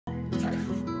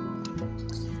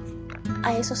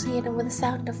I associate them with the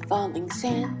sound of falling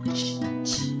sand.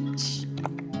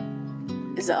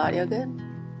 Is the audio good?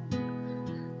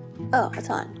 Oh, it's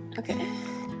on. Okay.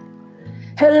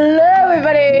 Hello,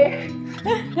 everybody!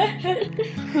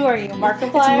 Who are you,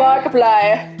 Markiplier? It's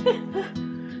Markiplier.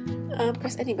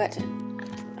 Press any button.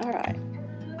 Alright.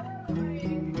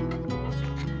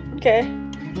 Okay.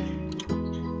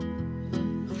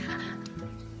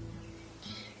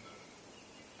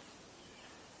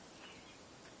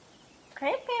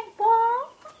 Hey, people.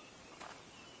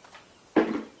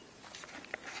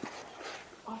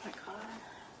 Oh my god.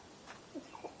 It's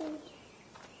cold.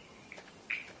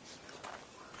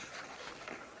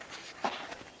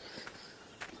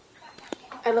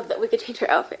 I love that we could change her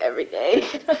outfit every day.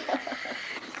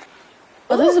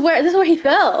 Oh, this is where he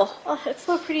fell. Oh, it's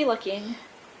so pretty looking.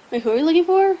 Wait, who are we looking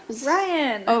for?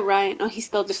 Ryan. Oh, Ryan. Oh, he's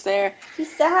still just there.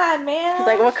 He's sad, man. He's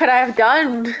like, what could I have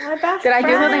done? My best Did I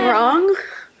do something friend. wrong?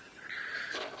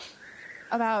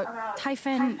 About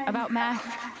Typhon, about Mac.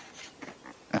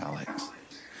 Alex.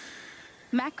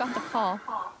 Mac got the call.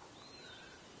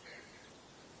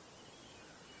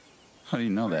 How do you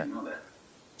know that?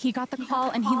 He got the call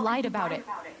and he lied about it.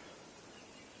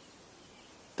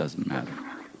 Doesn't matter.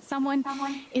 Someone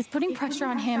is putting pressure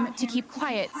on him to keep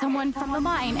quiet. Someone from the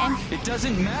mine, and It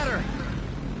doesn't matter!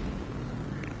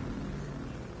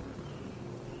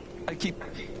 I keep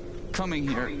coming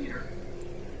here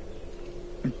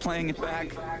and playing it back.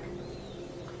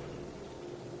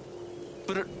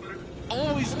 But it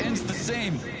always ends the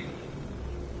same.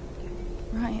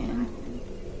 Ryan.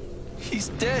 He's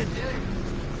dead.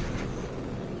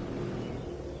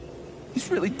 He's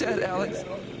really dead, Alex.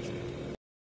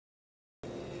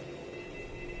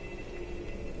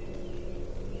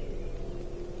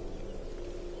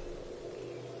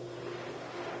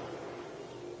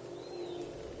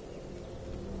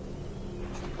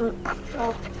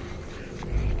 Oh.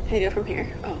 How do you go from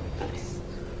here? Oh, nice.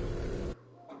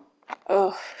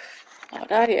 Oh,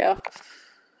 loud audio.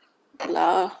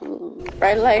 Loud,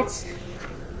 bright lights.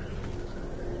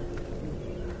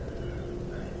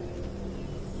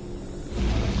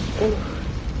 Ooh.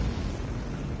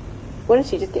 Wouldn't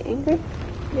she just get angry?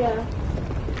 Yeah.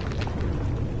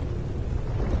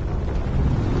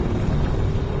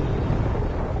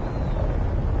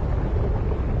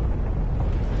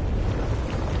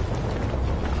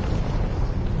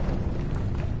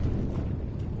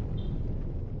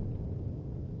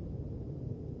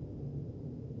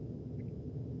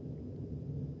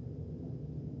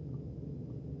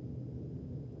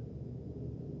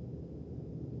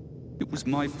 It was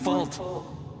my fault.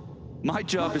 My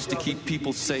job is to keep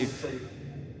people safe.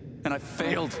 And I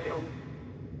failed.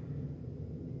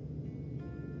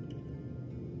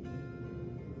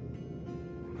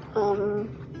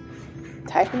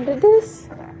 Typhon did this?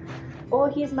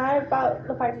 Well, he's mad about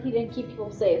the fact that he didn't keep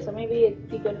people safe, so maybe it'd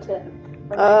be good to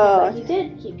remind him that he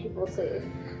did keep people safe.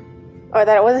 Or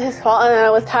that it wasn't his fault and that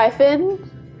it was Typhon?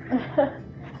 I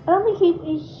don't think he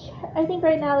I think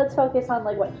right now let's focus on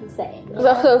like what he's saying.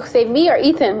 So save me or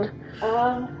Ethan?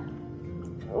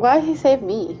 Why did he save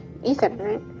me? Ethan,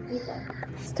 right?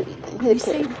 Ethan. Stupid Ethan. You He's a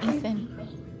kid. saved Ethan.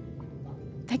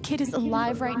 That kid is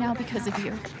alive right now because of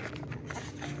you.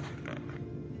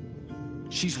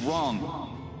 She's wrong.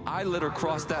 I let her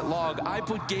cross that log. I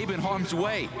put Gabe in harm's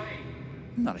way.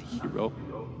 I'm not a hero.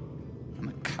 I'm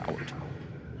a coward.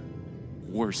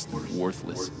 Worse than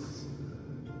worthless.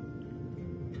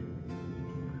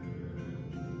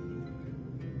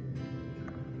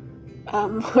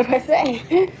 What do I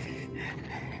say?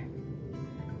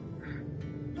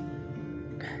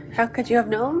 How could you have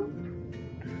known?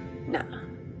 No.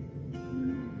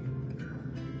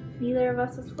 Neither of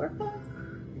us is worthless.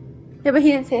 Yeah, but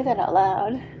he didn't say that out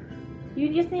loud.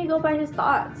 You just need to go by his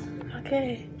thoughts.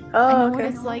 Okay. I Oh, know what okay.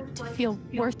 it's like to feel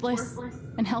worthless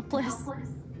and helpless.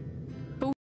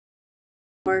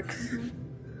 Works.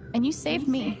 And you saved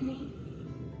me.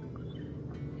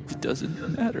 It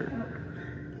doesn't matter.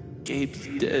 Gabe's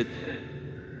dead.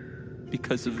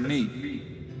 Because of me.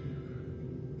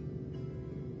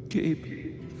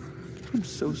 Gabe, I'm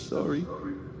so sorry.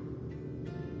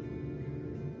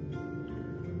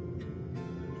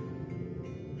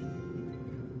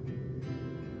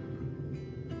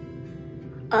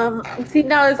 See,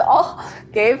 now is all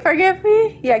Gabe forgive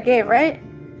me? Yeah, Gabe, right?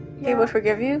 Yeah. Gabe would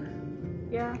forgive you?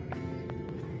 Yeah.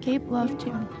 Gabe loved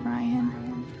you,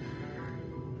 Ryan.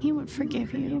 He would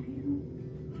forgive you.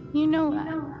 You know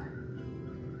that.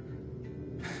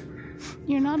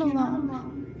 You're not alone.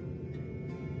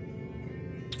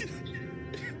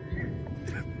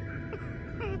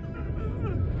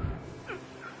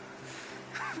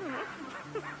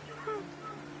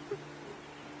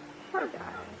 Poor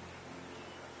guy.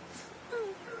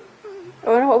 I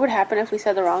wonder what would happen if we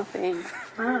said the wrong thing.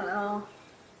 I don't know.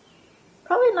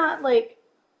 Probably not like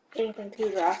anything too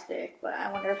drastic, but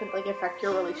I wonder if it like affect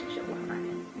your relationship with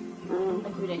Ryan.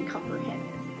 Like you didn't cover him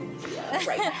in the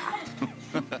right path.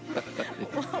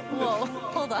 Whoa,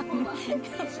 hold on.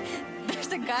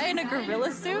 There's a guy in a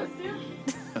gorilla suit?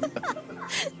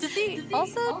 Does he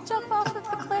also jump off of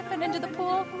the cliff and into the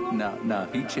pool? No,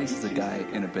 he chases a guy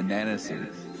in a banana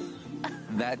suit.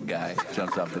 That guy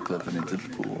jumps off the cliff and into the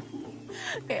pool.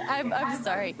 Okay, I'm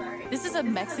sorry. This is a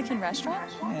Mexican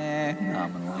restaurant?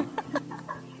 Nominally.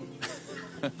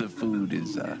 The food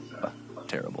is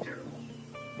terrible.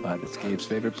 But it's Gabe's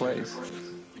favorite place.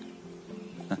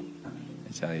 I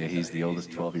tell you, he's the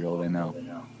oldest 12-year-old I know.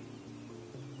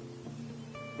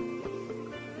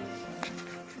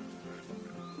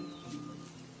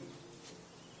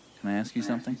 Can I ask you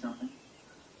something?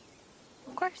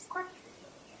 Of course.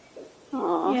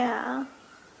 Aww. Yeah.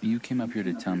 You came up here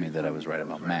to tell me that I was right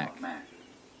about Mac.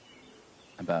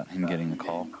 About him getting the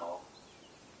call.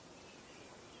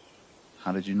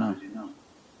 How did you know?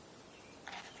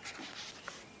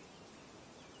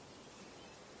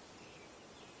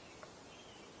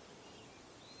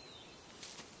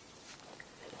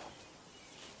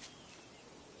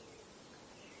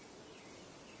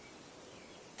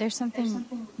 There's something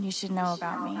you should know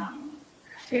about me.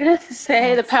 You're gonna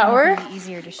say the It's gonna power? be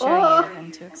easier to show you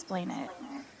than to explain it.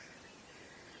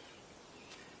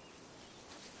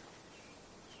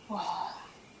 Whoa.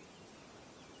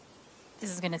 This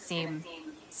is gonna seem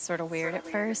sort of weird at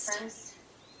first,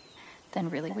 then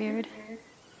really weird.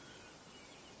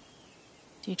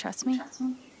 Do you trust me?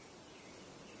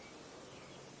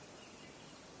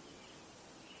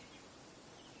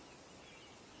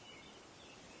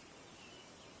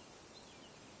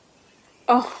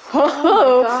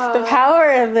 Oh, the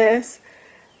power in this.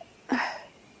 What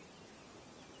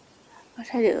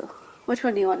should I do? Which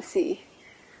one do you want to see?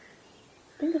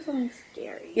 I think of something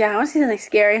scary. Yeah, I want to see something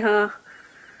scary, huh?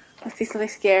 Let's see something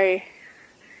scary.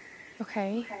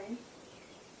 Okay.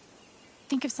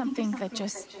 Think of something that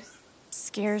just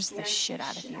scares the shit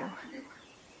out of you.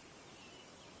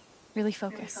 Really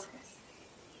focus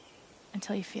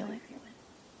until you feel it.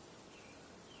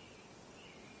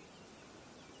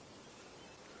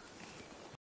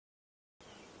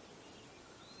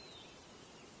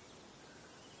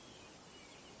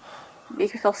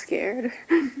 Make yourself scared.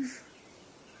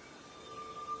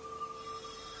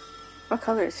 What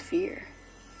color is fear?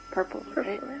 Purple,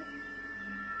 right?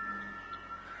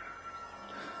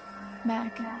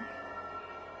 Mac,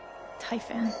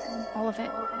 Typhon, all of it.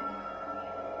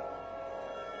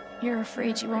 You're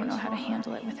afraid you won't know how to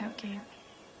handle it without Gabe.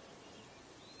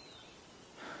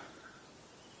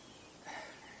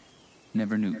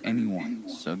 Never knew anyone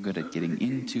so good at getting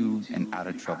into and out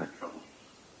of trouble.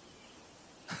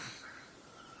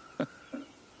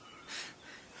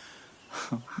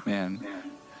 Oh, man,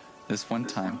 this one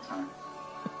time.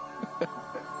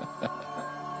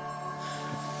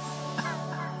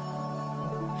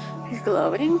 He's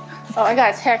glowing. Oh, I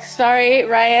got a text. Sorry,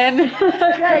 Ryan.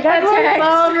 I got a text.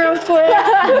 Phone real quick.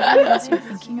 What else you're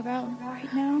thinking about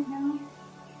right now?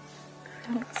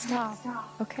 Don't stop,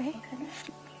 okay?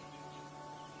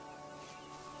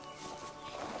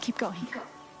 Keep going.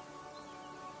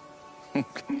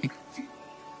 Okay.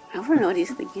 I want to know what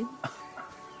he's thinking.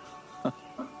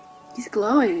 He's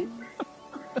glowing.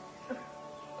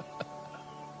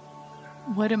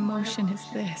 What emotion is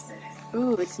this?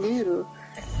 Ooh, it's new.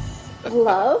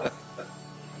 Love?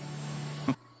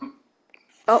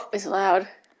 Oh, it's loud.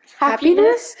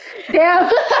 Happiness?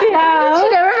 Damn. Yeah. You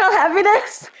never felt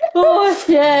happiness? Oh,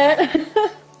 shit.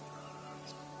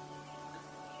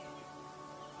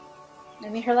 I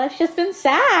mean, her life's just been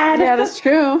sad. Yeah, that's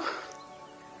true.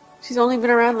 She's only been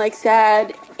around like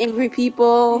sad, angry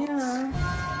people. Yeah.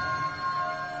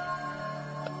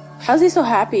 How's he so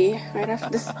happy right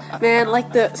after this? Man,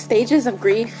 like the stages of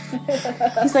grief.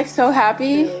 He's like so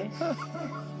happy. Really.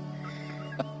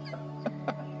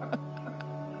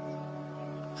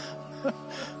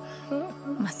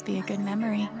 Must be a good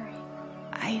memory.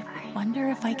 I wonder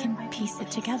if I can piece it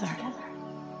together.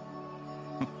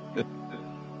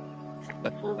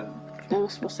 I'm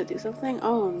supposed to do something?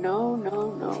 Oh, no.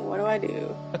 What do I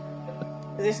do?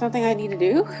 Is there something I need to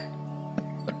do?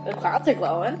 The clouds are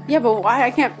glowing. Yeah, but why?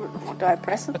 I can't. Do I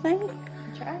press something?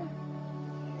 Try.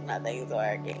 Nothing's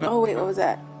working. Oh, wait, what was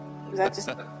that? Was that just.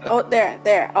 Oh,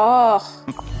 there. Oh.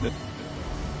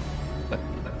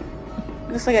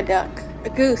 Looks like a duck. A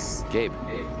goose. Gabe,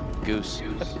 Goose.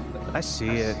 I see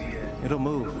it. It'll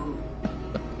move.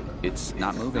 It's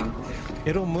not moving.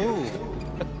 It'll move.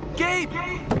 Gabe!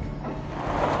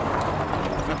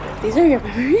 These are your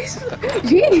memories?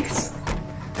 Jeez!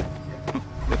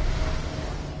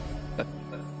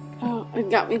 Oh, it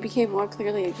got me became more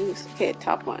clearly a goose. Okay,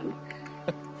 top one.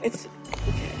 It's...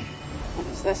 Okay. What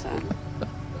is this one?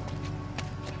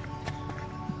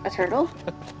 A turtle?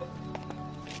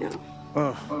 No.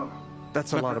 Oh,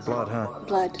 that's a lot of blood, huh?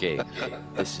 Blood. Gabe,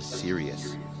 this is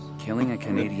serious. Killing a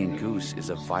Canadian goose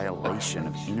is a violation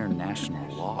of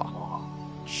international law.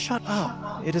 Shut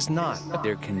up. It is not.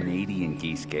 They're Canadian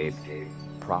geese, Gabe.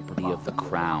 Property of the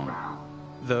Crown.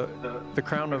 The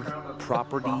crown of...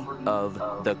 Property of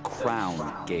the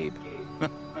Crown, Gabe.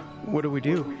 What do we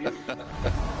do?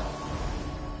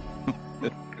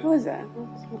 What was that?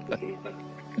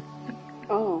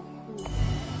 Oh.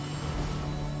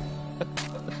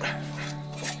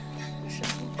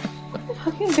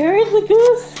 Fucking buried the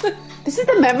goose. This is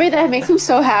the memory that makes me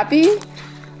so happy.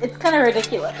 It's kind of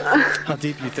ridiculous. How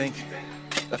deep you think?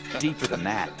 Deeper than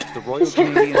that. The Royal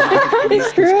Canadian Mounted Police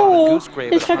It's can spot a true. goose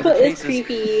grave His at 100 chocolate is paces.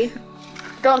 creepy.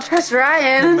 Don't trust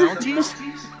Ryan. Mounties?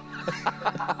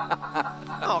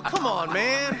 Oh, come on,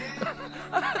 man.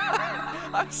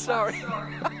 I'm sorry.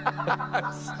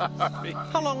 I'm sorry.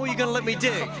 How long were you gonna let me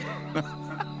dig?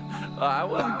 I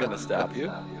wasn't gonna stop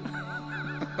you.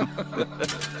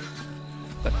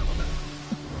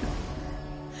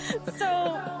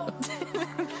 So,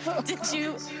 did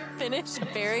you finish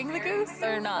burying the goose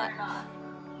or not?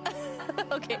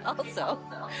 Okay, also,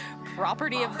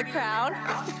 property of the Crown?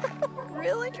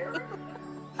 Really?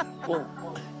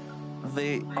 Well,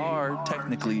 they are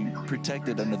technically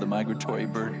protected under the Migratory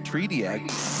Bird Treaty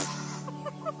Act.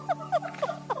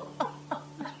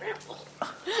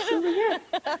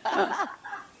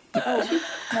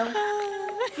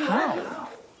 No.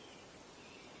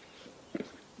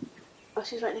 Oh,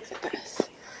 she's right next to us.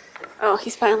 Oh,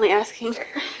 he's finally asking.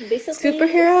 Basically,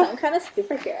 Superhero? some kind of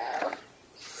superhero.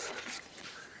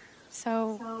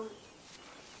 So,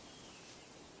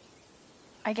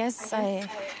 I guess I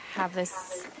have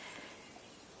this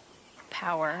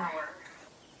power.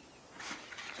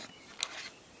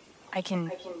 I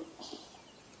can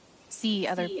see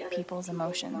other people's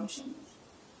emotions.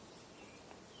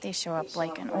 They show up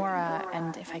like an aura,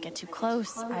 and if I get too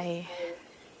close, I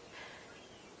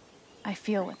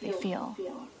feel what they feel.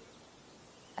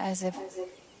 As if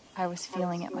I was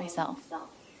feeling it myself.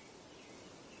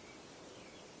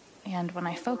 And when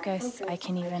I focus, I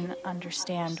can even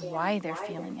understand why they're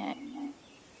feeling it.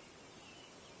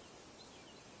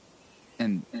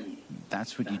 And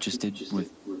that's what you just did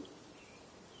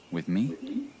with me?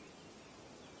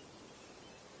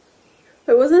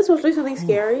 But wasn't it supposed to be something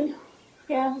scary?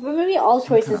 Yeah, but maybe all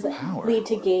choices kind of power. lead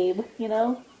to Gabe, you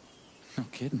know? No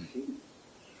kidding.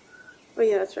 Oh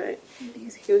yeah, that's right.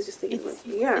 Because he was just thinking, like,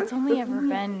 yeah. It's only ever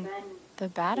been the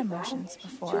bad emotions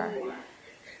before.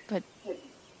 But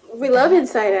We love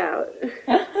Inside Out.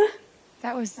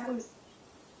 that was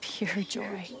pure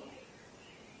joy.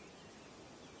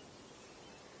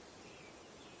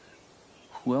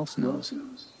 Who else knows?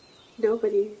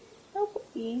 Nobody.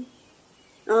 Nobody.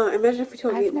 Oh, imagine if we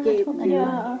told I've never Gabe. told anyone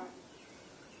Yeah.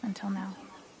 until now.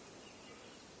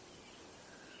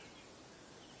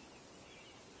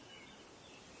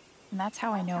 And that's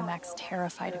how I know Mac's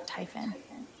terrified of Typhon.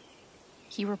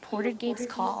 He reported Gabe's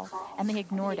call, and they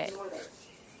ignored it.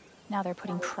 Now they're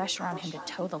putting pressure on him to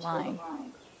toe the line.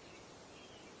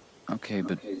 Okay,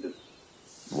 but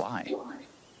why?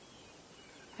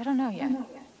 I don't know yet.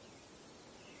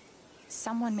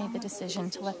 Someone made the decision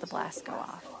to let the blast go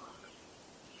off.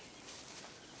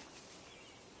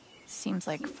 Seems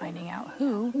like finding out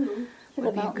who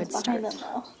would be a good start. Behind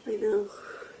them, though. I know.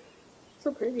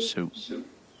 So pretty. So,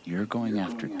 you're going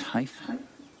after Typhon?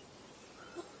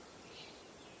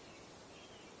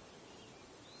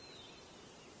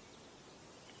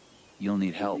 You'll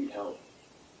need help.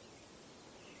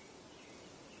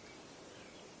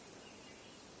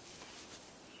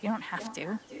 You don't have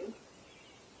to.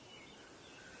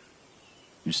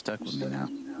 You're stuck with me now.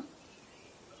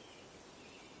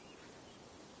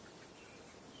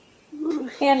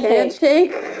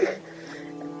 Handshake. Handshake?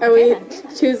 Are we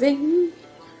choosing?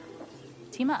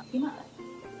 Team up.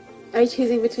 Are you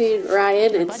choosing between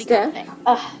Ryan and Buddy cop Steph? thing.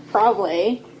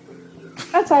 Probably.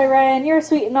 I'm sorry, Ryan. You're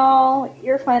sweet and all.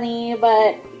 You're funny,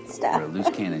 but You're a Steph. loose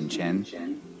cannon,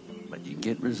 Chen, but you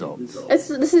get results. This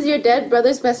is your dead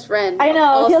brother's best friend. I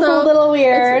know, it feels a little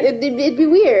weird. It'd be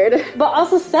weird. But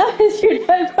also, Steph is your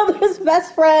dead brother's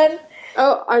best friend.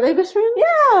 Oh, are they best friends?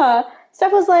 Yeah.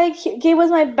 Steph was like, Gabe was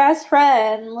my best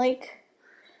friend. Like,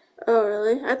 Oh,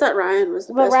 really? I thought Ryan was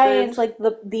the but best Ryan's friend.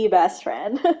 like the best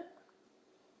friend.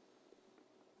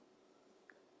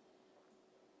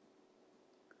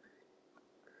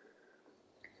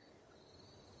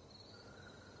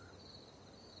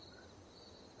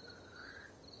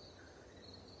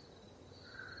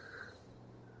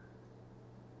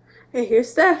 Hey, here's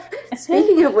Steph.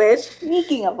 Speaking of which.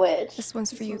 Speaking of which. This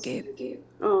one's for you, Gabe.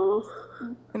 Oh.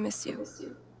 I miss you.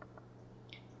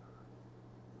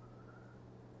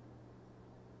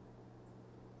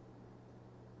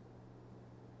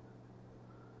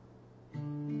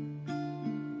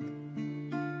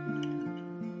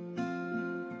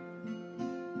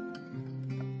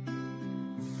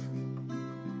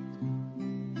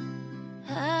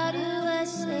 How do I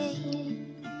say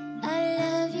I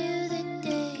love you the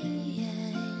day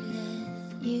I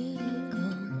let you go?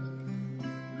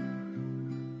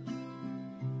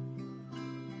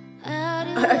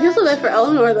 I feel so bad for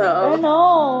Eleanor though. I know.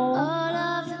 All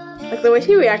of the Like the way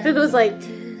she reacted was like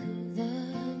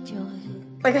the joy.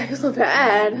 I feel so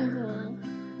bad.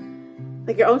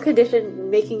 Like your own condition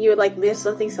making you like miss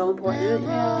something so important.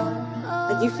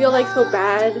 Like you feel like so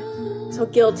bad, so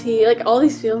guilty, like all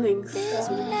these feelings. This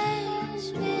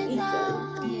place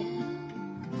without you.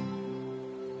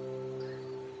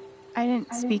 I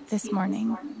didn't speak this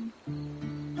morning.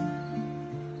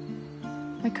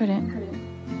 I couldn't.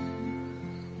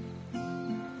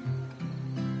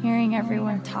 Hearing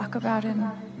everyone talk about him,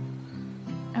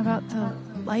 about the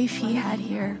life he had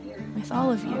here with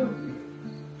all of you,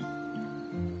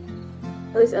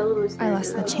 At least Eleanor's I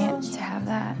lost the chance to have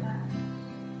that.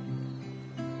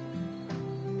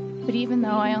 But even though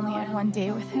I only had one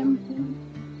day with him,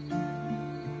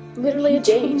 literally he a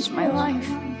day. changed my life.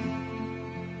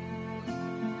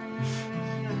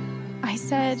 I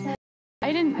said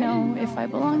I didn't know if I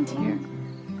belonged here.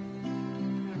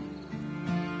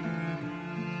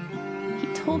 He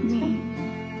told me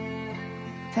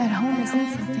that home isn't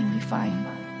something you find.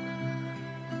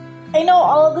 I know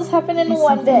all of this happened in It's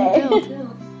one something you day. build.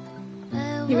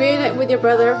 You reunite with your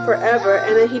brother forever,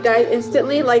 and then he died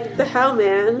instantly, like the How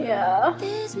Man. Yeah.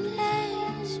 This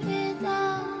place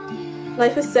without you.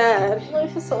 Life is sad.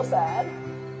 Life is so sad.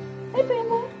 Hi,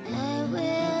 Pamela. I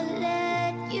will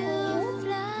let you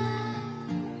fly.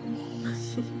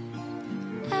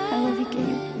 I love you,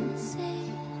 Gabe.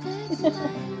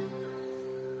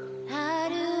 How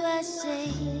do I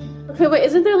say Okay, wait,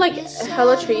 isn't there like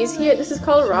hella trees here? This is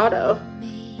Colorado.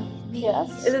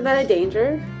 Yes. Isn't that a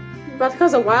danger? About to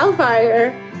cause a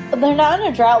wildfire. But they're not in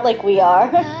a drought like we are.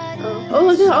 Oh,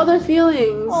 look at all their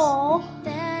feelings. Aww.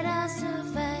 that I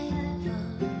survive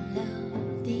all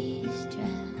of these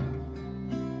trials?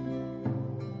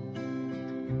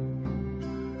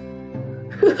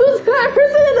 Who's that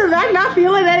person in the back not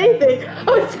feeling anything?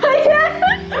 Oh, it's Diane!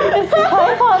 It's the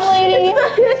Python lady.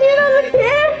 She doesn't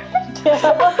care.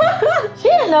 She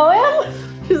didn't know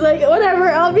him. She's like, whatever,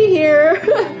 I'll be here.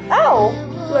 Oh.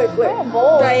 Look, Oh,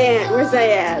 bold. Diane, where's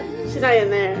Diane? She's not in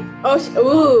there. Oh,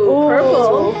 ooh,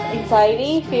 purple.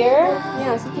 Anxiety, fear.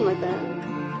 Yeah, something like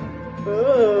that. Ooh.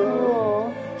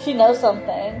 Ooh. She knows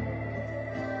something.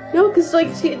 No, because like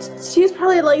she's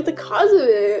probably like the cause of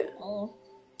it. Oh.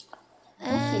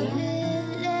 I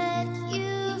will let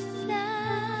you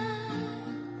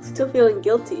fly. Still feeling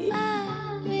guilty.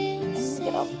 I will say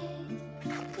Get up.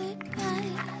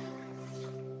 goodbye.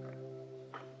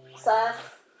 Sad.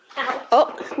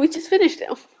 Oh, we just finished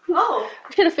now. Oh.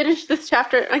 We should have finished this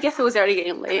chapter. I guess it was already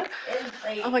getting late.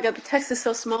 Oh my god, the text is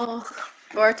so small.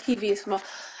 Or our TV is small.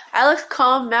 Alex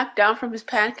calmed Mac down from his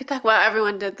panic attack. Wow,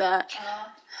 everyone did that.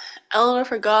 Eleanor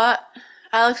forgot.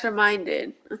 Alex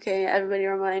reminded. Okay, everybody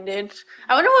reminded.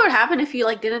 I wonder what would happen if you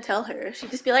like didn't tell her.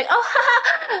 She'd just be like,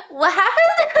 "Oh, what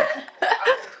happened?"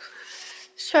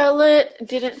 Charlotte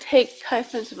didn't take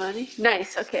Typhon's money.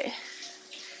 Nice. Okay.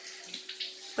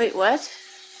 Wait, what?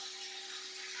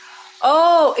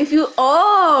 Oh, if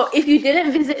you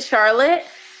didn't visit Charlotte,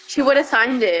 she would have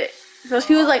signed it. So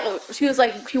she was like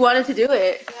she wanted to do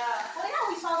it. Yeah. Well, yeah,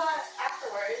 we saw that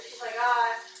afterwards. She's like,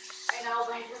 I know,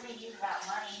 but let me use that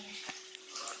money.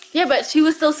 Yeah, but she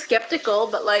was still skeptical.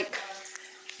 But like,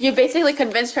 you basically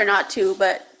convinced her not to.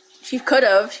 But she could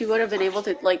have. She would have been able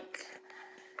to. Like,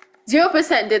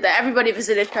 0% did that. Everybody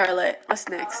visited Charlotte. What's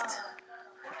next?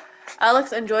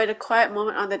 Alex enjoyed a quiet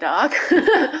moment on the dock.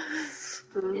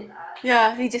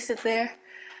 Yeah, he just sits there.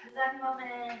 That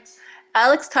moment.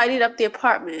 Alex tidied up the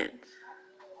apartment.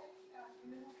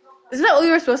 Isn't that what we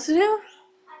were supposed to do?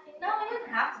 No, we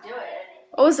didn't have to do it.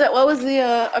 What was that? What was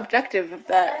the objective of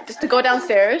that? Just to go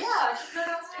downstairs? Yeah, just go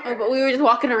downstairs. Oh, but we were just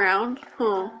walking around.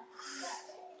 Huh.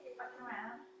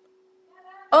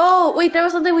 Oh, wait, there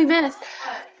was something we missed.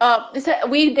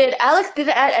 Alex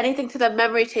didn't add anything to the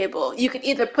memory table. You could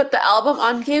either put the album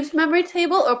on Gabe's memory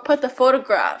table or put the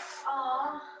photograph.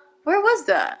 Aww. Where was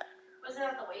that? Was it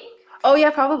at the wake? Oh, yeah,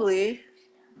 probably.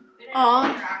 We didn't Aw.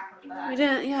 interact with that.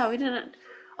 We didn't.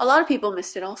 A lot of people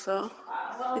missed it also,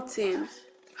 Well, it seems.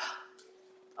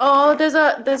 Oh,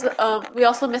 we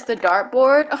also missed the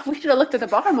dartboard. Oh, we should have looked at the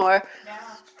bar more. Yeah.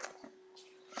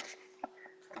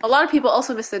 A lot of people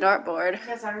also missed the dartboard.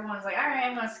 Because everyone's like, alright,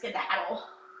 I'm gonna skedaddle.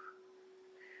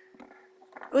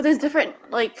 Oh, there's different,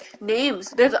 like,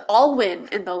 names. There's Alwyn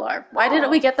in the LARP. Why didn't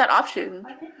we get that option?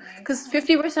 Why didn't we? Because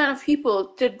 50% of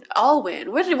people did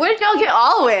Alwyn. Where did y'all get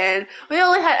Alwyn? We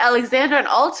only had Alexandra and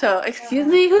Alto. Excuse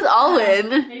me? Who's Alwyn?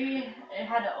 Maybe it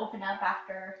had to open up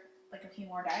after, like, a few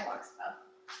more dialogue stuff.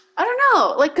 I don't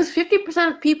know. Like, because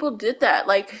 50% of people did that.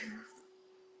 Like,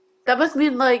 that must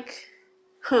mean, like,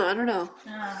 I don't know.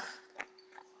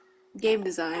 Game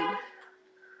design.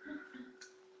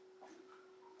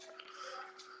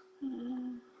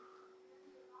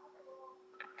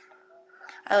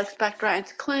 Alex backed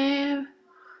Ryan's claim.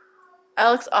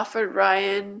 Alex offered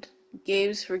Ryan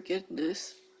Gabe's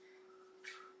forgiveness.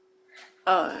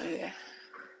 Oh, yeah.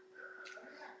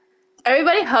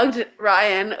 Everybody hugged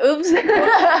Ryan. Oops.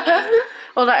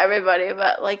 Well, not everybody,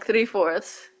 but like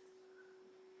 3/4.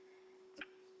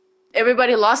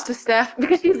 Everybody lost to Steph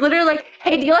because she's literally like,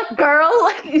 hey, do you like girl?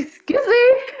 Like, excuse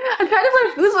me? I'm trying to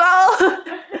play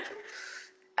foosball.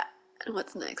 And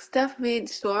what's next? Steph made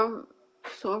Storm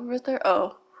with her?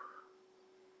 Oh.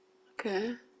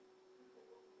 Okay.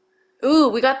 Ooh,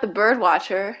 we got the bird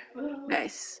watcher.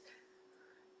 Nice.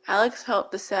 Alex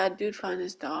helped the sad dude find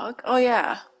his dog. Oh,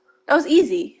 yeah. That was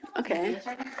easy. Okay.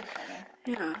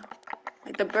 Yeah.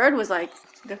 Like, the bird was, like,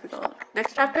 difficult.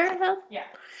 Next chapter, huh? Yeah.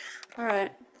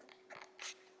 Alright.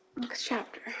 Next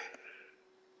chapter.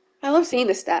 I love seeing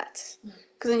the stats.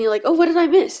 Because then you're like, oh, what did I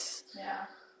miss? Yeah.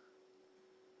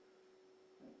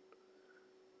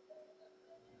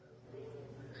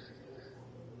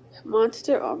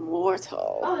 Monster or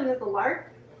mortal? Oh, there's the LARP.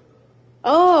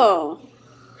 Oh.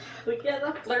 We get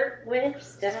a flirt with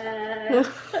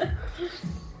Steph.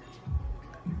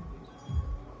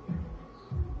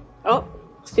 Oh,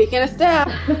 speaking of Steph.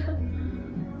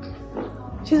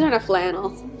 She's wearing a flannel.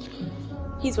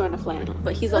 He's wearing a flannel,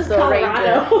 but he's also a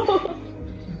ranger.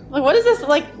 Like, what is this?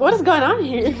 Like, what is going on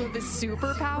here? With the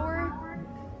superpower?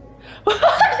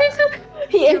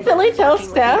 He instantly tells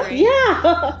Steph?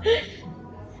 Yeah.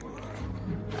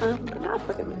 I'm not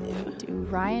fucking with you. Do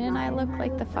Ryan and I look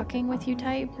like the fucking with you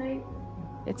type?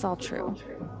 It's all true.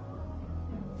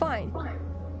 Fine.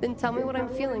 Then tell me what I'm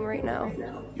feeling right now.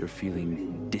 You're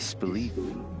feeling disbelief.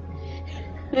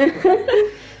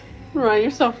 Ryan,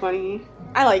 you're so funny.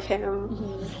 I like him.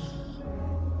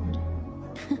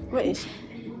 Wait.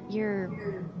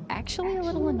 You're actually a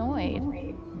little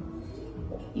annoyed.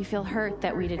 You feel hurt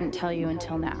that we didn't tell you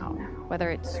until now,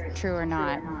 whether it's true or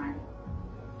not.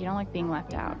 You don't like being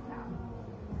left out.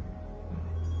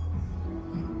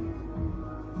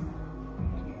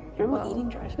 Remember eating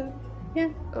dry food? Yeah.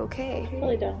 Okay.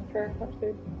 Really down for hot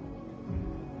food.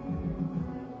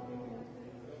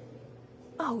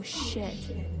 Oh shit.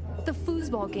 The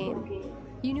foosball game.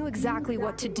 You knew exactly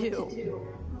what to do.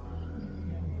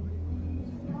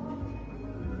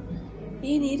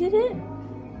 You needed it?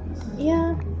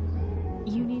 Yeah.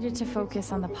 You needed to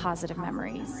focus on the positive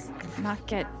memories, not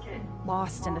get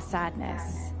lost in the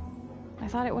sadness. I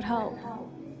thought it would help.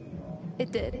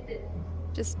 It did.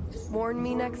 Just warn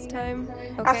me next time,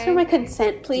 okay? Ask for my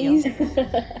consent, please.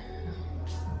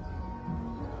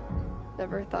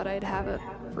 Never thought I'd have a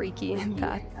freaky and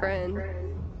bad friend.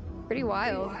 Pretty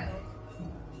wild.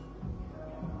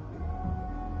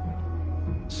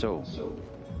 So,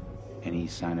 any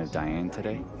sign of Diane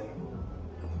today?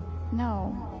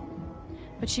 No.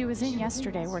 But she was in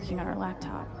yesterday working on her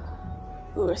laptop.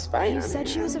 Ooh, a spying You on said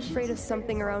her. she was afraid of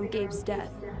something around Gabe's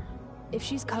death. If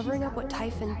she's covering up what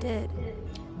Typhon did,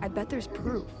 I bet there's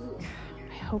proof.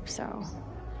 I hope so.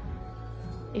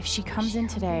 If she comes in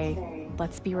today,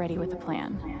 let's be ready with a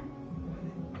plan.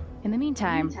 In the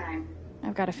meantime,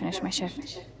 I've got to finish my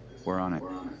shift. We're on it.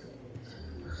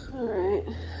 Alright.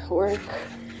 Work.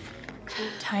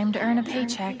 Time to earn a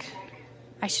paycheck.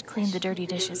 I should clean the dirty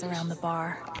dishes around the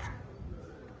bar.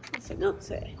 What's a note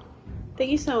say?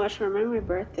 Thank you so much for remembering my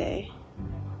birthday.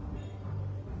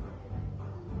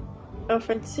 Oh,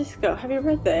 Francisco, happy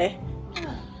birthday.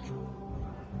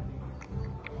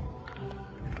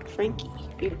 Frankie,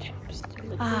 beer taps.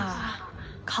 Ah,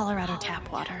 Colorado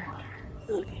tap water.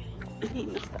 Okay.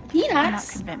 I'm not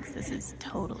Peanuts! convinced this is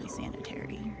totally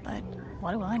sanitary, but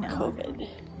what do I know? COVID.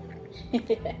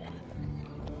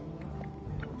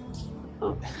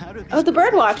 How do these Oh, the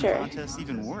bird watcher. contests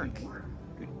even work?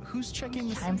 Who's checking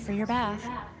this? Time for your bath.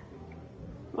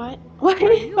 What? What?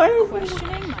 Are you What is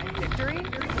questioning my victory?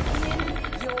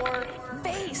 In your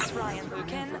face, Ryan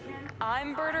Lucan.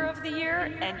 I'm Birder of the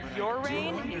Year, and your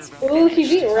reign is Ooh, she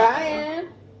finished. beat Ryan.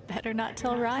 Better not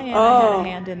tell Ryan I had Oh. a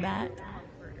hand in that.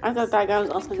 I thought that guy was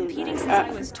also doing Competing that. since I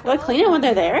was Do I 12. clean it when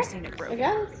they're there? I've seen it I broken.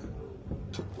 guess.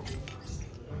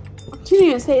 She didn't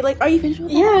even say, like, are you finished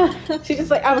with that? Yeah. She's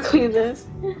just like, I'm cleaning this.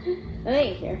 I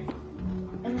ain't here.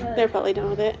 They're probably done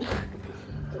with it.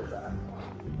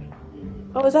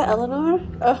 Oh, is that Eleanor?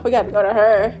 Oh, we gotta go to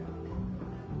her.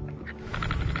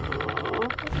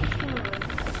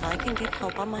 If I can get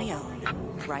help on my own,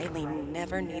 Riley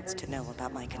never needs to know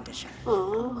about my condition.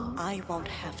 Aww. I won't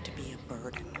have to be a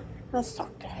burden. Let's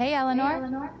talk to her. Hey,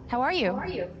 Eleanor. How are you?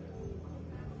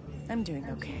 I'm doing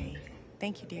okay.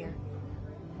 Thank you, dear.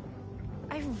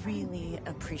 I really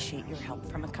appreciate your help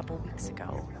from a couple weeks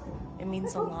ago. It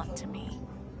means a lot to me.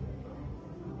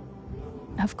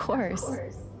 Of course.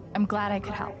 I'm glad I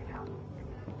could help.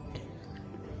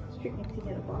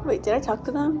 Wait, did I talk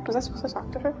to them? Was I supposed to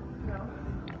talk to her?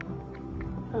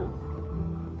 Oh.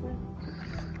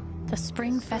 The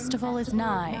spring festival is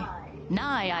nigh.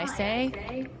 Nigh, I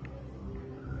say.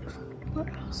 What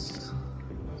else?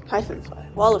 Hyphen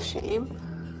flag. Wall of shame.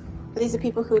 Are these the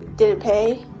people who didn't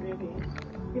pay?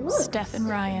 Steph and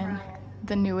Ryan,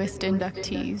 the newest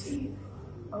inductees.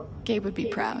 Gabe would be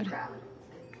proud.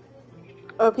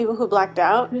 Oh, people who blacked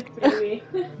out? Wait,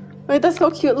 that's so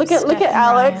cute. Look at Steph and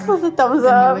Alex Ryan, with the thumbs the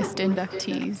up. newest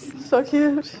inductees. So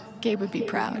cute. Gabe would be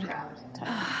proud.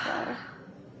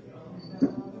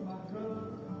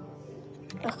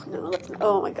 Oh, no, listen.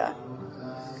 Oh my god.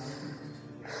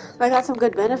 I got some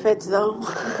good benefits though.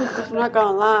 I'm not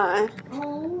gonna lie.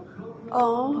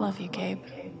 Oh. Love you, Gabe.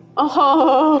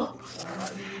 Oh.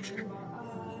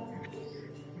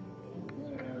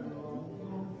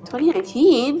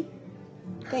 2019?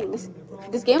 Dang,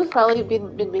 this game has probably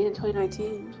been made in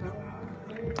 2019.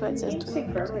 That's what it says.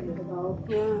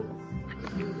 Yeah.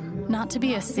 Not to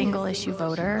be a single issue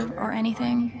voter or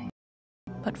anything,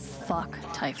 but fuck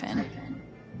Typhon.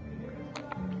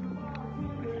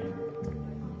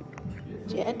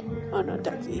 Jed? Oh no,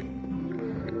 Ducky.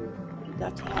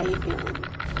 Ducky, how you feeling?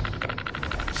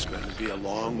 It's going to be a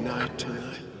long night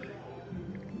tonight.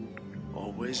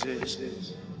 Always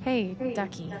is. Hey,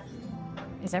 Ducky.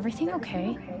 Is everything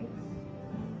okay?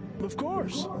 Of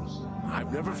course.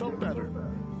 I've never felt better.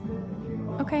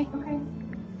 Okay.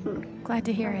 Glad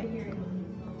to hear it.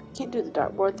 Can't do the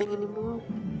dartboard thing anymore.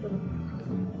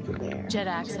 There. Jed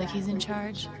acts like he's in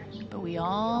charge, but we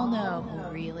all know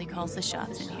who really calls the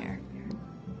shots in here.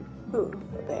 Ooh,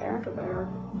 there.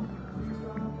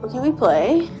 Well, can we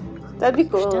play? That'd be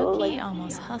cool. Ducky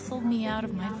almost hustled me out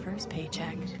of my first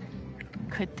paycheck.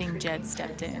 Good thing Jed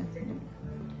stepped in.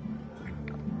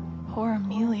 Poor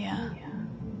Amelia.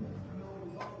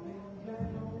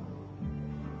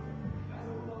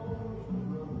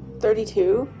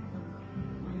 $32?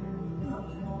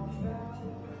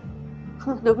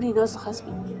 Huh, nobody knows the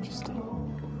husband. Interesting.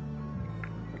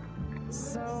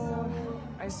 So,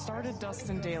 I started Dust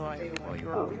and Daylight while you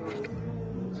were Oh.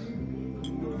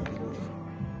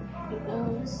 Who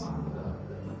knows?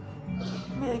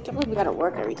 Man, I can't believe we gotta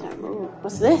work every time. Ooh,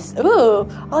 what's this? Ooh,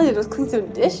 all I did was clean some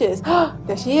dishes.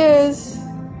 There she is.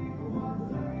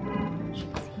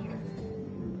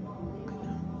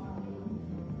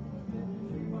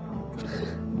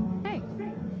 Hey,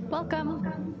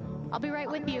 welcome. I'll be right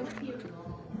with you.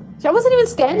 I wasn't even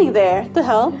standing there. What the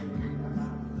hell?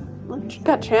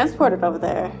 Got transported over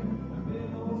there.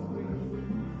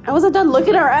 I wasn't done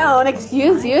looking around.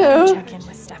 Excuse you. Check in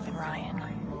with Steph and Ryan.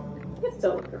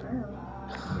 Still look around.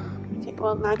 Okay,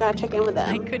 well, now I gotta check in with them.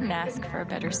 I couldn't ask for a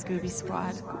better Scooby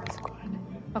Squad.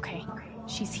 Okay,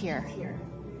 she's here.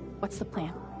 What's the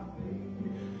plan?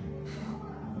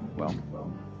 Well,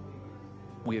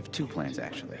 we have two plans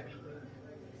actually.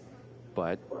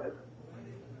 But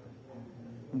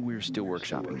we're still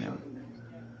workshopping them.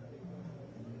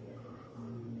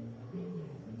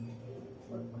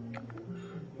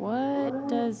 What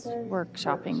does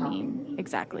workshopping mean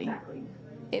exactly?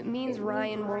 It means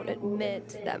Ryan won't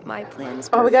admit that my plan is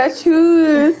perfect. Oh, we gotta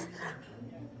choose.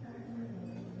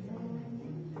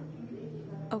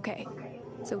 Okay,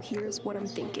 so here's what I'm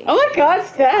thinking. Oh my god, I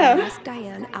Steph. asked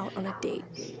Diane out on a date.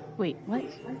 Wait, what?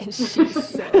 And she's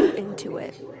so into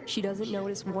it. She doesn't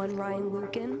notice one Ryan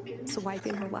Lucan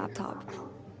swiping her laptop.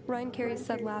 Ryan carries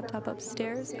said laptop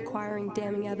upstairs, acquiring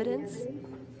damning evidence.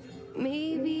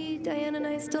 Maybe Diane and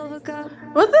I still hook up.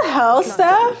 What the hell,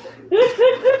 Steph?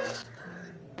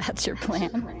 That's your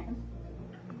plan?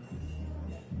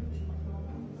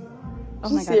 Oh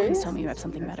You my god, serious? please tell me you have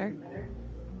something better.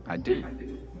 I do.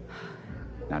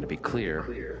 Now to be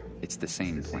clear, it's the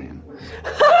same plan.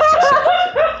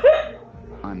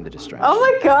 I'm the distraction. Oh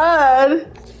my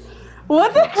god.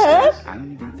 What the heck? I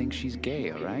don't even think she's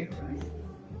gay, alright?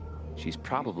 She's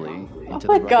probably Oh into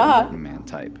my the God. Mountain Man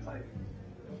type.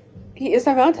 He is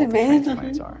a mountain man. Oh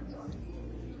Transplants are.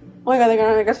 my God, they're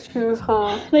gonna make us choose,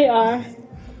 huh? They are.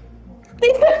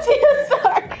 They could see us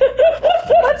dark.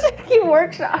 Let's just keep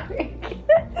workshopping.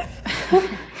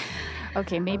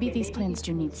 Okay, maybe these plans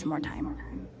do need some more time.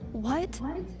 What?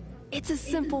 It's a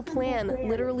simple plan.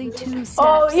 Literally 2 steps.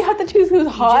 Oh, you have to choose who's You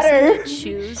hotter. just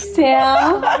need to choose.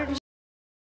 Sam.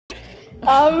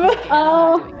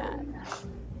 Oh.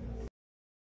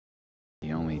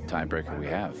 The only tiebreaker we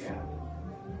have.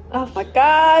 Oh my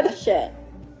God. Shit.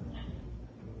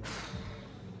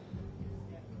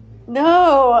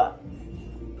 No.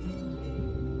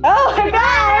 Oh my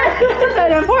God. That's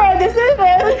an important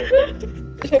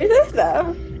decision. Choose this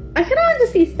stuff. I kind of want to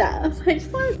see stuff. I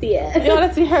just want to see it. You want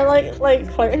to see her like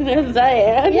flirting with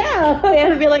Diane? Yeah. Diane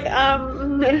would be like,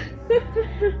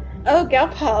 oh, gal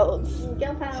pals.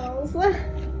 Gal pals.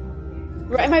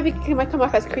 It might come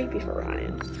off as creepy for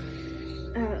Ryan.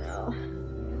 I don't know.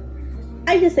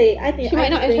 I think She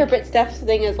might not interpret Steph's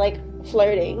thing as like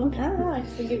flirting. I don't know. I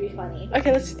just think it'd be funny.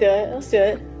 Okay, let's do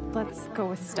it. Let's go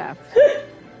with Steph.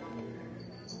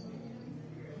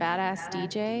 Badass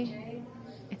DJ?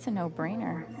 It's a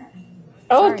no-brainer.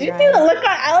 Oh, Sorry, do you see Ryan. the look on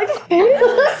Alex's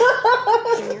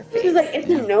face? She's like, it's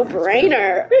a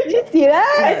no-brainer. Did you see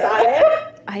that? I saw it.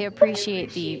 I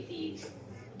appreciate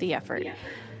the effort,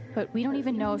 but we don't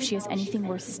even know if she has anything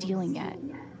worth stealing yet.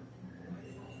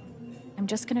 I'm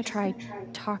just gonna try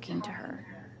talking to her.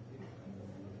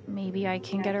 Maybe I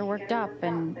can get her worked up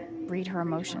and read her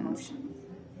emotions.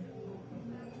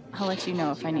 I'll let you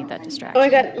know if I need that distraction. Oh my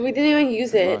God, we didn't even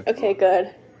use it. Okay,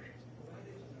 good.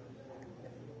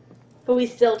 But we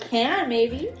still can,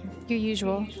 maybe. Your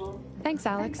usual. Thanks,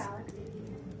 Alex.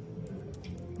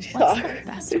 What's the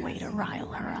best way to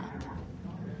rile her up?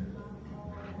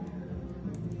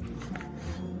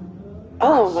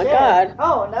 Oh my God.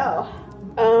 Oh no.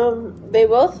 They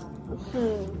both.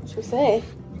 What should we say?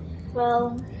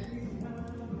 Well,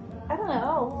 I don't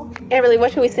know. Amberly,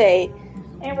 what should we say?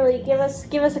 Amberly, give us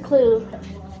a clue.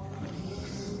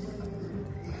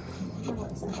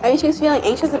 I mean, she's feeling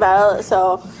anxious about it,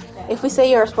 so if we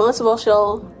say you're responsible,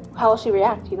 how will she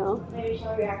react? You know? Maybe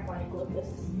she'll react when I glue this.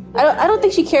 I don't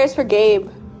think she cares for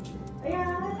Gabe. Yeah,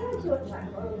 I don't do it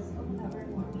time clothes.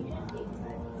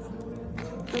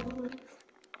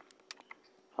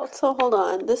 Also, hold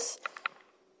on. This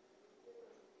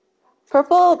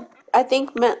purple, I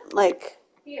think, meant like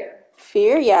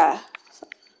fear. Yeah.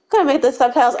 Gotta make the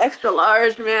subtitles extra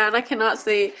large, man. I cannot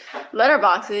see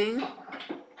letterboxing.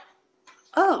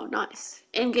 Oh, nice.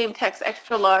 In-game text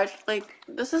extra large. Like,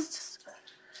 this is just...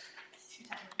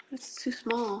 It's too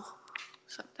small.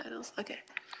 Subtitles. Okay.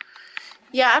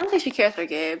 Yeah, I don't think she cares for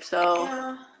Gabe, so...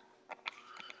 Yeah.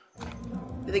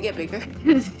 Did they get bigger?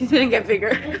 He didn't get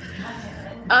bigger.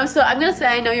 So I'm gonna say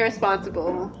I know you're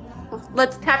responsible.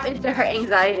 Let's tap into her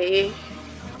anxiety.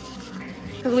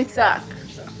 Because we suck.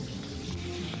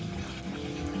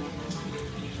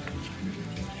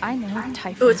 I know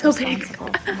Typhon Ooh, is it's so big.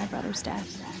 responsible for my brother's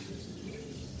death.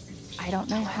 I don't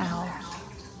know how,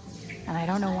 and I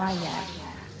don't know why yet,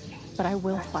 but I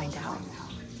will find out.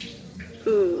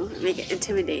 Ooh, make it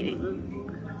intimidating.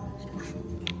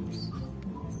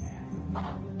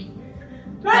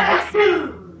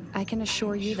 I can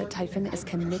assure you that Typhon is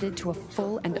committed to a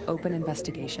full and open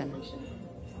investigation.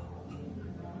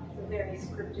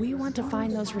 We want to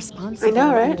find those responsible I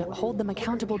know, right? and hold them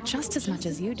accountable just as much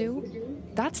as you do.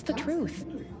 That's the truth.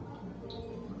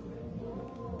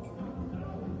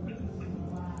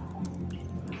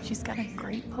 She's got a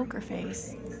great poker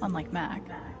face, unlike Mac,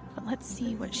 but let's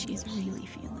see what she's really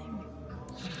feeling.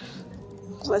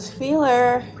 Let's feel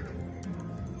her.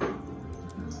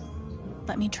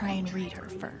 Let me try and read her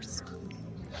first.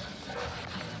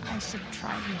 I should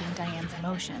try reading Diane's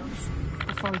emotions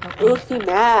before we go. Ooh, she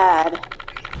mad.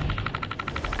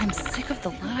 I'm sick of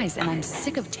the lies, and I'm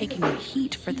sick of taking the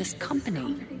heat for this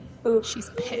company. Ooh.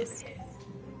 She's pissed.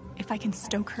 If I can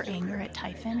stoke her anger at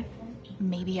Typhon,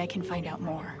 maybe I can find out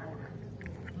more.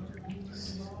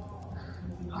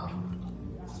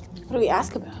 What do we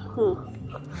ask about?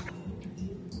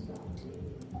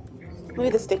 Maybe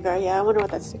the sticker. Yeah, I wonder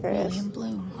what that sticker is. William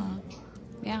Bloom, huh?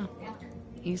 Yeah,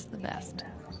 he's the best.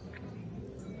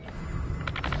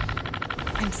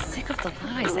 I'm sick of the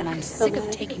lies, and I'm sick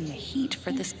of taking the heat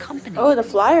for this company. Oh, the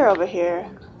flyer over here.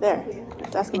 There.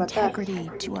 Let's ask about that. Integrity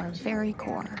to our very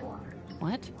core.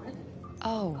 What?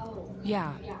 Oh,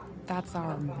 yeah, that's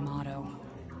our motto.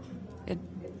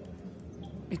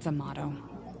 It's a motto.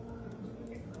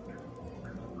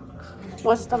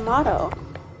 What's the motto?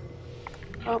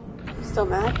 Oh, you still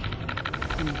mad?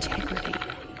 Integrity.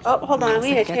 Oh, hold on. Unless We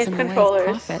need it to gets change in the way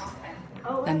of controllers.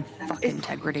 profit, then fuck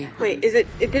integrity. Wait, is it?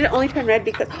 It didn't only turn red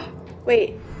because.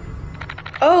 Wait.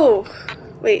 Oh,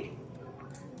 wait.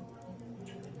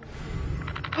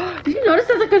 Did you notice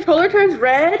that the controller turns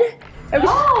red?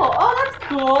 Oh, that's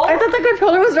cool. I thought the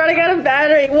controller was running out of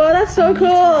battery. Whoa, that's so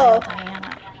cool.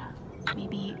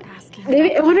 Maybe asking.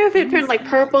 Maybe I wonder if it turned like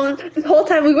purple. This whole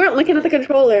time we weren't looking at the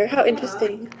controller. How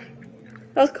interesting.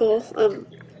 That was cool.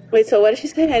 Wait. So what did she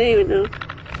say? I didn't even know.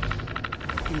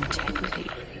 Integrity.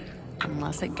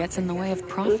 Unless it gets in the way of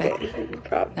profit,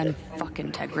 Okay. then fuck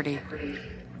integrity.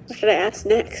 What should I ask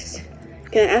next?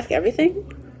 Can I ask everything?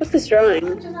 What's this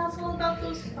drawing? Just ask all about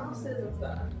those crosses and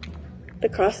stuff. The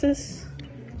crosses?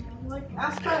 Like,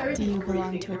 ask about everything. Do you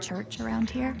belong to a church around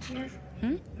here?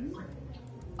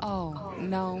 Oh,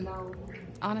 no.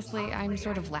 Honestly, I'm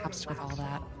sort of lapsed with all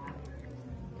that.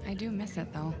 I do miss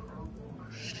it, though.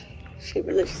 She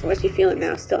religious. What's she feeling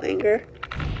now? Still anger?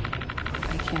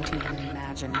 I can't even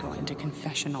imagine going to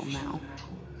confessional now.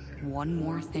 One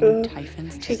more thing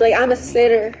Typhon's She's like, I'm a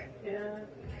sinner.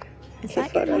 Is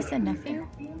that your niece and nephew?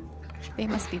 They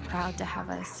must be proud to have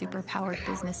a superpowered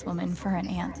businesswoman for an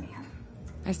aunt.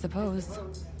 I suppose.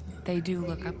 They do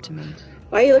look up to me.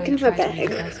 Why are you looking at my bag?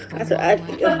 That's what I'd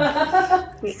be doing.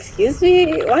 Excuse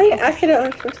me? Why are you acting out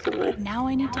my personal life? Now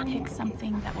I need to pick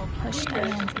something that will push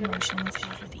Diane's emotions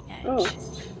over the edge. Oh.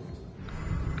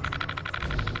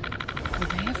 Would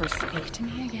they ever speak to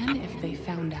me again if they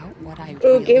found out what I Ooh,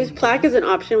 really Gabe's plaque is an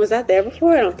option. Was that there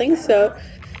before? I don't think so.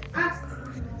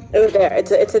 It was there.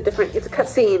 It's a different. It's a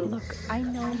cutscene. Look, I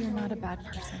know you're not a bad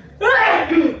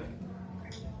person.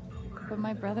 But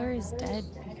my brother is dead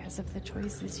because of the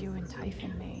choices you and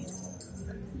Typhon made.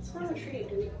 It's not a treat,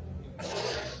 dude.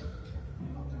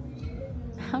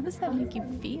 How does that make you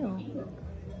feel?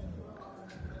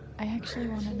 I actually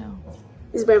want to know.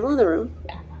 Is Bramble in the room?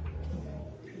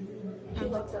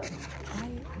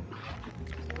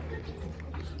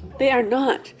 They are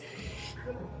not.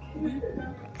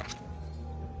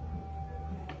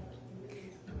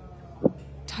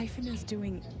 Typhon is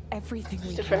doing everything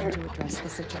we can to address the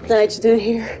situation. That I just didn't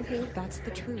hear. That's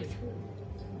the truth.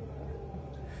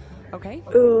 Okay?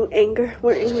 Ooh, anger.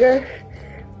 More anger.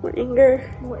 More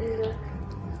anger. More anger.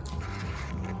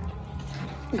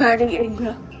 Burning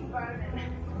anger.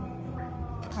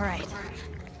 Alright.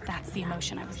 That's the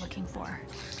emotion I was looking for.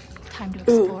 Time to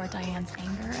explore Diane's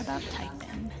anger about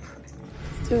Typhon.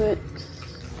 Do it.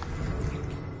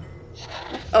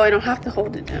 Oh, I don't have to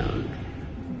hold it down.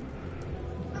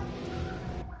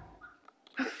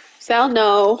 Sal,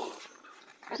 no.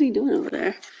 What are you doing over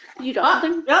there? Did you drop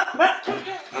something?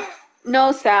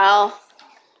 No, Sal.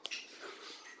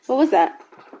 What was that?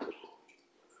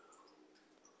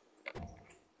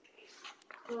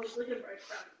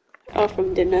 Oh,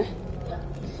 from dinner.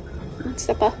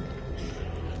 Supper.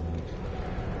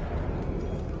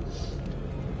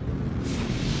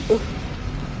 Ooh.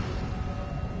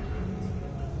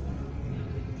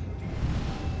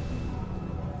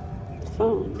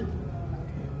 Phone.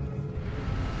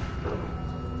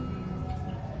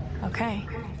 Okay.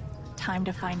 Time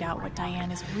to find out what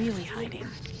Diane is really hiding.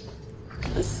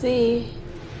 Let's see.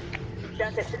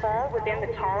 Does it fall within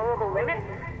the tolerable limits?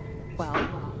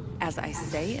 Well, as I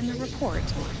say in the report,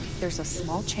 there's a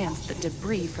small chance that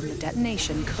debris from the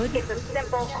detonation could... It's a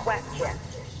simple question.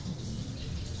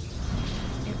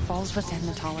 It falls within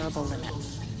the tolerable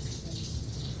limits.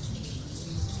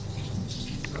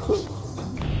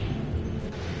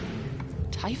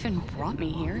 Typhon brought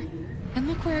me here, and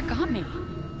look where it got me.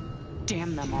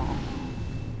 Damn them all.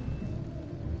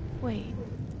 Wait.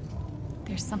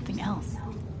 There's something else.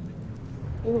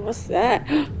 Ooh, what's that?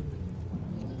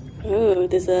 Oh,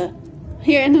 there's a...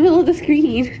 Here in the middle of the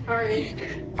screen. Sorry.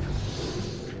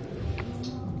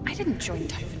 I didn't join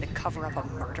Typhon to cover up a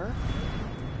murder.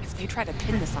 If they try to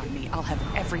pin this on me, I'll have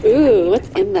everything. Ooh, what's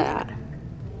in that?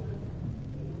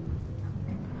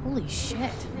 Holy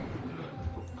shit.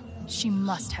 She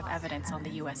must have evidence on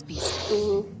the USB stick.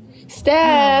 Mm-hmm.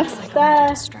 Steph! Looks like I'm a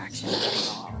distraction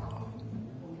after all.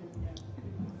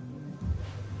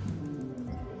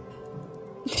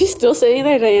 She's still sitting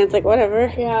there. Diane's like,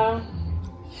 whatever. Yeah.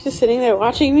 She's just sitting there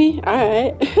watching me.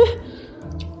 Alright.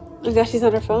 And now she's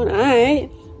on her phone.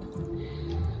 Alright.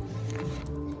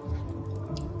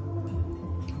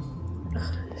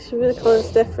 She really calling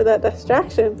Steph for that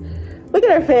distraction. Look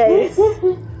at her face.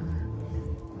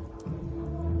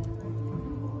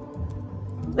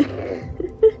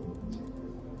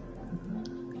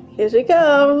 Here she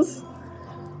comes.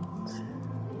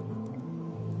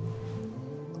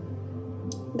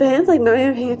 Diane's like not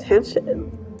even paying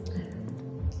attention.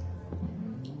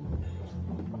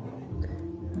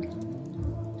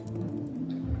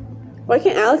 Why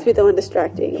can't Alex be the one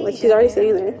distracting? Like, she's already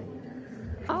sitting there.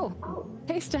 Oh,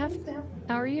 hey, Steph.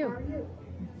 How are you?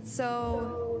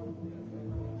 So,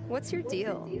 what's your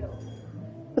deal?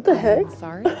 What the heck?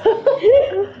 Sorry?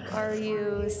 Are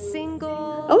you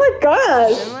single? Oh my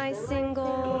gosh!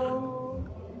 Semi-single?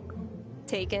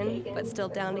 Taken, but still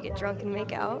down to get drunk and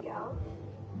make out?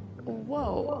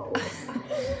 Whoa.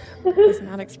 Was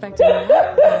not expecting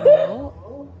that at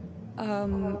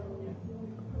all.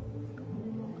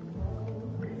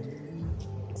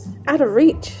 Out of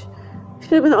reach.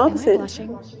 Should have been the Am I opposite.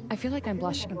 blushing? I feel like I'm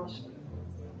blushing.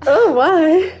 Oh,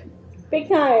 why? Big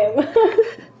time.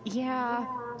 Yeah.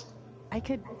 I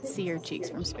could see your cheeks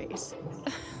from space.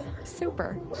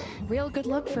 Super. Real good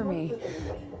look for me.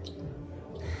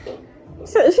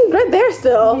 So, she's right there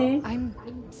still. I'm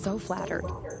so flattered.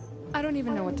 I don't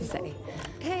even know what to say.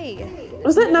 Hey.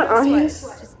 Was that not no sweat. obvious?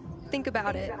 Just think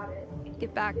about it.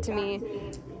 Get back to me.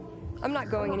 I'm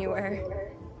not going anywhere.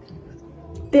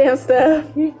 Damn, Steph.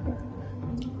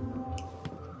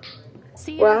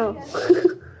 See ya. Wow.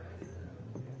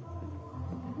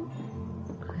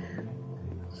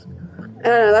 I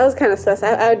don't know, that was kind of sus.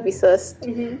 I would be sus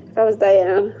if I was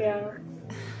Diane. Yeah.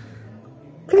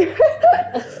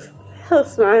 Hell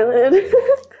smiling.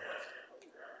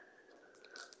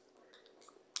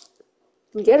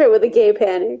 Get her with a gay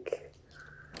panic.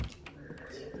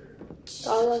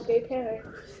 All on gay panic.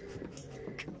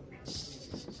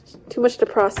 Too much to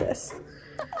process.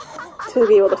 To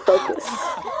be able to focus.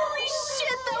 Holy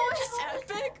shit, that was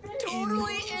epic!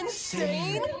 Totally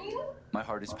insane! My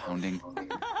heart is pounding. Oh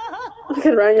my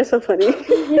god, Ryan, you're so funny.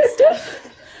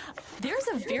 There's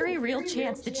a very real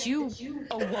chance that you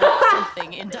awoke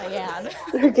something in Diane.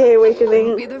 Her gay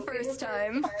awakening. Be the first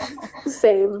time.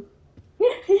 Same.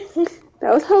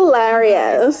 That was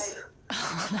hilarious.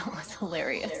 Oh, that was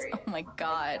hilarious. Oh my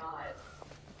god.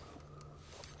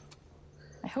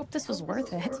 I hope this was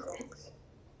worth it.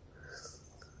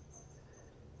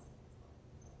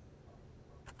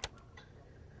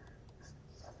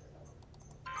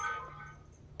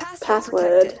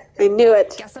 Password. I knew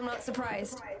it. Guess I'm not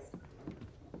surprised.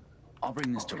 I'll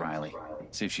bring this to Riley.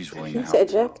 See if she's willing to Let's help.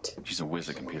 eject. She's a whiz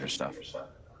at computer stuff. Yeah,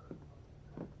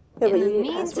 but In the you need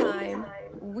a password. meantime,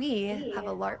 we have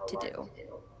a LARP to do.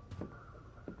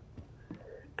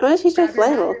 I want to teach my Grab your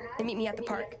flannel. hat and meet me at the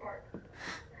park.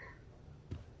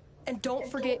 And don't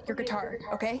forget your guitar,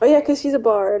 okay? Oh yeah, because she's a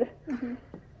bard.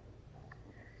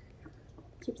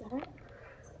 Keep that up.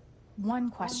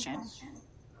 One question.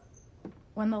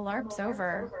 When the LARP's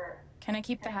over, can I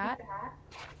keep the hat?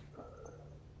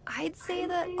 I'd say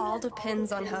that all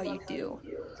depends on how you do.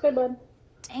 Good bud.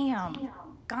 Damn.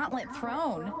 Gauntlet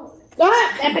thrown.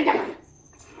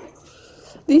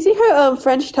 Do you see her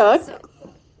French tuck?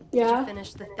 Yeah.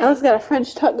 Finish the thing. Alex got a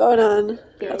French tuck going on.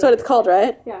 That's what it's called,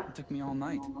 right? Yeah. It took me all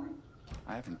night.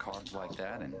 I haven't carved like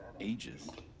that in ages.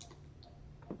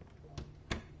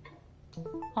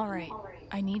 All right.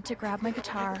 I need to grab my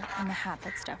guitar and the hat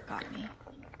that Steph got me.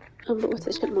 But what's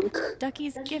a chipmunk?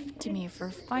 Ducky's gift to me for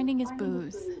finding his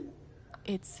booze.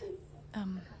 It's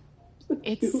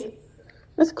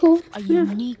That's cool. a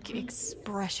unique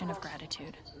expression of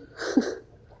gratitude.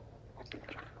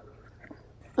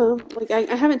 Like I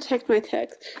haven't checked my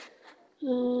text.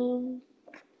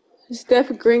 Steph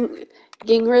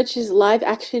Gingrich's live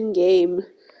action game.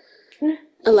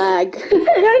 A lag.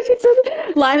 She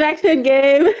said live action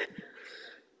game.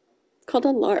 It's called a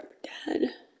LARP, Dad.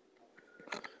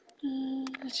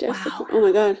 Wow. Oh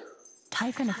my god.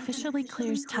 Typhon officially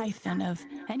clears Typhon of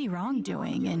any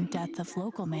wrongdoing in death of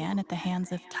local man at the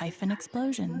hands of Typhon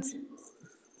explosions.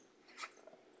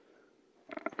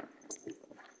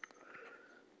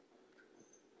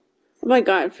 Oh my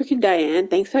god, freaking Diane,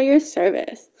 thanks for your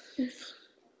service.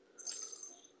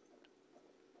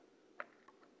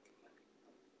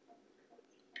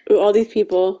 Ooh, all these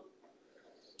people.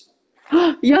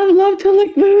 Y'all love to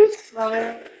lick boots. Love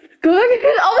it. Go look at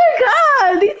this. Oh my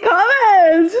god, these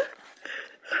comments.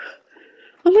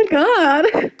 Oh my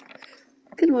god.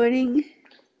 Good morning.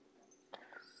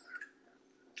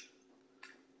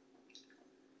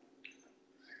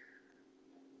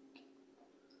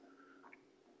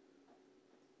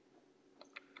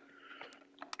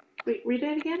 Wait, read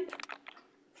it again?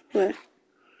 What?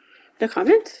 The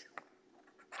comments?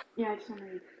 Yeah, I just want to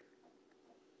read.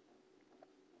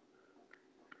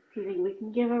 Do you think we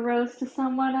can give a rose to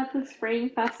someone at the spring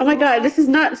festival? Oh my god, this is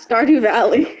not Stardew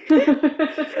Valley.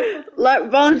 Let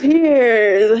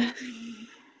volunteers.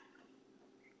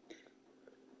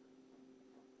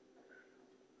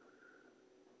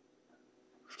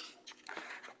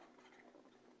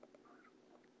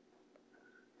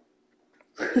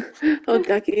 Oh,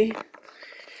 Ducky.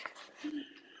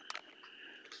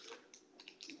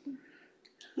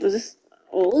 Was this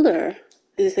old or is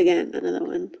this again another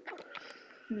one?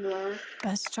 No.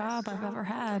 Best job I've ever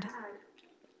had.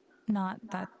 Not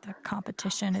that the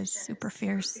competition is super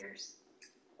fierce.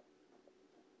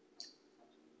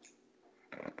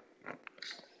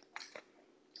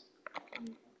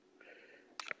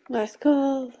 Last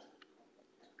call. Oh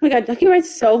my god, Ducky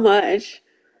writes so much.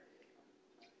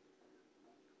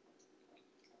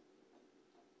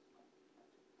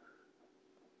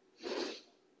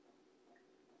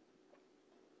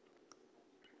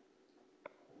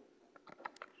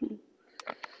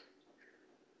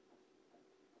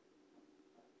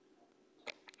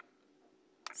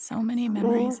 So many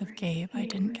memories of Gabe I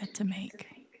didn't get to make.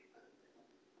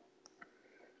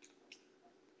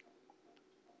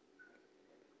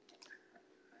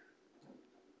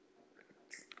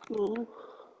 Oh.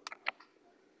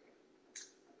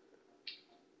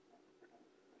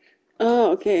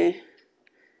 Oh, okay.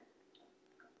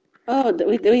 Oh,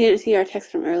 we didn't see our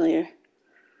text from earlier.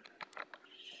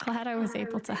 Glad I was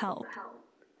able to help,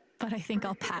 but I think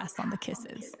I'll pass on the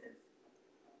kisses.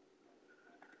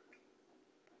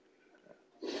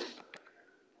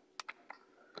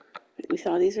 We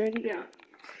saw these already? Yeah.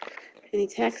 Any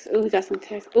text? Oh, we got some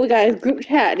text. Oh, we got a group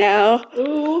chat now.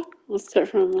 Ooh. Let's start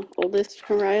from oldest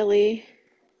from Riley.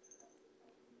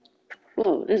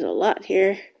 Whoa, there's a lot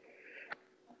here.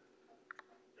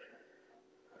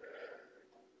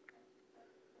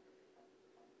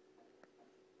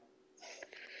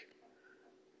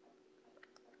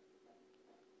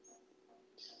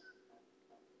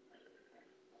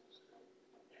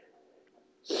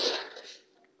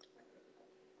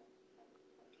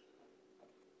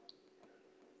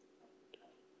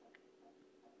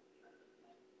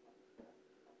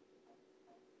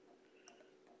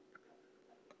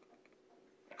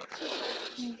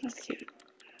 That's cute.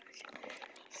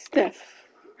 Steph.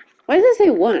 Why does it say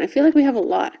one? I feel like we have a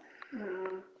lot.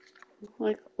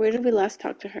 Like, where did we last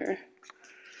talk to her?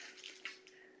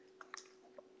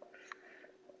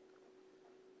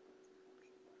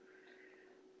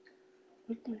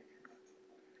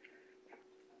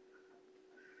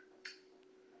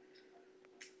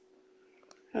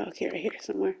 Oh, okay, right here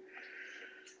somewhere.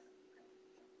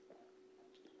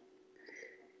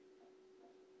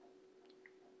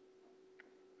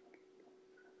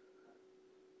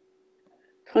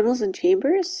 Tunnels and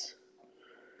Chambers?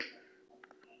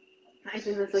 I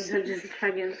think that's like Dungeons and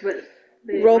Dragons, but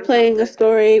Role playing a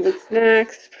story with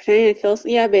snacks, pretending to kill.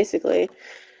 Yeah, basically.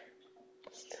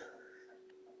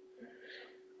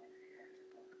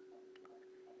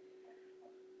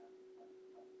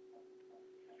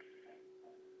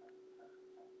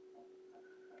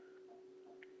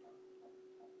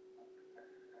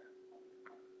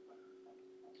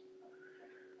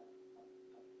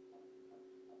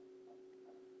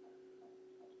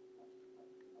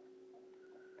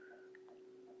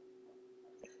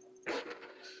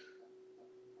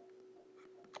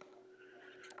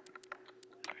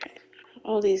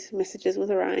 All these messages with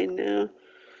Ryan now.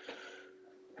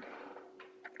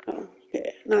 Oh,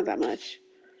 okay, not that much.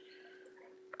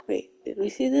 Wait, did we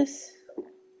see this?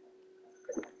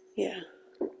 Yeah.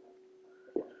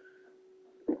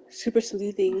 Super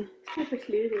sleuthing. Super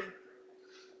sleuthing.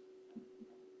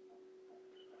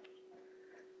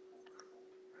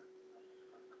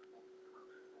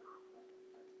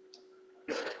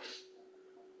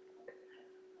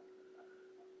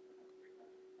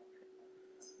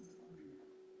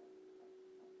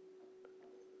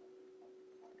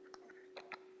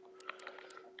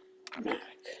 Mac.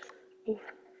 Ooh.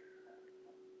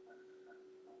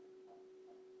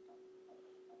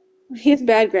 He has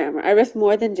bad grammar. I risk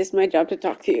more than just my job to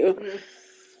talk to you.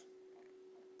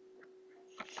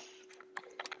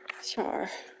 Char.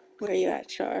 Where are you at,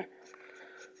 Char?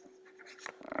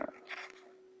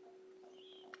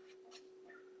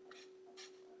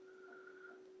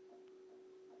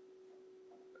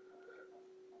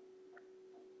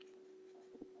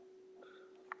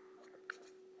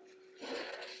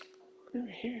 Over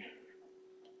here.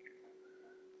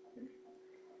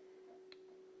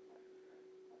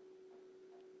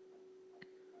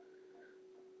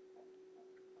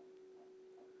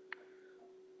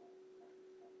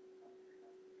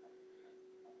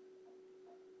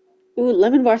 Ooh,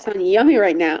 lemon bars sound yummy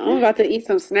right now. I'm about to eat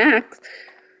some snacks.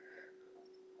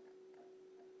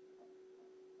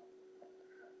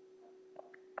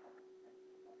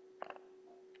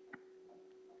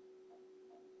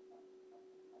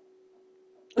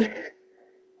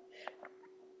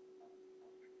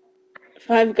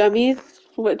 Five gummies,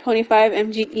 what, 25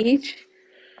 mg each?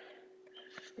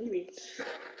 Maybe.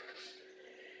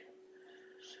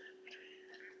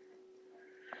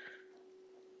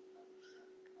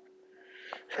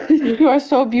 You are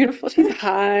so beautiful. She's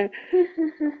high.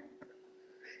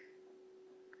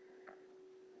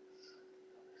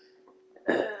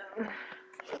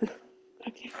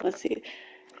 Okay, let's see.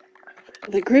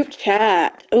 The group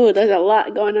chat. Oh, there's a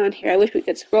lot going on here. I wish we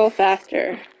could scroll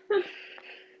faster.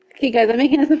 Okay, guys, I'm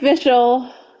making this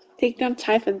official. Take down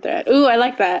Typhon thread. Ooh, I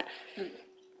like that.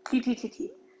 T.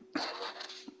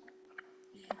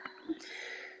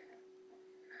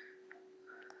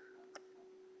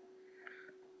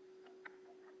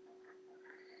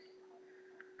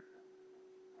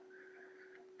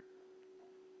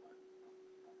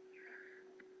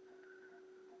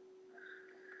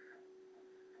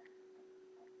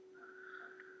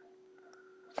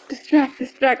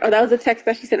 Distract. Oh, that was a text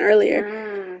that she sent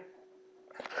earlier.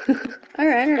 All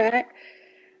right.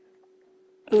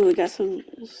 Oh, we got some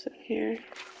here.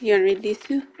 You want to read these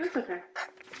two? That's okay.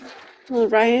 Well,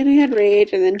 Ryan, who had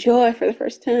rage, and then Joy for the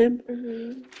first time.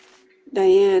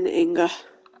 Diane, Inga.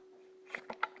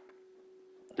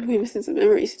 We're missing some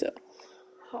memories still.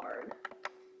 Hard.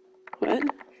 What?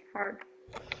 Hard.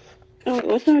 Oh,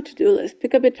 what's on our to-do list?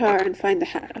 Pick up a guitar and find the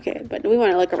hat. Okay, but we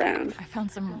want to look around. I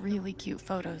found some really cute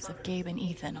photos of Gabe and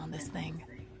Ethan on this thing.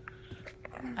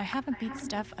 I haven't beat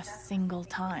Steph a single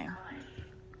time.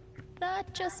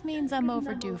 That just means I'm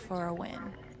overdue for a win,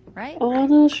 right? Oh,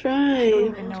 little shrine. I don't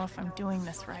even know if I'm doing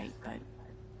this right, but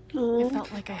it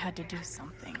felt like I had to do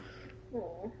something.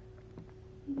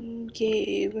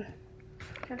 Gabe.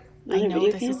 I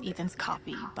know this is Ethan's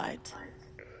copy, but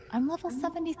I'm level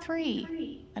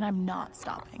 73, and I'm not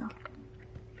stopping.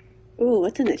 Ooh,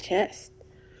 what's in the chest?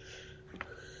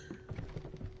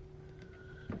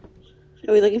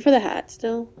 Are we looking for the hat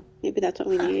still? Maybe that's what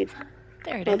we need.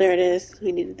 There it is. Oh, there it is.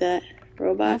 We needed that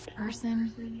robot. Half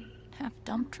person, half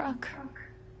dump truck.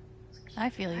 I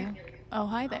feel you. Oh,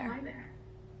 hi there.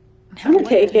 I'm gonna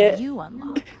take it. You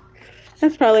unlock.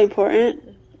 That's probably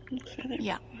important.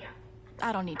 Yeah.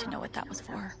 I don't need to know what that was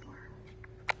for.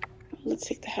 Let's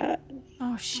take the hat.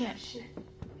 Oh, shit.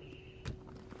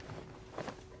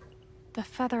 The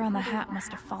feather on the hat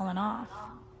must have fallen off.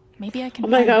 Maybe I can. Oh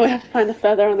my god, we have to find the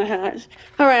feather on the hat.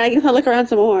 Alright, I guess I'll look around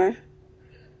some more.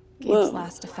 Gabe's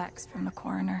last effects from the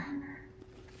coroner.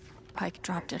 Pike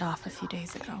dropped it off a few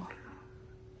days ago.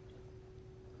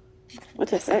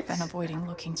 What's effects? I've been avoiding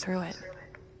looking through it.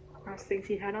 Last things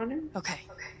he had on him? Okay.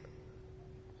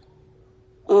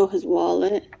 Oh, his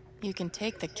wallet. You can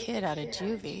take the kid out of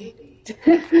juvie.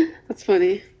 That's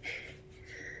funny.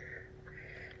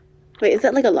 Wait, is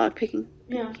that like a lockpicking?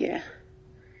 Yeah. Yeah.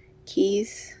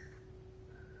 Keys.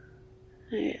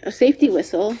 Right. A safety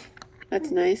whistle.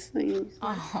 That's nice.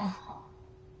 Oh.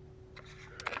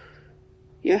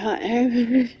 Your hot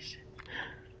hair.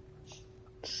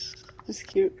 That's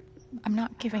cute. I'm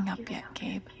not giving up yet,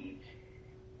 Gabe.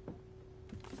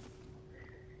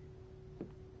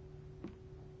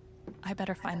 I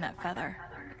better find that feather.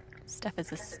 Steph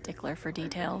is a stickler for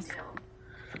details.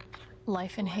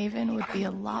 Life in Haven would be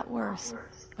a lot worse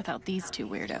without these two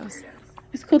weirdos.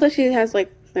 It's cool that she has,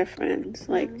 like, their friends.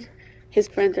 Like, his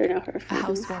friends are now her friends. A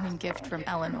housewarming gift from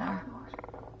Eleanor.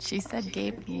 She said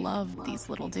Gabe loved these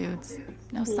little dudes.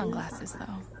 No sunglasses,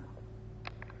 though.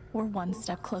 We're one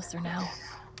step closer now.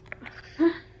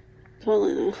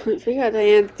 Totally. Figure out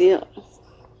Diane's deal.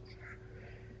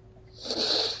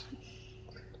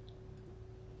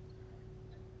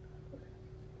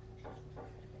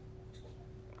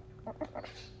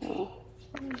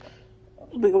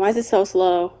 Oh my god, why is it so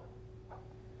slow?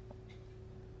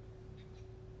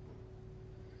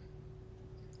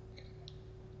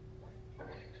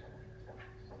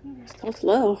 It's so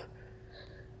slow.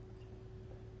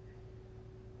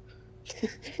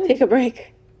 Take a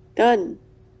break. Done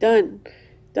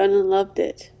and loved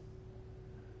it.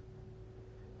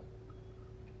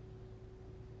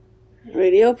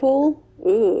 Radio pool?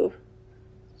 Ooh.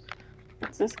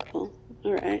 That's cool.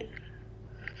 Alright.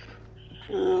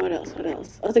 What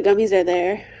else? Oh, the gummies are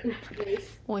there.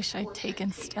 Wish I'd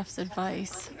taken Steph's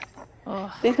advice.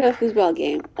 Oh. They could have a foosball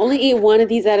game. Only eat one of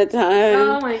these at a time.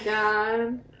 Oh my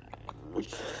god.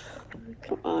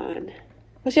 Come on.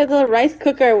 Oh, she has a little rice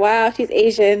cooker. Wow, she's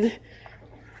Asian.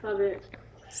 Love it.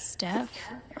 Steph,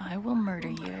 I will murder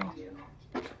you.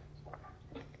 Is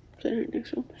that her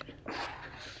next one?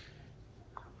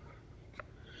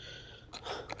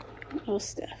 Oh,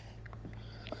 Steph.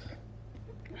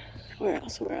 Where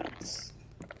else? Where's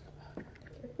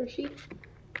she?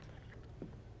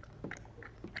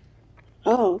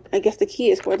 Oh, I guess the key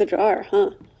is for the jar,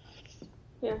 huh?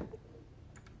 Yeah.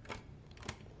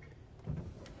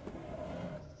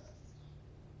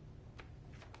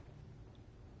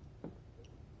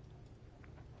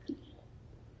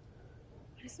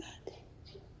 What is that?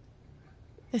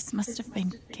 This must have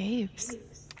been Gabe's.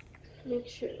 Make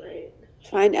sure, right?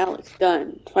 Find Alex.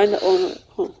 Done. Find the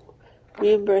owner.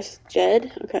 Reimburse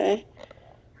Jed. Okay.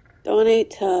 Donate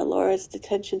to Laura's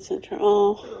detention center.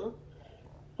 Oh.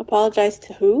 Apologize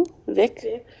to who?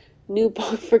 Vic? New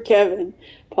book for Kevin.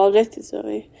 Apologize to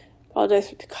Zoe. Apologize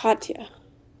to Katya.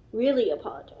 Really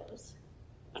apologize.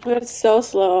 Oh my god, it's so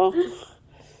slow.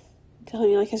 I'm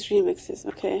telling you, like his remixes.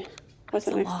 Okay. What's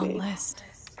the next long page? list.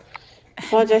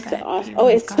 Apologize to Austin. Oh,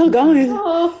 it's still going.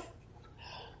 Oh.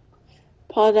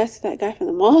 Apologize to that guy from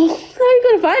the mall. How are you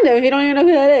gonna find him if you don't even know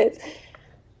who that is?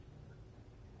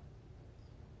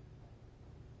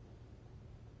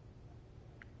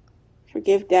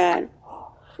 Forgive Dad.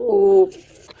 Ooh.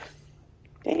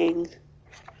 Dang.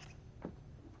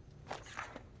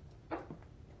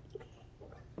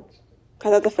 I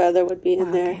thought the feather would be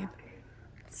in there. Gabe.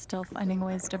 Still finding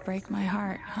ways to break my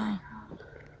heart, huh?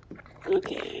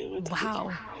 Okay.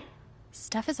 Wow.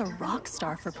 Steph is a rock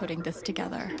star for putting this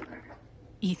together.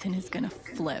 Ethan is gonna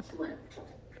flip.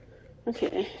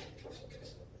 Okay.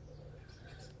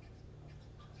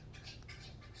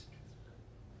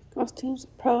 Costumes,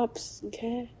 props,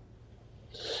 okay.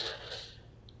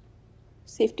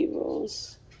 Safety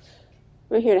rules.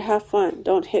 We're here to have fun.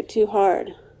 Don't hit too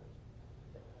hard.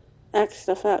 Act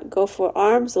stuff out. Go for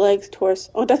arms, legs,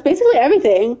 torso. Oh, that's basically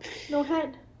everything. No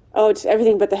head. Oh, just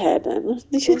everything but the head then.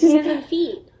 Hands and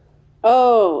feet.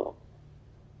 Oh.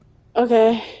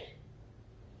 Okay.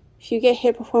 If you get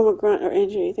hit, perform a grunt or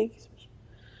injury. Thank you so much.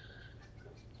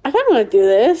 I kind of want to do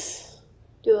this.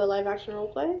 Do a live action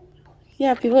roleplay?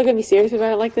 Yeah, people are going to be serious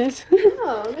about it like this.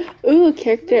 Oh. Ooh,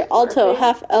 character, alto,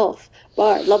 half elf,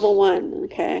 bard, level 1.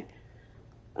 Okay.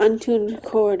 Untuned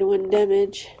chord, 1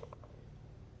 damage.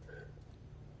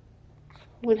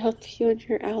 1 health to you and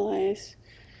your allies.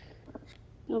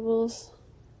 Doubles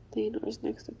Theodore's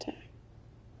next attack.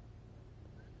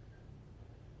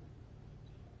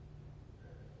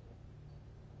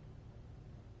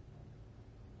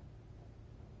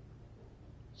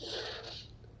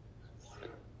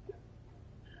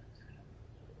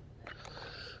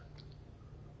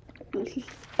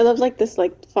 I love like this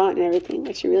like font and everything.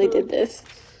 Like she really did this.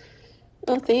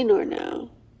 Oh, Thanor now.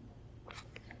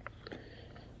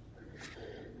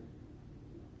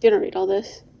 Do you want to read all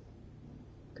this?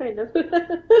 Kind of.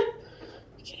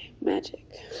 Okay, magic.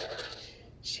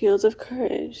 Shields of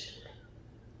courage.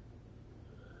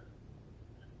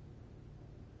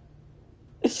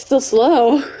 It's still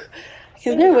slow.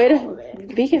 Is there a way to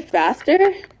make it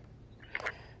faster?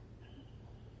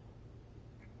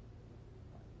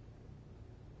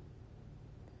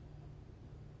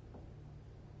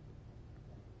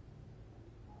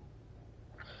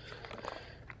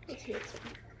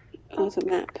 Oh, it's a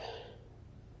map.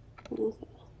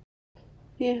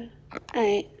 Yeah.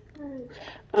 I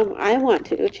want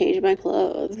to change my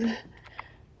clothes.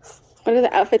 What are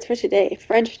the outfits for today?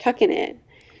 French tucking it.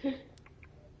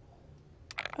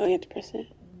 Oh, you have to press it.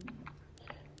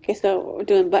 Okay, so we're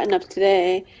doing button-ups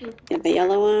today. You have the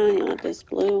yellow one, you want this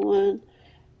blue one.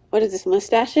 What is this,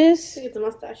 mustaches? I think it's the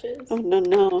mustaches. Oh,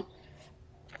 no.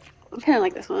 I kind of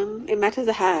like this one. It matches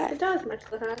the hat. It does match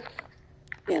the hat.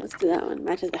 Yeah, let's do that one.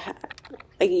 Matches the hat.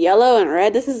 Like yellow and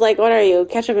red. This is like, what are you,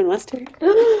 ketchup and mustard?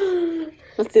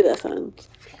 Let's do this one.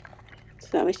 So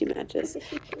that way she matches.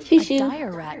 A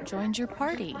dire rat joined your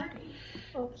party.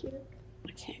 Oh, cute.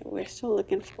 Okay, we're still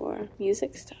looking for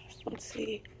music stuff. Let's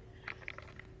see.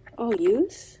 Oh,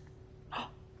 use?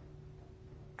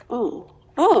 Oh.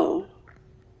 What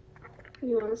do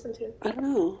you want to listen to? I don't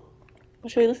know.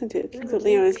 What should we listen to? Kings of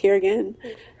Leon is here again.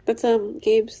 That's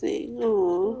Gabe's thing.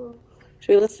 Oh.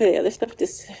 Should we listen to the other stuff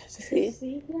just to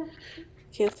see? Yeah.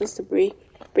 Okay, let's listen to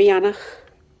Brianna.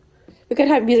 We could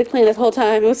have music playing this whole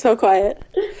time. It was so quiet.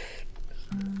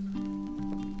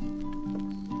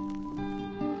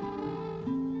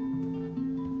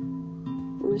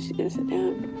 Oh, she's gonna sit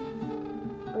down.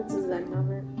 It's a Zen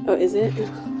moment. Oh, is it?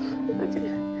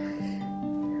 Okay.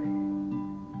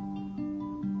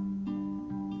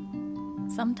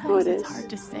 Sometimes it's hard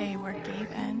to say where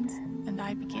Gabe ends and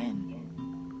I begin.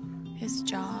 His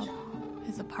job,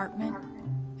 his apartment,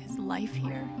 his life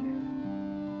here.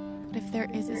 But if there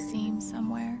is a seam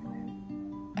somewhere,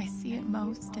 I see it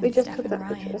most in Steph and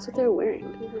Ryan. That's what they're wearing.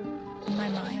 In my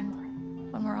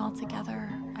mind, when we're all together,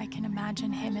 I can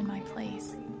imagine him in my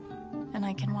place, and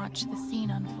I can watch the scene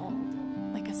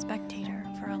unfold like a spectator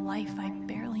for a life I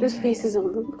barely There's knew. faces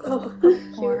on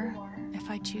them. Or, if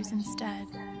I choose instead,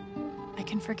 I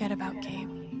can forget about Gabe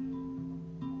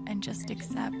and just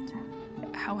accept,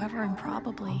 however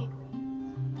improbably,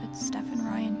 that Steph and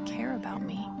Ryan care about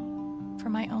me for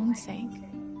my own sake,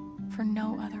 for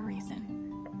no other reason.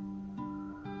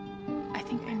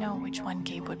 know which one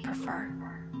Gabe would prefer.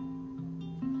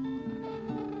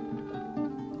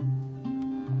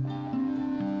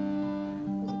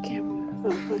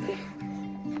 Okay.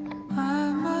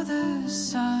 My mother's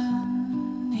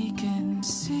son, he can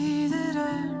see that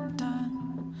I'm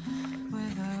done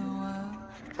with a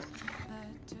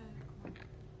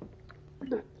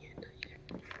world.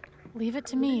 Leave it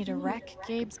to me to wreck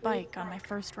Gabe's bike on my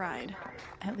first ride.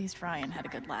 At least Ryan had a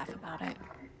good laugh about it.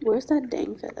 Where's that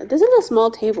dang feather? This is a small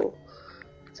table.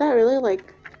 Is that really,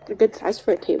 like, a good size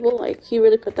for a table? Like, he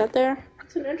really put that there?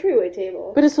 It's an entryway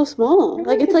table. But it's so small.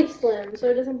 Like, it's like... slim, so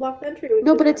it doesn't block the entryway.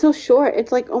 No, but it's so short.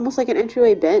 It's, like, almost like an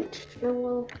entryway bench. Oh,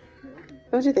 well.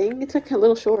 Don't you think? It's, like, a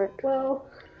little short. Well,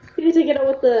 you need to get it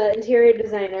with the interior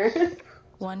designer.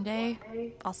 One day,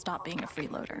 I'll stop being a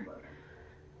freeloader.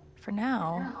 For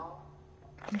now,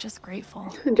 I'm just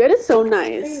grateful. Jed is so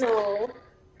nice. I know.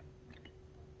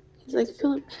 He's like,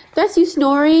 Des, you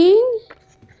snoring?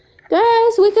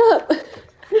 Des, wake up.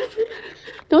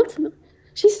 Don't snore.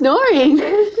 She's snoring.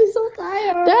 She's so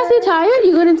tired. Des, you tired?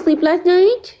 You couldn't sleep last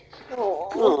night?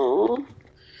 Oh.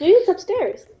 Maybe it's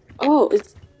upstairs. Oh,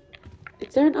 is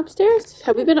there an upstairs?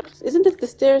 Have we been up? Isn't this the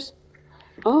stairs?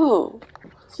 Oh.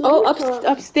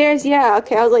 Upstairs, yeah.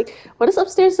 Okay, I was like, what does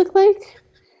upstairs look like?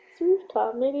 It's a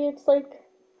rooftop. Maybe it's like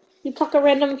you pluck a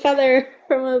random feather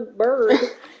from a bird.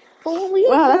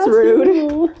 Wow, that's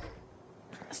rude.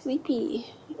 Sleepy.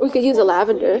 We could use a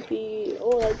lavender. Sleepy.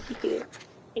 Oh, that's sleepy.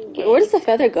 Where does the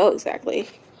feather go exactly?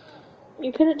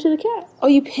 You pin it to the cat. Oh,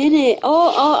 you pin it.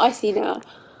 Oh, I see now.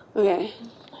 Okay.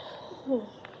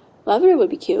 Lavender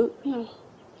would be cute. Yeah, I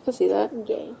can see that.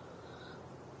 Okay.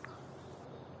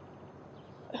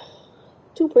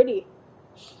 Too pretty.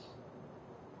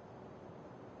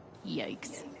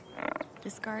 Yikes.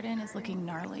 This garden is looking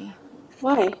gnarly.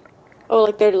 Why? Oh,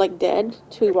 like they're like dead?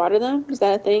 Should we water them? Is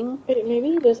that a thing? Wait,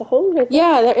 maybe there's a hose right there.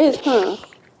 Yeah, there is, huh?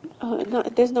 Oh, no,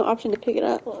 there's no option to pick it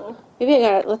up. Maybe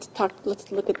let's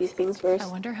look at these things first. I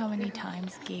wonder how many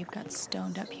times Gabe got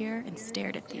stoned up here and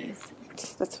stared at these.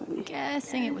 That's funny.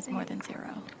 Guessing it was more than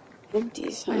 0.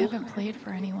 Empties, huh? I haven't played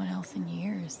for anyone else in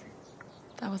years.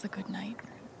 That was a good night.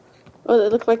 Oh,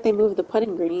 it looked like they moved the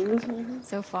putting greens.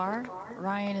 So far,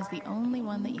 Ryan is the only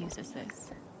one that uses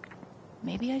this.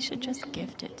 Maybe I should just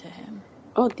gift it to him.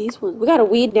 Oh, these ones. We got a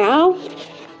weed now?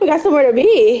 We got somewhere to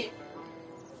be.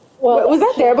 Well, was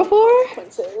that there before?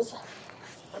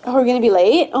 Oh, we're gonna be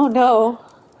late? Oh no.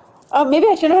 Oh, maybe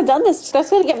I shouldn't have done this.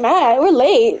 That's gonna get mad. We're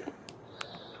late.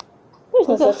 There's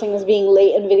no such thing as being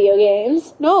late in video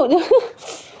games. No.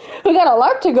 We got a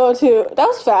LARP to go to. That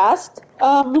was fast.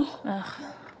 Ugh,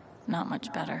 not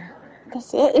much better.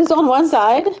 That's it? It's on one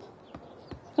side?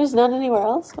 There's none anywhere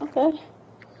else? Okay.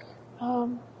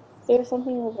 There's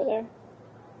something over there.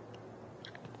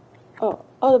 Oh,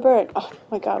 the bird. Oh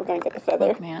my god, we're gonna get the feather.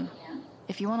 Look, man,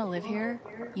 if you want to live here,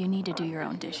 you need to do your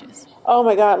own dishes. Oh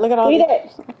my god, look at all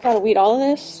this. I gotta weed all of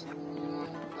this?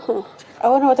 Huh. I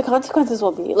wonder what the consequences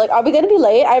will be. Like, are we gonna be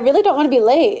late? I really don't want to be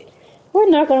late. We're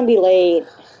not gonna be late.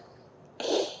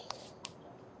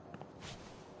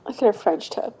 Look at her French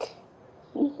tuck.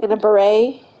 And a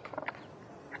beret.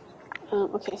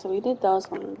 Okay, so we did those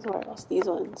ones. Where else? These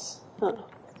ones. Huh.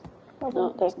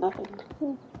 No, there's nothing.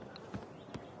 Is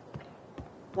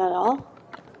that all?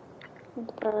 The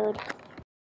bird.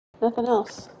 Nothing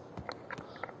else.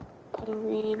 Putting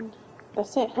green.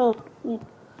 That's it, huh?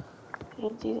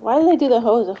 Why did they do the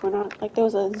hose if we're not... Like, there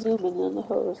was a zoom in on the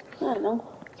hose. I don't know.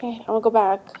 Okay, I'm gonna go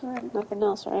back. Alright, nothing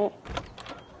else, right?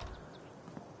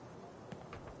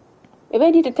 Maybe I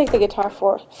need to take the guitar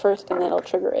first and then it'll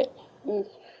trigger it.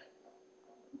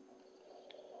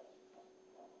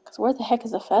 Because where the heck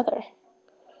is the feather?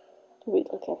 Did we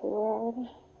look everywhere already?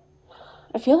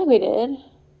 I feel like we did.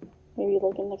 Maybe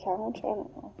look in the couch? I don't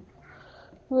know.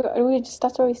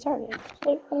 That's where we started.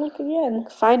 Look again.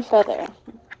 Find feather.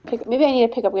 Maybe I need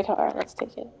to pick up guitar. Let's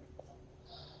take it.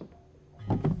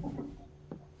 I'm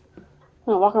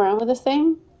gonna walk around with this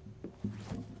thing?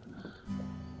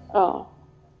 Oh.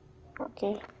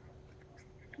 Okay.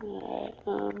 Alright,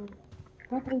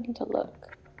 where do we need to look?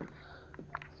 What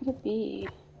could it be?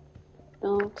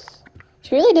 Notes.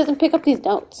 She really doesn't pick up these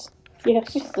notes. Yeah.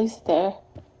 She just leaves it there.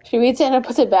 She reads it and then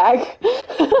puts it back.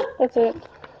 That's it.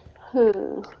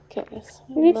 Okay.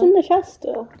 Maybe it's in the chest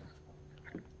still.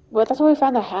 Well, that's where we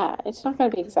found the hat. It's not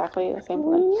going to be exactly the same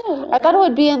place. Yeah, I thought it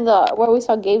would be in the where we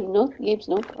saw Gabe's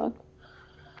notebook.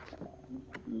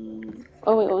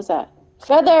 Oh wait, what was that?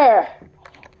 Feather!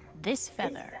 This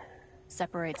feather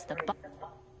separates the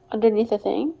underneath the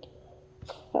thing?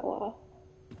 Oh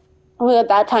my god,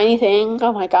 that tiny thing.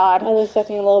 Oh my god. I was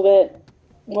expecting a little bit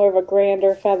more of a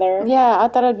grander feather. Yeah, I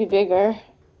thought it'd be bigger.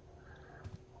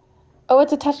 Oh,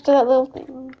 it's attached to that little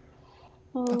thing.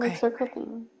 Little Okay. circle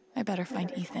thing. I better find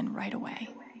Ethan right away.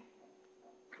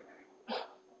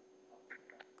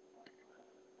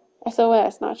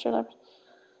 SOS, not shut up.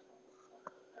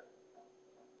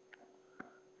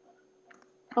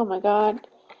 Oh my god.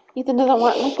 Ethan doesn't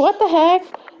want, like, what the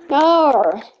heck?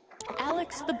 No.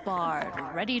 Alex the Bard,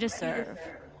 ready to serve.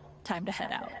 Time to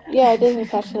head out. Yeah, it is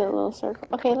attached to that little circle.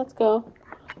 Okay, let's go.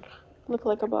 Look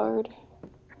like a bard.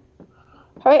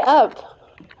 Hurry up.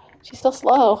 She's so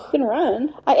slow. You can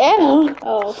run. I am.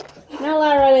 Oh, not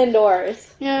allowed to run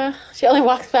indoors. Yeah, she only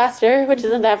walks faster, which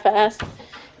isn't that fast.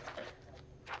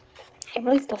 I'm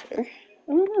really still here.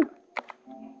 I don't know.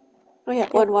 Oh yeah,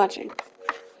 blood watching.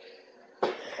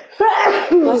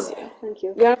 Bless you. Thank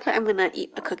you. You gotta play. I'm gonna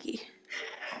eat a cookie.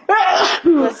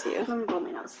 Bless you. I'm gonna blow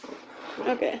my nose.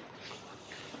 Okay.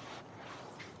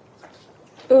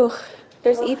 Ooh,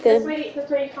 there's Ethan. That's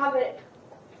where you have it.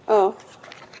 Oh.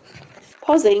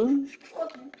 Pausing.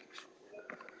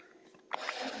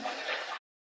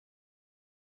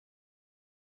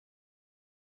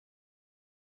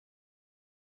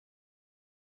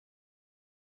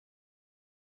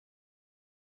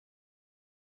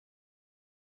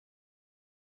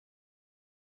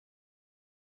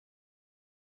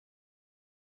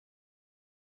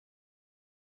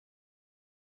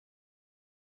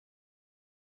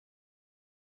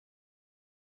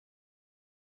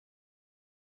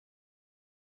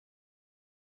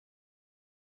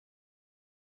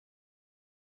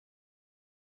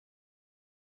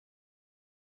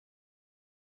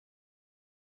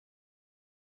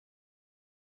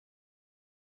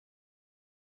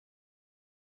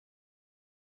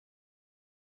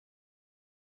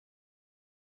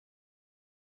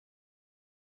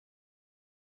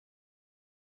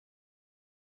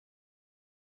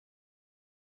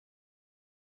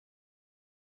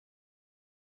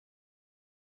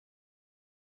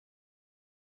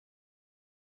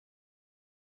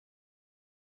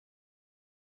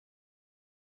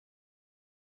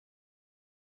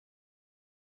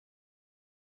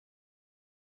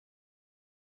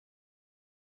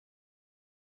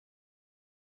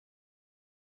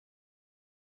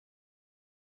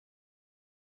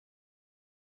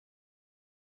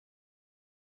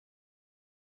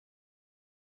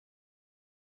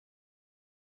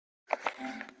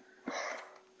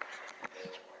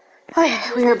 Okay,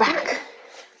 we are back.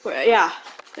 Yeah,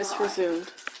 it's resumed.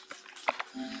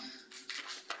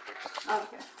 Oh,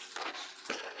 okay.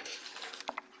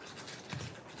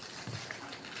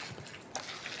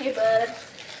 Hey, bud.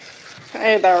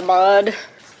 Hey there, bud.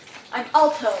 I'm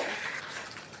Alto.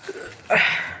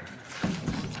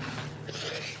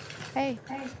 Hey.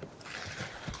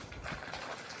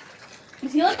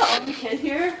 Is he like the only kid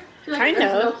here? I feel like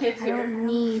there's no kids I here. don't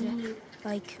need,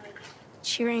 like,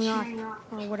 cheering up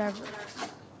or whatever.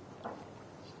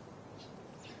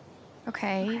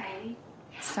 Okay.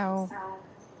 So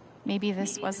maybe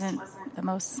this wasn't the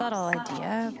most subtle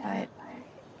idea, but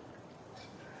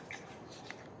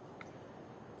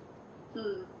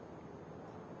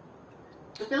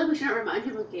I feel like we shouldn't remind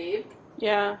him of Gabe.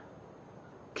 Yeah.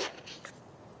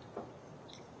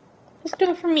 Just do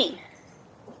it for me.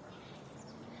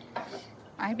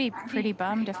 I'd be pretty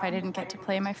bummed if I didn't get to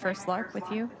play my first LARP with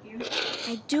you.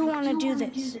 I do want to do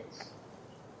this.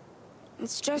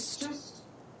 It's just...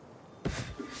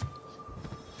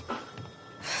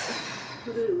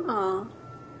 Aw.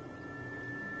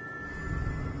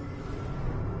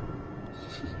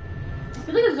 I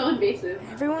feel like it's so invasive.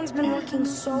 Everyone's been working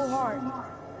so hard.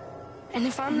 And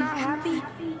if I'm not happy,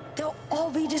 they'll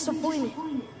all be disappointed.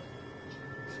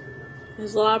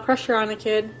 There's a lot of pressure on a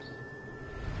kid.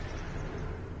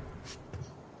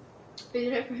 They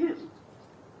did it for him.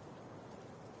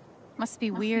 Must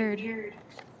be weird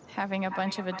having a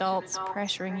bunch of adults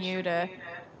pressuring you to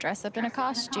dress up in a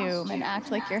costume and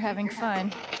act like you're having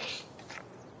fun.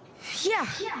 Yeah,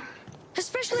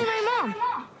 especially my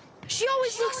mom. She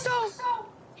always looks so...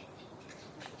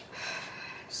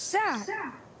 sad.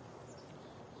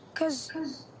 'Cause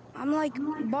I'm like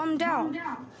bummed out.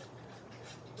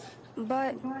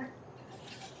 But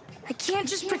I can't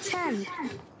just pretend.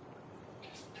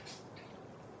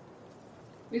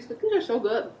 These cookies are so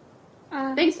good.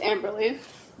 Thanks, Amberly.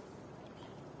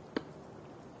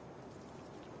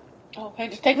 Oh, can I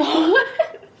just take the whole one?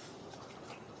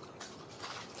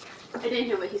 I didn't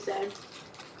hear what he said.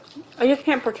 I just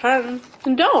can't pretend.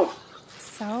 And don't.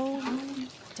 So,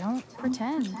 don't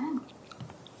pretend.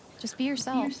 Just be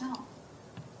yourself.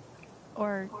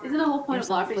 Or Isn't the whole point of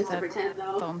yourself LARPing with to a pretend,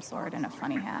 though? foam sword and a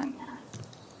funny hat.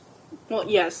 Well,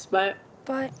 yes, but...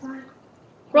 But... Role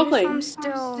what if playing. I'm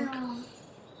still...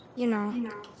 you know...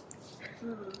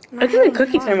 I think the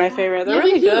cookies are my favorite. They're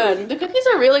really good. The cookies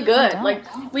are really good. Oh. Like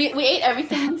we ate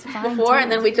everything fine, before, too.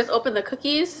 and then we just opened the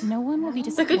cookies. No one will be The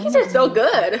disappointed. cookies are so in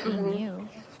good. you.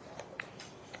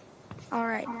 All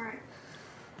right.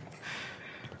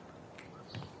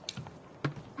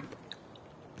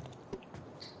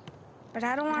 But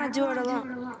I don't want to do it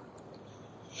alone.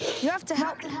 You have to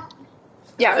help.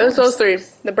 Yeah, it was those three: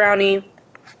 the brownie,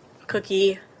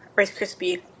 cookie, Rice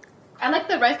Krispie. I like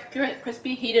the Rice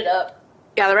Krispie heated up.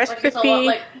 Yeah, the Rice Like it's a lot Krispie,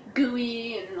 like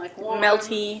gooey and like warm.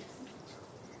 melty.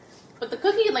 But the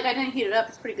cookie, like I didn't heat it up.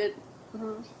 It's pretty good.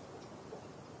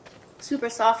 Super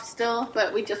soft still,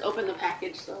 but we just opened the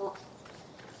package, so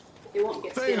it won't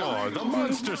get stale. Thanor, the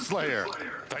monster slayer.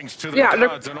 Thanks to the Yeah,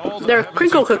 gods and all the they're heavens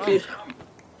crinkle who come, cookies.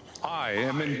 I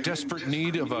am in desperate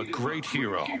need of a great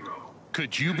hero.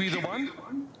 Could you be the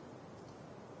one?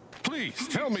 Please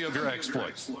tell me of your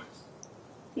exploits.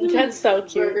 That's so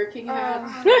cute. Burger King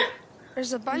hat.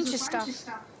 There's a bunch of stuff.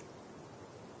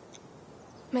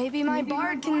 Maybe my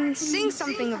bard can sing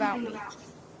something about me.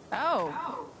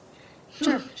 Oh.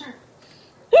 Sure.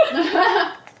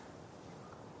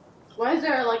 Why is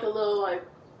there like a little like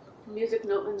music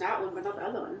note in that one, but not the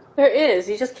other one? There is.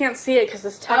 You just can't see it because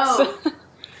it's text. Oh.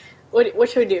 What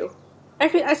should we do?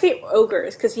 I say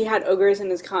ogres because he had ogres in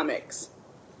his comics.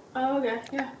 Oh, okay,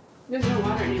 yeah. There's no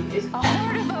water anyways. A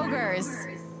horde of ogres.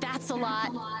 That's a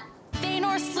lot.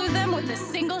 Thanor slew them with a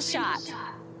single shot.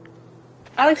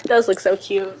 Alex does look so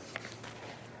cute.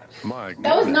 My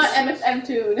That was not goodness. MXM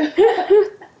tune.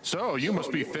 So you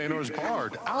must be Thanor's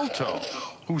bard, Alto,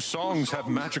 whose songs have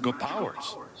magical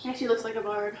powers. Yeah, she looks like a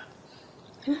bard.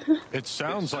 It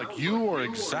sounds like you are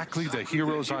exactly the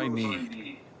heroes I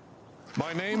need.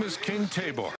 My name is King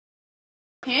Tabor.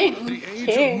 King. The age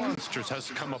of monsters has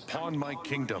come upon my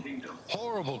kingdom.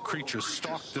 Horrible creatures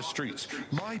stalk the streets.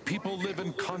 My people live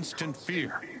in constant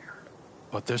fear.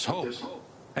 But there's hope.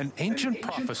 An ancient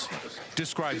prophecy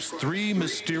describes 3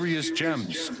 mysterious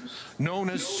gems, known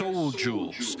as soul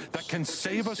jewels, that can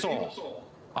save us all.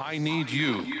 I need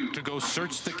you to go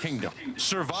search the kingdom,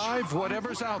 survive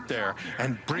whatever's out there,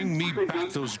 and bring me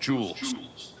back those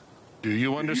jewels. Do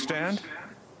you understand?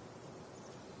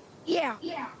 Yeah.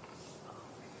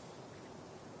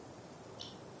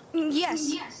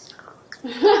 Yes.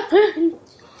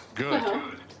 Good.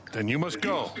 Then you must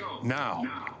go, now.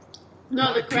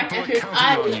 No, the correct People answer are is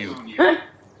I. counting on you.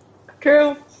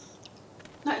 True.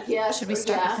 Not yes. Should we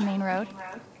start with the main road?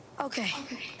 Okay.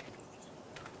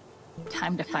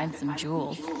 Time to find some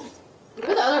jewels.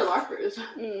 Where are the other lockers?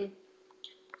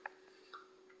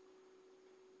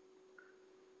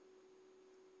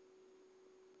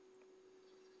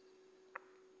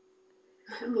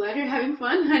 I'm glad you're having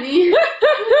fun, honey.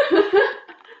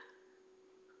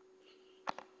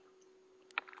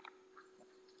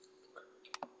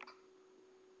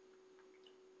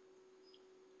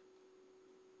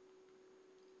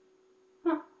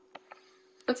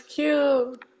 That's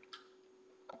cute.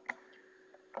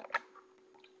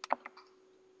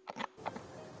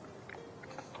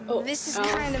 This is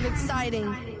kind of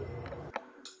exciting.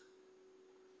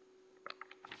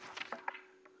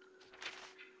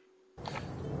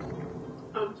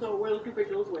 So we're looking for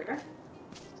jewels where?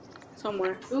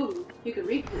 Somewhere. Ooh, you can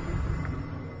read him.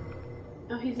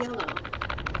 Oh, he's yellow.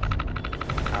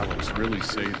 Alex really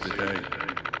saved the day.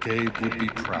 Gabe would be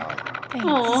proud.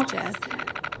 Thanks, Jess.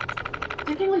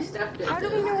 I think we stepped it. How do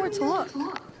we know where to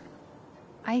look?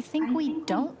 I think we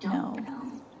don't know.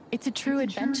 It's a true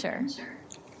adventure.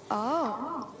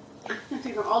 Oh. It's gonna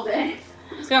take them all day.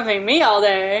 It's gonna take me all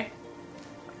day.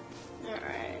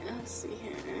 Alright, let's see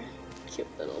here. Cute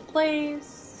little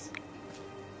place.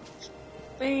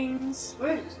 Things.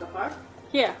 Where is this, the park?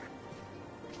 Yeah.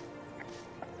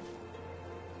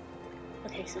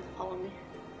 Okay, so follow me.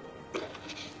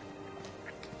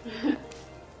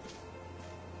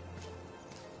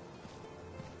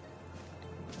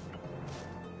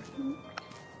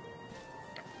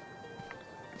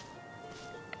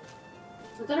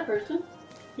 Is that a person?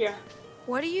 Yeah.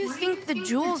 What do you think the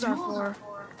jewels are for?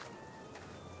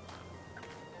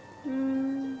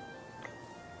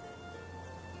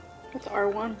 What's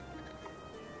R1?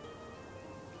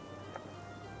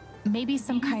 Maybe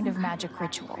some kind of magic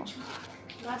ritual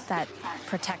that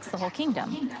protects the whole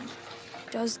kingdom.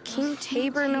 Does King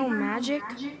Tabor know magic?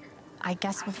 I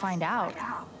guess we'll find out.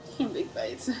 Big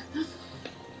bites.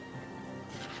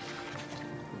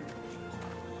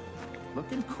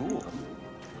 Looking cool.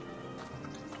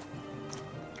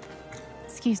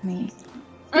 Excuse me.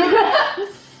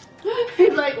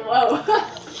 He's like, whoa.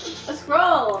 A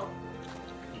scroll.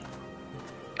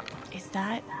 Is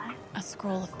that a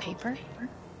scroll of paper?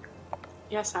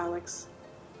 Yes, Alex.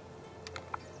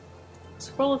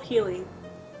 Scroll of healing.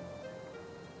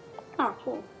 Oh,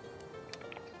 cool.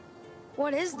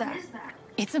 What is that?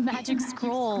 It's a magic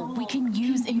scroll we can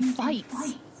use in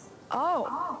fights.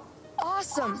 Oh,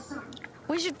 awesome.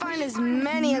 We should find as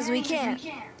many as we can.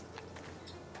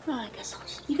 Oh, I guess I'll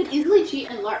just... You could easily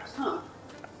cheat in LARPs, huh?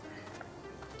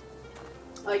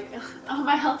 Like, oh,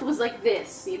 my health was like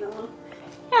this, you know?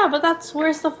 Yeah, but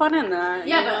where's the fun in that?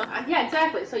 Yeah, you know? but yeah,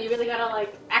 exactly. So you really gotta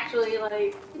like actually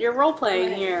like. You're role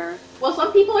playing here. Well,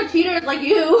 some people are cheaters like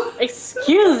you.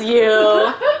 Excuse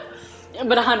you.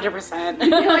 But 100%.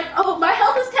 You're like, oh, my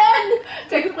health is 10.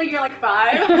 Technically, you're like 5.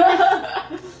 I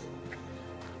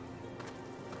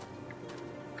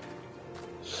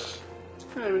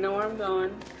don't even know where I'm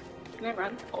going. Can I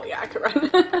run? Oh yeah, I could run.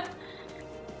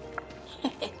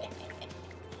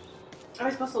 Are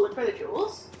we supposed to look for the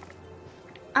jewels?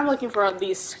 I'm looking for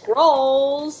these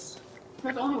scrolls.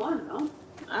 There's only one, though.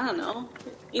 I don't know.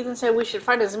 Ethan said we should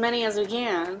find as many as we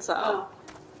can, so... Oh.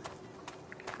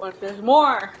 What if there's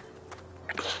more?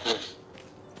 Is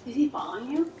he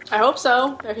following you? I hope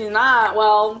so. If he's not,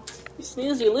 well, you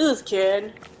snooze, you lose,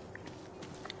 kid.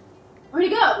 Where'd he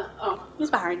go? Oh. He's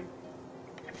behind.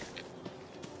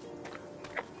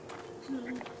 Oh,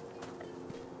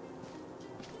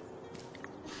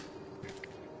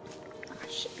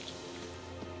 shit.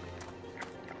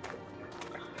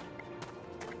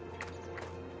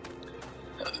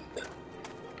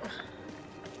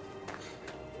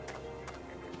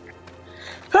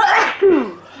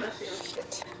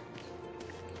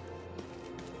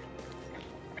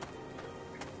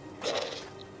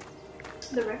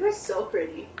 The river is so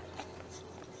pretty.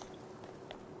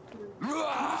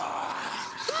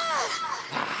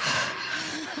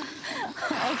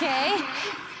 Okay.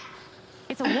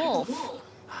 It's a wolf.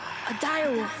 A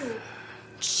dire wolf.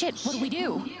 Shit, what do we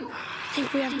do? I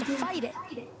think we have to fight it.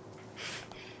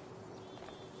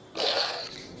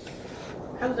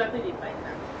 How exactly do you fight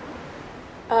them?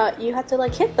 You have to,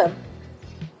 like, hit them.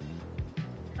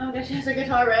 Oh my gosh, she has her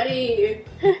guitar ready.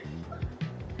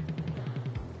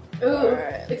 Ooh,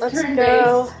 Alright, it's let's turn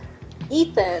go. based.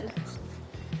 Ethan.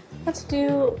 Let's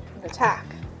do an attack.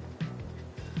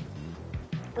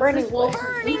 Burning Blade.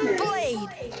 Burning Blade!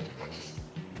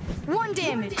 1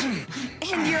 damage.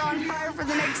 And you're on fire for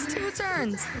the next 2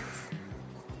 turns.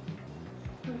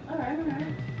 Alright.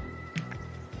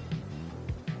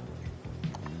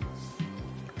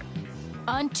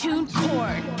 Untuned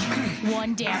cord.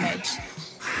 1 damage.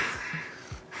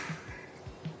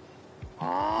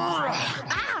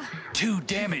 Ah! 2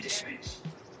 damage.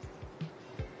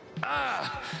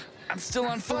 Ah! I'm still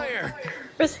on fire.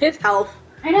 Where's his health?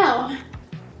 I know.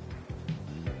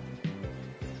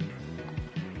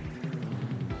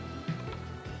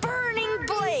 Burning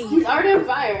Blade! He's already on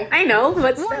fire. I know,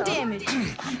 but 1 still. damage.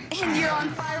 And you're on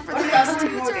fire for the What's next the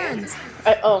 2 other turns.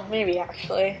 Oh, maybe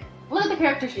actually. Look at the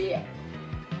character sheet.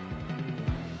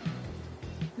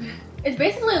 It's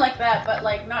basically like that, but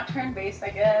like not turn-based, I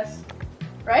guess.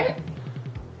 Right?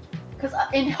 Because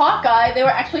in Hawkeye, they were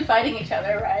actually fighting each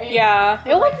other, right? Yeah.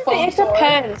 It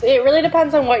depends. It really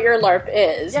depends on what your LARP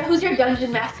is. Yeah, who's your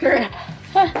dungeon master?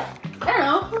 I don't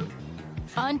know.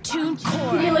 Untuned cord.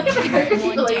 Can you look at the character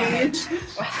sheet, 1 ladies? damage.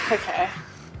 Okay.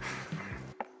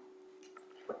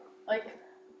 Like,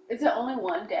 is it only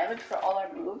 1 damage for all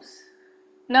our moves?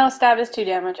 No, stab is 2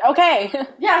 damage. Okay.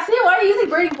 Yeah, see, why are you using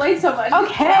Burning Blade so much?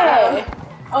 Okay.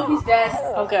 Oh, he's dead.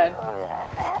 Oh, good.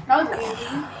 That was easy.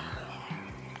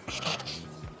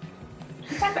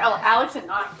 Except for Alex and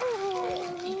not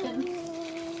Ethan.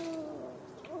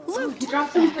 Luke, he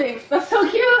dropped something. That's so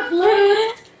cute,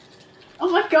 Luke. Oh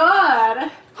my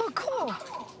god. Oh, cool.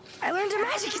 I learned a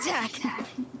magic attack.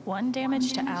 1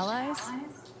 damage to allies?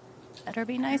 Better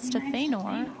be nice to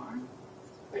Thanor.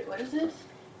 Wait, what is this?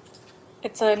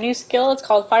 It's a new skill. It's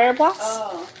called Fire Blast.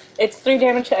 Oh. It's 3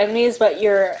 damage to enemies, but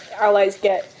your allies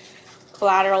get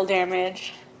collateral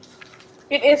damage.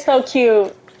 It is so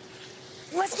cute.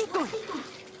 Let's keep going.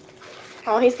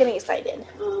 Oh, he's getting excited.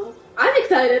 I'm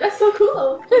excited. That's so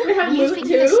cool. We have What do you Luke think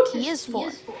too. this key is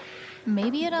for?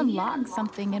 Maybe it unlocks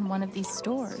something in one of these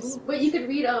stores. Wait, you could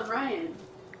read Ryan.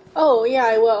 Oh, yeah,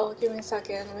 I will. Give me a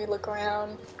second. Let me look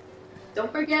around.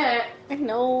 Don't forget. I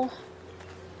know.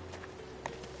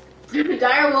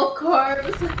 Dire Wolf Corps.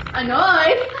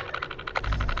 Annoyed.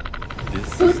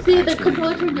 So see, the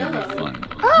controller turned yellow.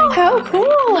 Oh, how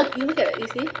cool! Look, you look at it. You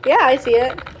see? Yeah, I see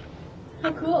it.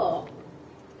 How cool.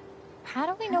 How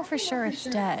do we know for sure it's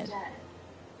dead?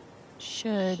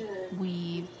 Should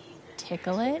we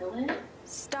tickle it?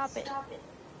 Stop it.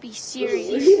 Be Ooh,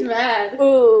 serious. he's mad.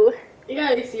 Ooh. You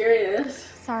gotta be serious.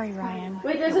 Sorry, Ryan.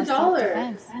 Wait, there's It a was dollar.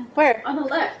 self-defense. Where? On the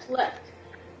left.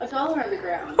 $1 on the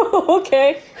ground.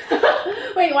 Okay.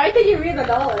 Wait, why did you read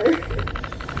 $1?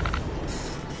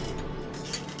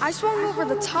 I swung over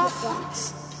the top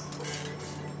once.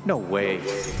 No way.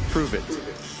 Prove it.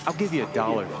 I'll give you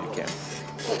 $1 if you can.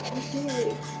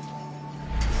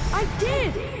 I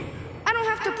did! I don't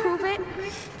have to prove it.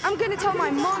 I'm gonna tell my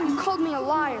mom you called me a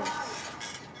liar.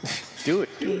 Do it.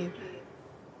 Gabe,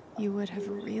 you would have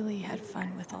really had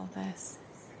fun with all this.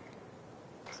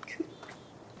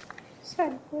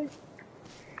 Sad boy.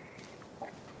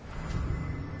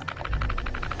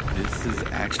 This is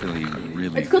actually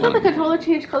really It's good that the fun. controller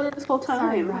changed color this whole time.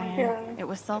 Sorry, Ryan. Yeah. It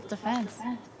was self-defense.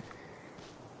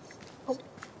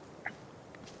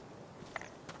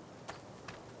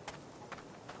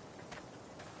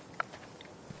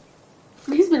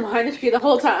 He's been behind the tree the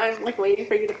whole time, like waiting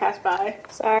for you to pass by.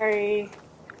 Sorry.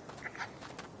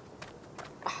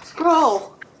 Oh,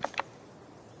 scroll!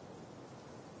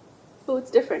 Oh,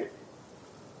 it's different.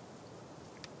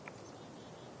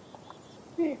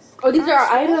 Nice. Oh, these are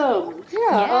our items.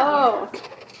 Yeah. Oh.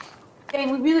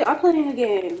 Dang, we really are playing a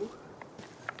game.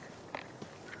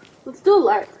 Let's do a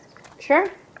LARP. Sure.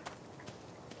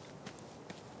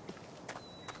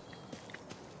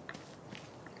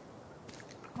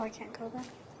 Oh, I can't go there.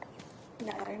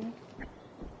 No, I'm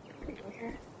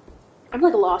here. I'm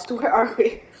like lost. Where are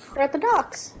we? We're at the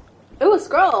docks. Ooh, a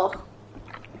scroll.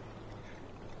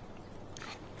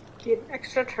 Get an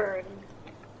extra turn.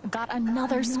 Got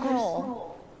another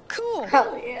scroll. Cool.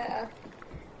 Hell yeah.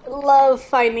 Love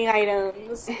finding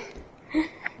items.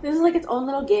 This is like its own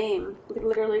little game. Like,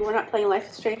 literally, we're not playing Life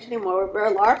is Strange anymore.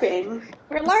 We're LARPing.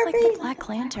 We're Looks like the LARPing. Black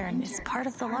Lantern is part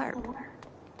of the LARP.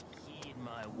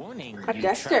 My warning, A you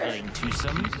jester. traveling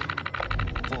twosome.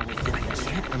 Well, with it, I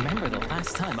can't remember the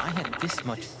last time I had this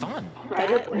much fun.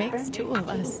 That makes two of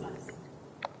us.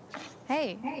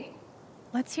 Hey,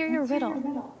 let's hear your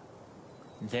riddle.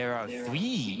 There are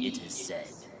three, it is said,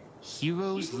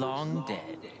 heroes long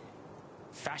dead,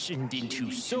 fashioned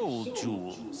into soul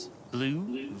jewels,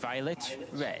 blue, violet,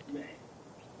 red.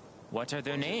 What are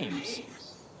their names?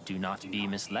 Do not be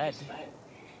misled.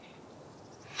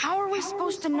 How are we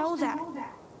supposed to know that?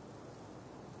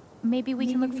 Maybe we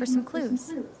can look for some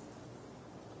clues.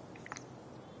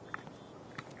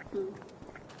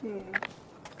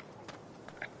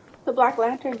 The Black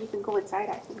Lantern, you can go inside,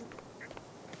 I think.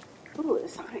 Ooh, a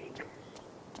sign.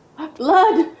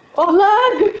 Blood! Oh,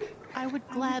 blood! I would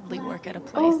gladly work at a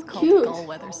place called cute.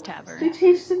 Gullweather's They Tavern.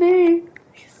 changed the name.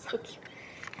 So cute.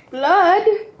 Blood!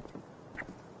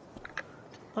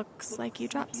 Looks like you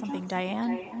dropped something,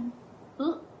 Diane.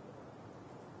 Huh?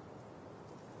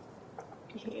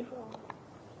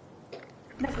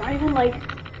 That's not even like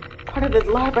part of the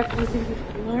LARP. I thought it was going to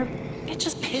be LARP. It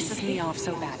just pisses me off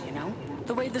so bad, you know?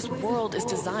 The way this world is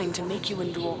designed to make you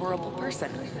into a horrible person.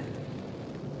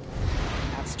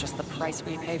 That's just the price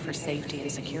we pay for safety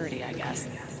and security, I guess.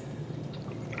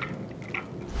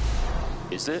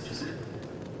 Is it?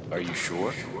 Are you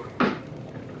sure?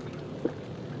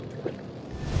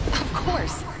 Of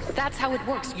course. That's how it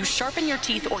works. You sharpen your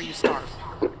teeth or you starve.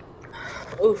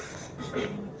 Oof.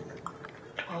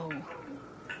 Whoa.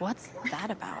 What's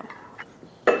that about?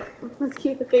 Let's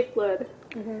keep the fake blood.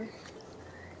 Mm-hmm.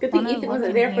 Good thing Wanna Ethan look wasn't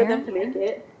in there for here? them to make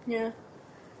it. Yeah.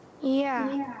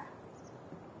 Yeah.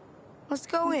 Let's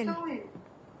go in.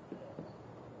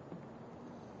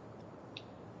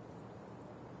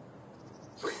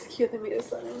 It's cute they made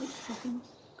us let in.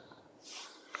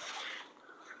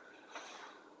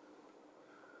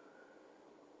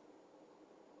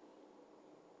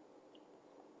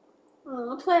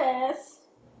 Oh, Twiss.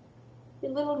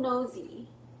 Your little nosy.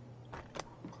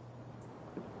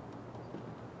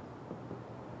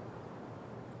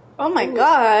 Oh my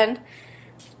god.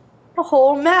 A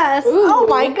whole mess. Oh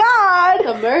my god.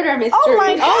 The murder mystery. Oh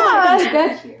my god.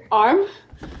 That arm?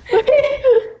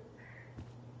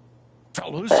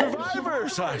 Fellow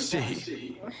survivors, I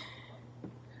see.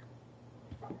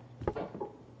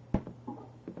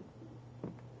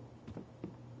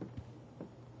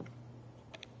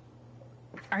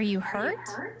 Are you hurt?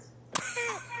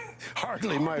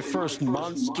 Hardly my first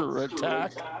monster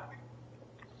attack.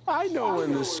 I know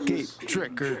an escape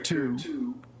trick or two.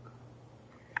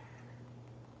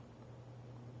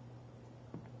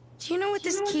 Do you know what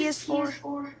this key is for?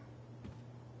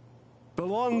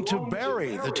 Belonged to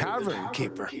Barry, the tavern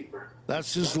keeper.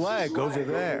 That's his leg over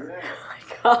there.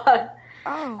 God.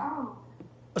 Oh.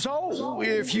 So,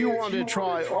 if you want to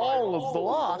try all of the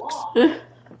locks,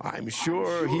 I'm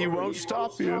sure he won't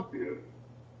stop you.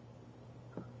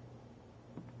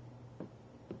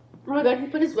 Oh my god, he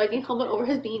put his Viking helmet over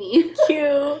his beanie.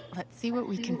 Cute. Let's see what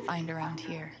we can find around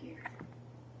here.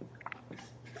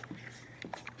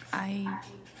 I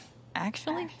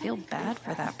actually feel bad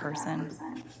for that person.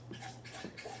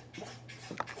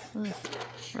 Ugh,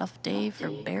 rough day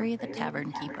for Barry the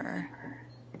Tavern Keeper.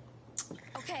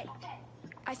 Okay,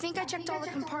 I think I checked all the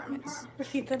compartments.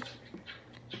 Ethan.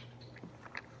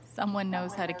 Someone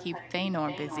knows how to keep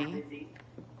Thanor busy.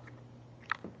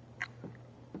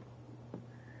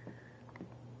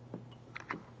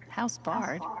 House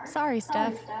barred. Sorry,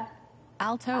 Steph.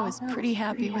 Alto is pretty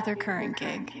happy with her current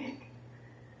gig.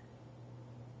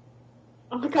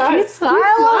 Oh my god, Cute smile,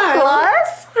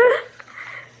 plus.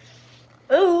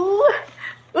 Ooh,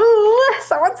 ooh,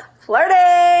 someone's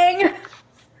flirting.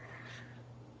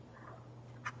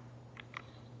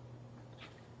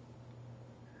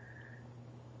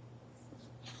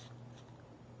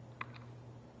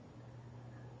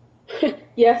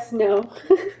 Yes, no.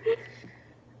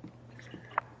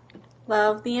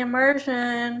 Love the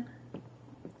immersion.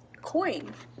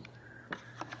 Coin.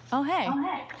 Oh, hey.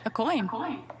 A coin.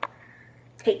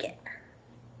 Take it.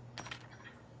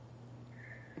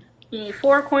 You need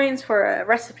 4 coins for a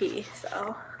recipe,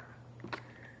 so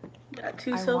got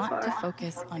 2 so far. I want to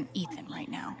focus on Ethan right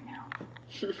now.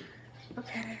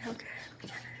 Okay.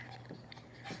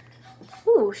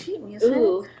 Ooh, sheet music.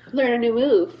 Ooh, learn a new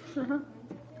move.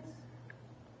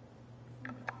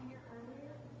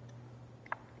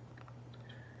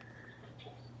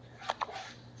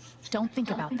 Don't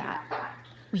think about that.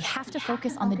 We have to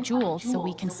focus on the jewels so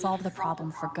we can solve the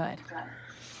problem for good.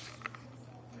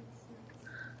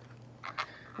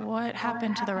 What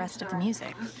happened to the rest of the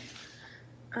music?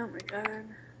 Oh my god.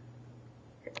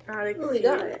 Hypnotic. Ooh, we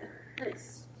got it.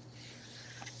 Nice.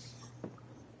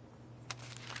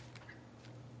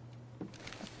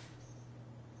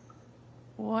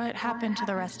 What happened to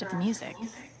the rest of the music?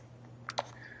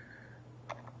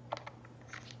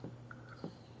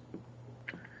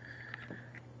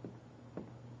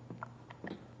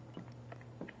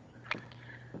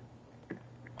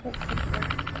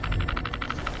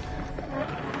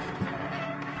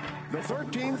 The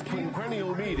 13th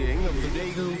quinquennial meeting of the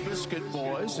Daegu Biscuit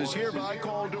Boys is hereby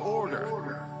called to order.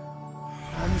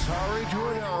 I'm sorry to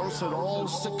announce that all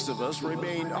 6 of us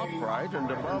remain upright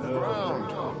and above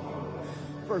ground.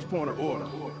 First point of order.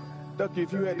 Ducky,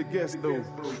 if you had to guess, though,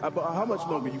 about how much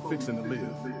longer you fixing to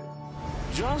live?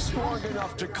 Just long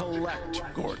enough to collect,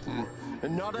 Gordon,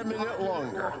 and not a minute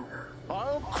longer.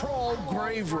 I'll crawl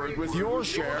graveward with your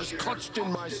shares clutched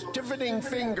in my stiffening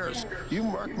fingers. You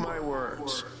mark my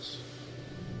words.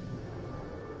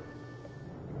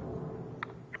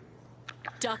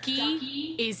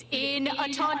 Ducky is in a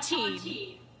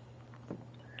tontine.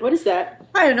 What is that?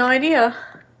 I have no idea.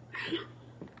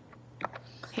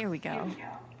 Here we go.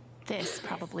 This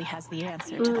probably has the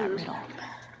answer to that riddle.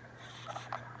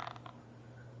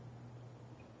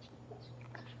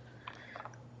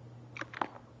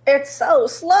 It's so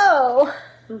slow.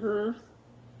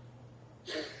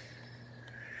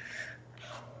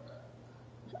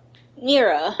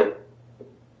 Mira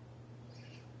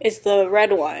is the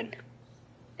red one.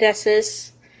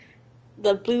 Dessus,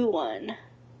 the blue one.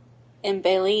 And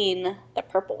Baleen, the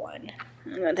purple one.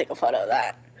 I'm gonna take a photo of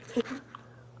that.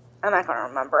 I'm not gonna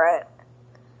remember it.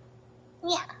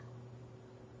 Yeah.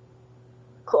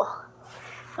 Cool.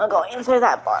 I'll go inside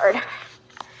that bard.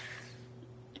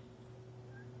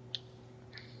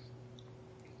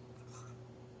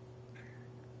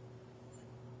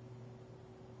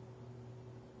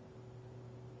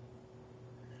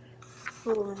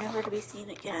 Ooh, never to be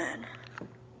seen again.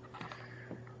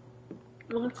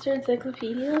 Monster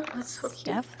Encyclopedia? That's so cute.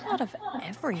 Steph thought of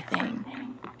everything.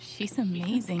 She's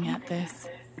amazing at this.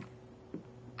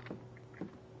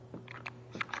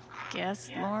 Guess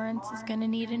Lawrence is gonna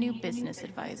need a new business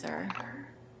advisor.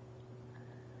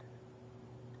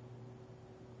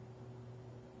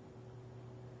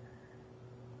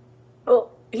 Oh,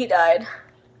 he died.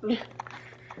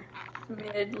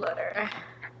 Mid-letter.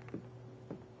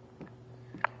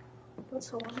 What's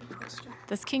the one poster?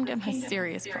 This kingdom has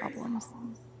serious problems.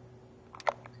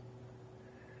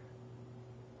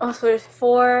 Oh, so there's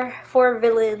four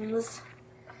villains.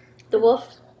 The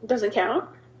wolf doesn't count?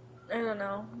 I don't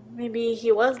know. Maybe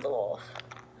he was the wolf.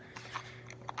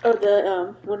 Oh,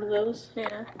 the, one of those?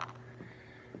 Yeah.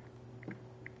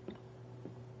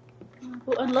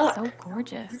 Well, unlock. So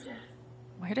gorgeous.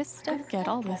 Where does Steph get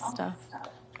all this stuff?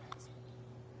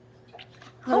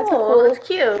 Oh, that's a cool, it's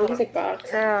cute. Music box.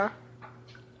 Yeah.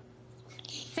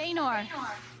 Thanor,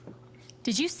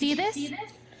 did you see this?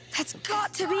 That's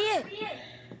got to be it.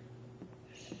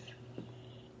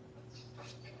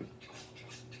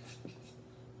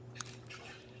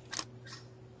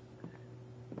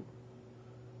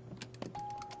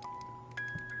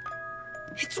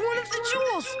 It's one of the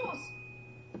jewels!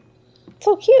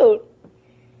 So cute.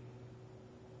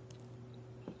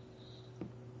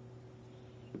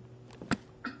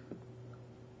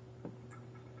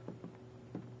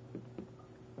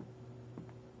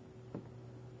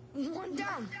 One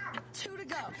down, 2 to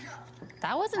go.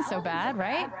 That wasn't so bad,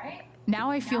 right? Now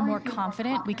I feel more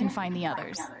confident we can find the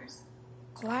others.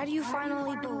 Glad you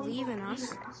finally believe in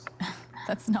us.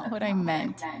 That's not what I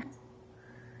meant.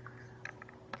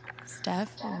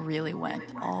 Steph really went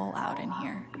all out in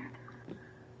here.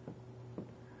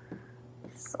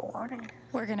 Sorry.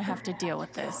 We're gonna have to deal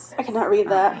with this. I cannot read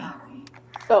that.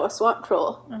 Oh, a swamp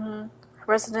troll.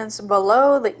 Residents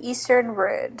below the Eastern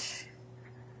Bridge.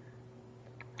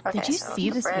 Okay, Did you so see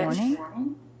the this bridge.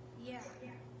 warning? Yeah,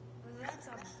 that's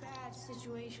a bad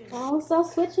situation. Oh, stop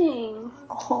switching.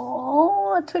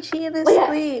 Oh, Twitchy in his Look at-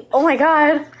 sleep. Oh my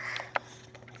god.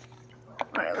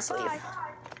 Alright, let's leave.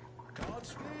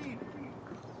 Godspeed.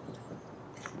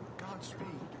 Godspeed.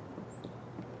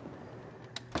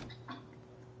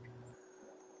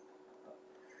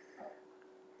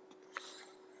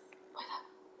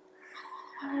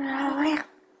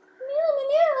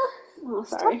 Oh,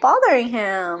 sorry. Stop bothering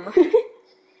him.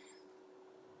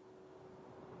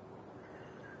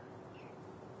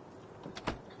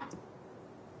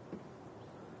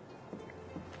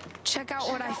 Check out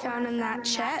what I found in that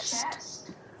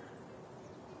chest.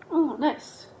 Oh,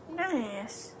 nice.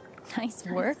 Nice. Nice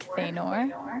work,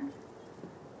 Thanor.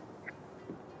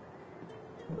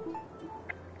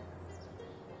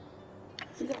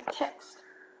 You got a text.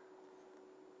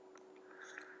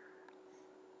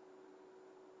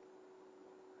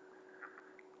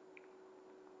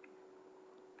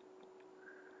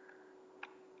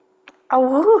 Oh,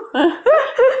 woo.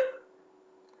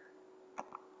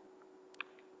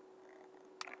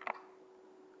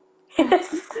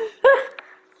 Yes.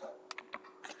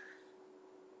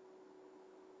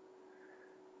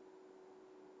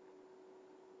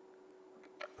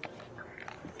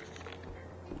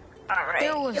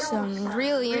 There was some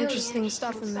really interesting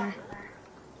stuff in there.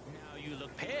 Now you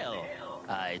look pale.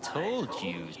 I told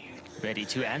you. Ready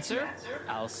to answer?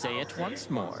 I'll say it once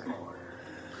more.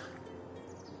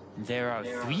 There are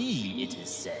 3, it is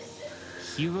said,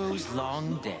 heroes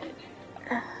long dead,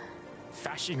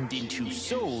 fashioned into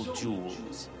soul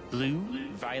jewels, blue,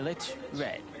 violet,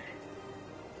 red.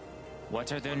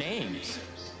 What are their names?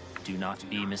 Do not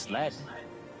be misled.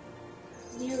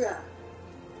 Mira.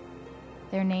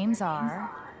 Their names are...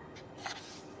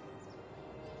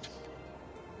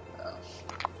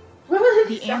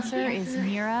 The answer is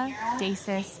Mira,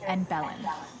 Dacis, and Belen.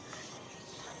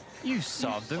 You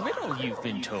solved the riddle you've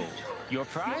been told. Your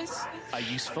prize? A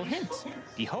useful hint.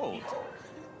 Behold.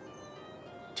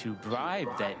 To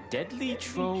bribe that deadly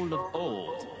troll of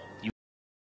old, you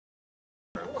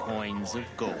coins of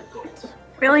gold.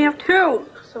 We only have 2.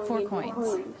 So 4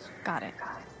 coins. Got it.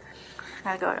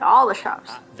 Gotta go to all the shops.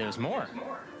 There's more.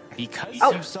 Because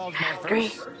Oh, you solved my 3.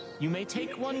 verse, you may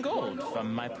take 1 gold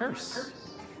from my purse.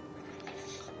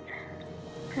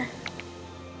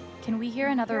 Can we hear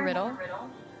another riddle?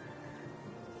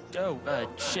 Oh,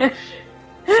 shit.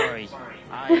 Sorry.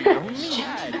 I only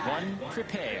had 1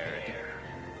 prepared.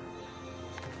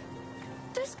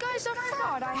 This guy's a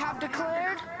fraud, I have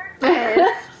declared.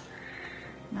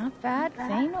 Not bad,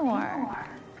 Thanor.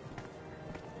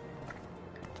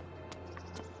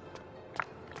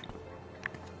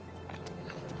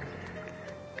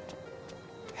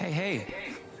 Hey,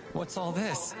 what's all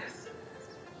this?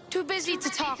 Too busy to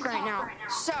talk right now.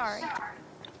 Sorry.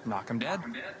 Knock him dead?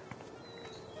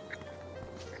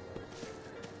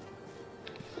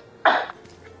 Alright,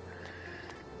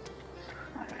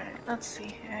 let's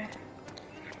see here.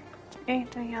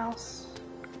 Anything else?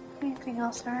 Anything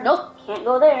else around? Nope, can't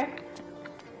go there.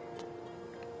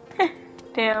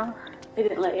 Damn. They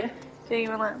didn't let you. Didn't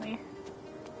even let me.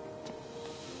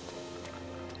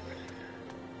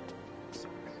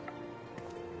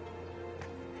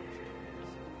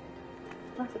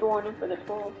 That's a warning for the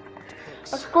troll.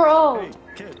 A scroll! Hey,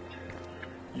 kid.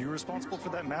 You responsible for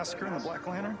that massacre in the Black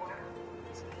Lantern?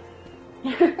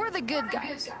 We're the good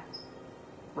guys.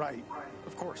 Right.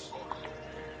 Of course.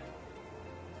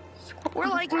 We're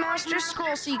like master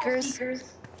scroll seekers.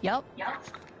 Yup.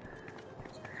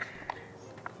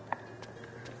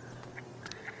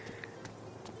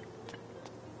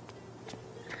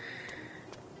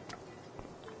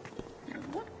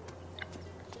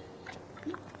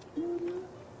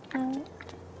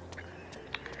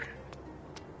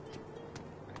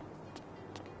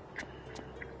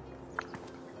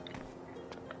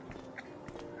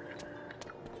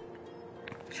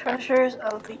 Treasures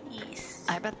of the East.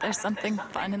 I bet there's something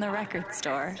fun in the record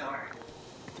store.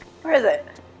 Where is it?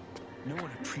 No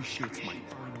one appreciates my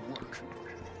fine work.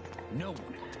 No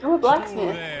one. Oh, a blacksmith.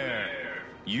 Oh, there.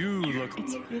 You look.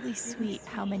 It's really sweet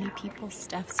how many people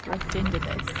Steph's roped into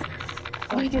this.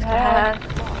 Oh, he just had.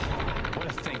 What a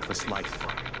thankless life.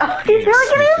 Oh, Being he's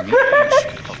Smith really in the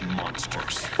age of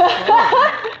monsters.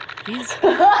 He's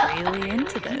really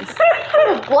into this.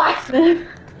 Blacksmith.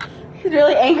 He's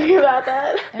really angry about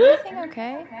that. Everything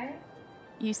okay?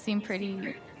 You seem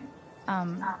pretty,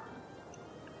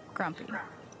 grumpy.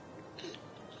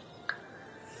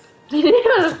 He didn't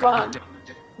even respond.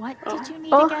 What did you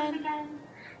need again?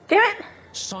 Damn it!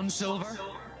 Sun silver?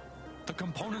 The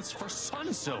components for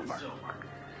sun silver.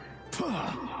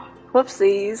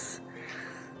 Whoopsies.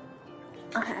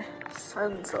 Okay,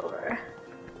 sun silver.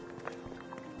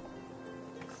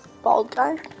 Bald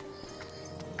guy?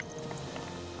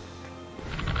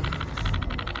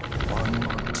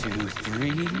 1, 2,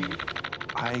 3.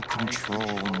 I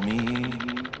control me.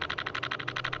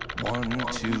 1,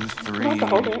 2, 3.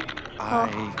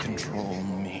 I control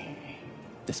me.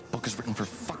 This book is written for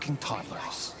fucking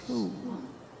toddlers. Ooh,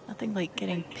 nothing like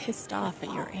getting pissed off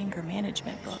at your anger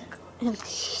management book.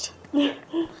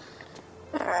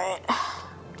 Alright.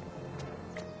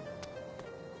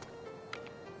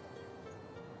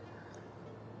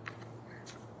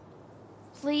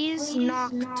 Please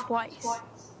knock twice.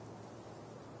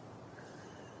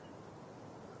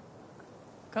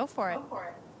 Go for it.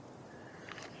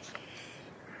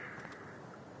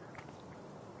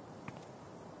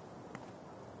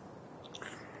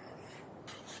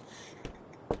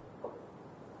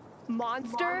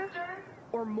 Monster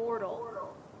or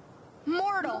mortal?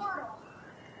 Mortal.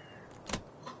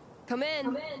 Come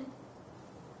in.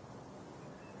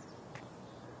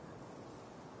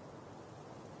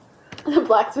 The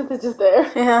blacksmith is just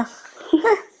there. Yeah.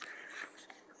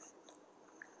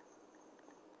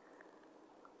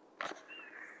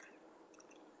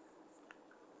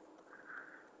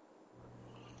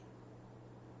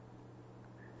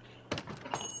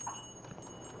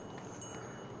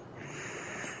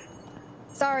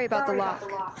 Sorry about the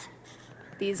lock.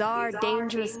 These are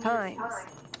dangerous times.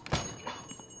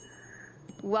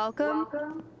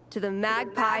 Welcome to the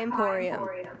Magpie Emporium.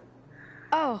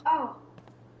 Oh.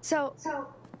 So,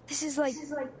 this is like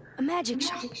a magic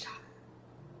shop.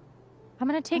 I'm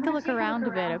gonna take a look around a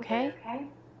bit, okay?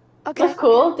 Okay. That's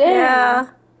cool. Damn. Yeah.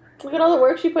 Look at all the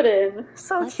work she put in.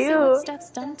 So Let's cute. see what Steph's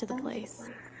done to the place.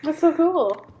 That's so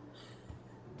cool.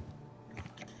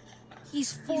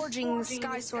 He's forging the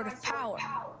Sky Sword of Power.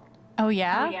 Oh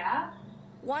yeah?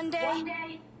 One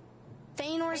day,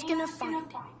 Thanor's gonna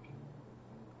find it.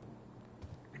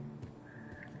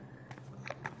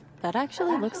 That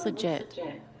actually looks legit.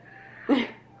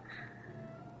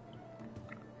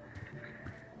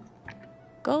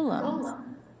 Golems.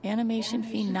 Animation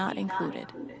fee not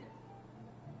included.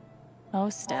 Oh,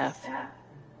 Steph.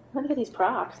 Look at these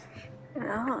props.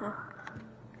 Yeah.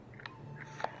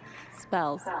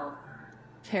 Spells.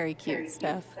 Very cute,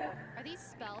 Steph. Are these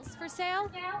spells for sale?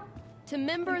 To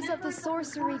members of the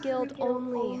Sorcery Guild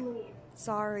only.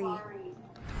 Sorry.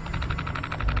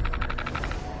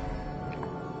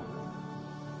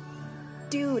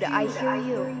 Dude, I hear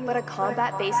you, but a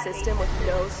combat-based system with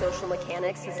no social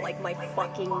mechanics is like my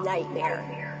fucking nightmare.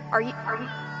 Are you...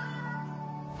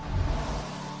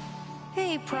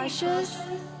 Hey, Precious.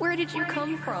 Where did you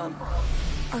come from?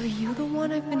 Are you the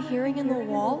one I've been hearing in the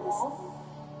walls?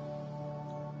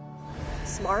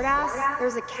 Smartass,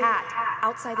 there's a cat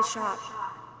outside the shop.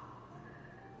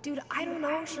 Dude, I don't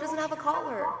know. She doesn't have a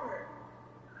collar.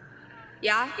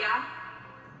 Yeah?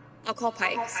 I'll call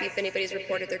Pike, see if anybody's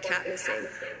reported their cat missing.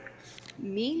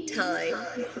 Meantime,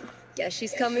 guess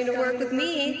she's coming to work with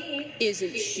me,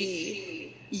 isn't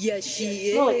she? Yes, she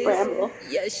is. More like Bramble.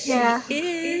 Yes, she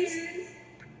is.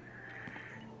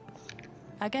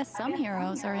 I guess some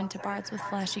heroes are into bards with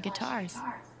flashy guitars,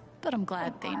 but I'm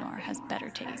glad Thanor has better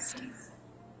taste.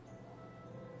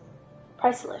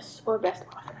 Priceless or best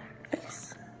offer.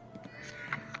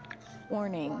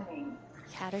 Warning.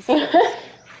 Cat is cursed.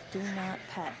 Do not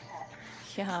pet.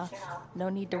 Yeah, no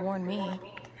need to warn me.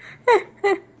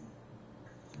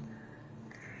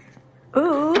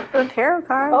 Ooh, the tarot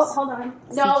cards. Oh, hold on.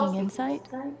 Seeking insight?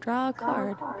 Draw a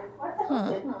card.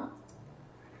 Huh.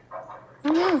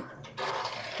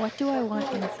 What do I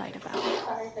want insight about?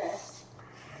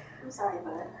 I'm sorry,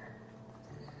 but...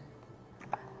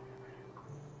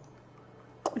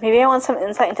 Maybe I want some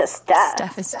insight into Steph.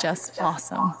 Steph is just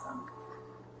awesome.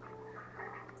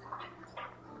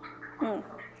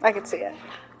 I could see it.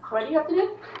 What do you have to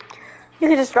do? You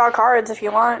can just draw cards if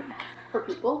you want. For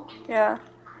people? Yeah.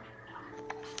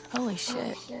 Holy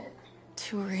shit.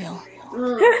 Too real.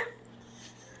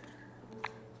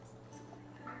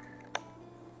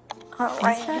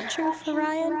 Is that true for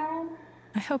Ryan?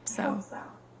 I hope so.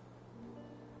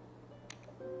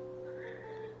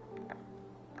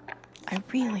 I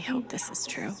really hope this is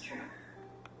true.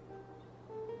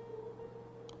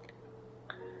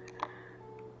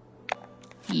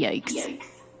 Yikes.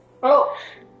 Oh.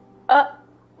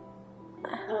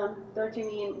 Don't you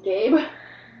mean Gabe?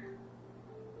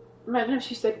 Imagine if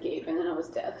she said Gabe and then it was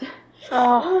death.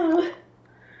 Oh.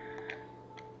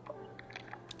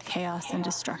 Chaos and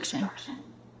destruction.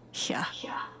 Yeah.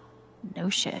 No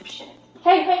shit.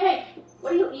 Hey!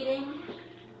 What are you eating?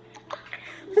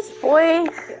 This boy. I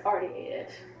already ate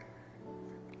it.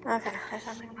 Okay, there's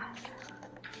something left.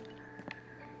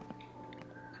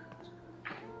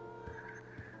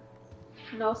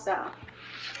 No sound.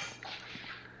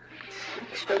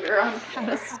 Sugar on. How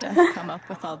does Steph come up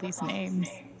with all these names?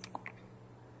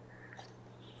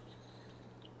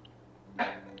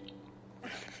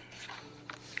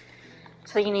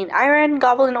 So you need iron,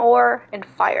 goblin ore, and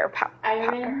firepower.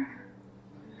 Iron,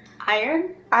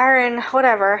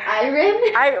 whatever.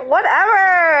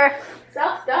 Whatever!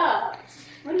 Stop.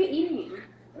 What are you eating?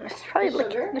 It's probably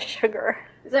the sugar.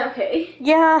 Is that okay?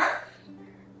 Yeah.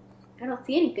 I don't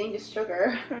see anything, just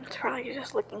sugar. It's probably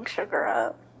just licking sugar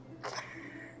up.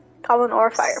 Goblin ore,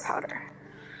 fire powder.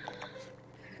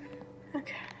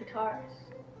 Okay. Guitars.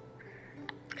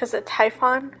 Because of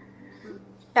Typhon?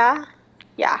 Yeah?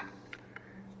 Yeah.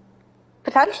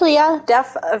 Potentially, yeah.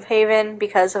 Death of Haven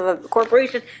because of a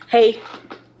corporation. Hey.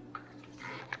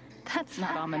 That's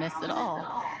not ominous at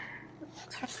all.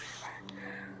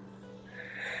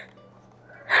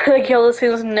 The guild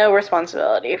assumes no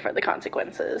responsibility for the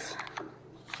consequences.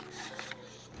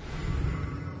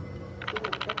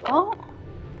 Oh.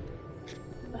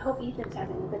 I hope Ethan's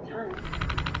having a good time.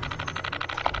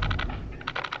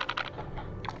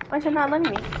 Why'd you not let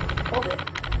me? Hold it.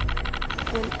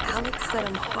 When Alex said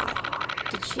I'm hot,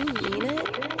 did she mean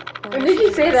it? When did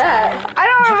you say that? I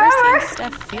don't remember. I've never seen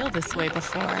Steph feel this way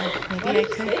before. Maybe I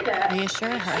could reassure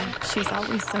her. She's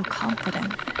always so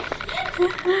confident.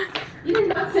 You did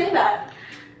not say that.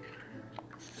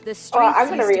 The streets I'm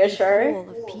gonna reassure her. full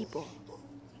of people.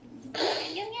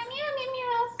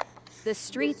 The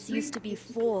streets used to be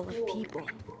full of people.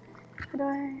 How do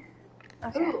I?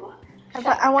 Okay.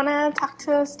 I want to talk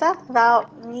to Steph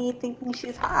about me thinking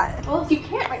she's hot. Well, you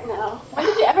can't right now. Why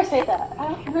did you ever say that?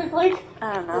 I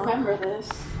don't know. Remember this.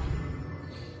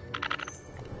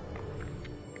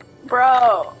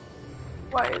 Bro.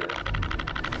 Why is it?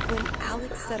 When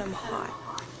Alex said I'm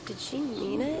hot, did she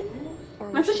mean it?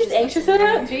 Or That's what she's anxious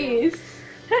about? Jeez.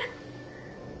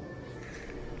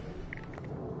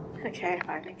 Okay,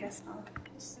 fine, I guess not.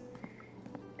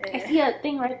 I see a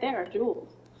thing right there, Jules.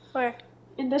 Where?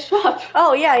 In the shop.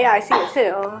 Oh, yeah, I see it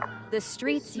too. The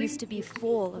streets used to be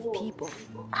full of people.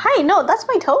 Hi, no, that's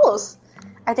my totals.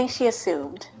 I think she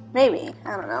assumed. Maybe.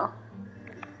 I don't know.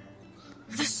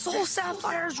 The soul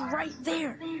sapphire's right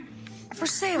there. For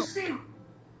sale.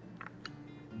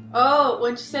 Oh,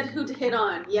 when she said who to hit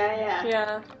on. Yeah.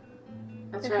 Yeah.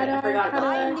 That's right, I forgot about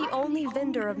I that. am the only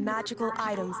vendor of magical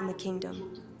items in the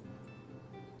kingdom.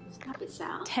 Stop it,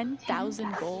 Sal.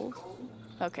 10,000 gold?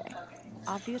 Okay.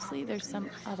 Obviously, there's some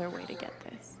other way to get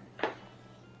this.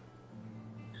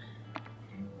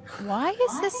 Why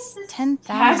is this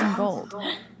 10,000 gold?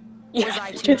 Yeah, Was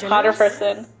I too she's a hotter generous?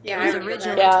 person. It was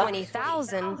originally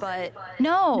 20,000, but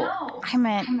No, I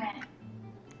meant...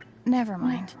 Never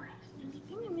mind.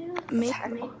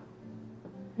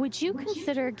 Would you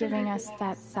consider giving us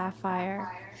that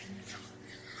sapphire?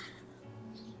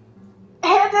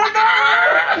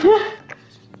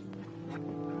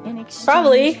 In exchange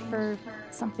Probably. for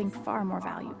something far more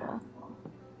valuable.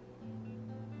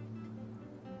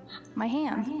 My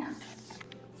hand.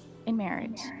 In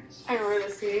marriage. I remember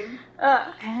this scene.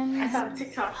 And I thought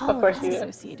TikTok. all Of course its you do.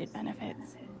 associated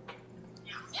benefits.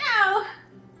 Meow.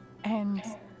 And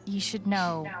you should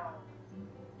know,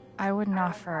 I wouldn't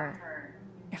offer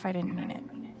if I didn't mean it.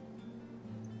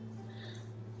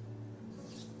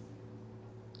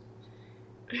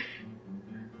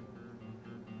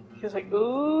 He was like,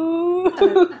 ooh.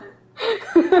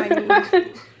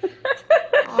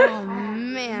 Oh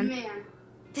man.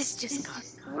 This just got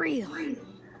real.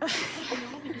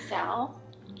 Sal.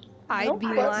 I'd be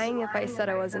lying if I said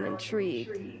I wasn't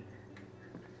intrigued.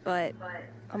 But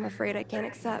I'm afraid I can't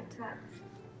accept.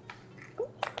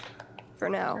 For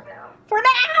now. For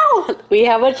now! We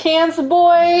have a chance,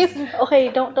 boys!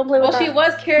 Okay, don't play with Well, that. she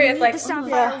was curious, Need like, the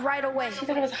sapphire right away. she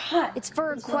thought it was hot. It's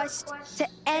for a quest to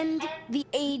end the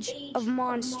age of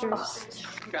monsters.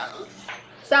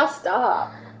 Sal,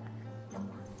 stop.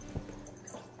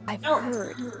 I've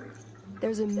heard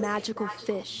there's a magical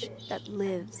fish that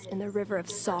lives in the River of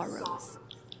Sorrows.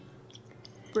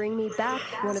 Bring me back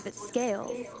one of its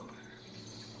scales,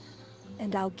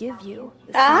 and I'll give you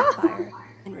the sapphire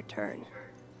in return.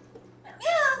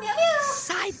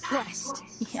 Side quest.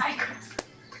 Yeah. Side quest.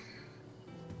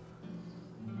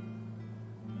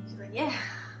 She's like, yeah.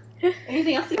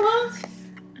 Anything else you want?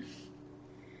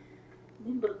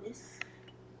 Nimbleness.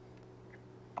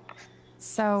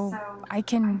 So I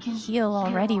can heal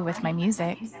already with my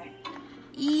music.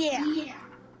 Yeah.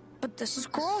 But the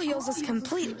scroll heals us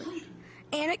completely.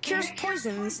 And it cures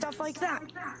poison and stuff like that.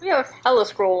 We have hella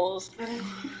scrolls.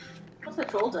 What's the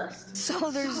troll dust?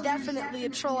 So there's definitely a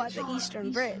troll at the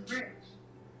Eastern Bridge.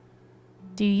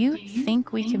 Do you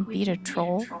think we can beat a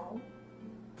troll?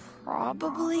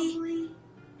 Probably.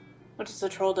 What does the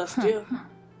troll dust do?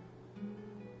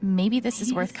 Maybe this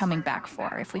is worth coming back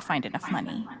for if we find enough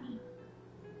money.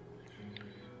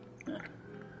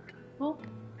 Well,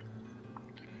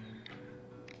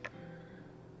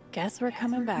 Guess we're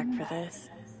coming back for this.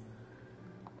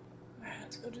 alright,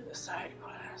 let's go do the side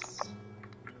quest.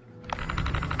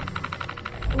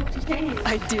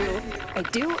 I do.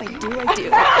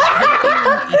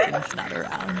 Ethan's not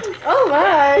around. Oh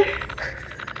my!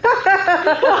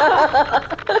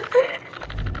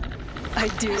 I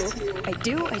do.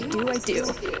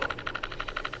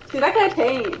 Dude, that guy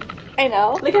tame. I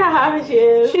know. Look how happy she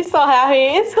is. She's so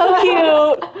happy. It's so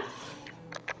cute.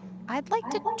 I'd like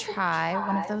to try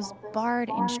one of those bard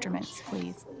instruments,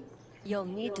 please. You'll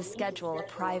need to schedule a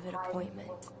private appointment.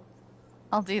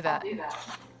 I'll do that.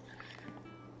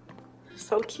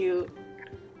 So cute.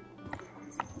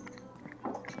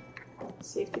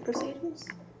 Safety procedures?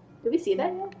 Did we see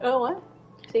that yet? Oh, what?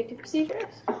 Safety procedures?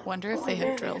 Wonder if they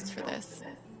have drills for this.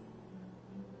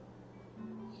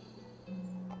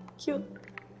 Cute.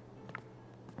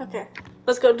 Okay.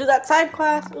 Let's go do that side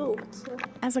quest. Ooh.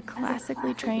 As a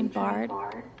classically trained bard,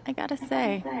 I gotta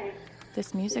say,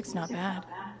 this music's not bad.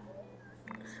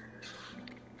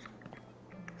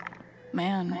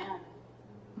 Man,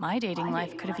 my dating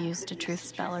life could have used a truth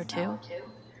spell or two.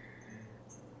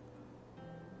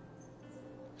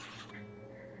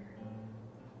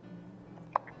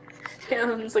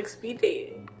 Damn, it's like speed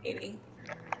dating.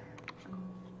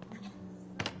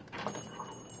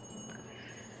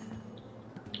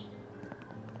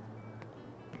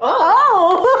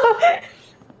 Oh!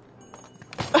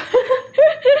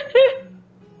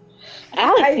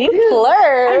 Alex, you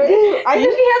flirt. I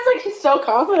think she has, like, she's so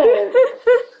confident.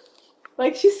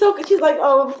 Like, she's like,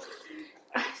 oh,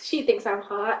 she thinks I'm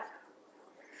hot.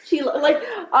 She, like,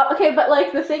 okay, but,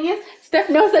 like, the thing is, Steph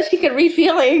knows that she can read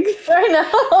feelings. I know.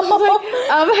 She's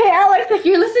like, hey, Alex, if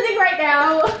you're listening right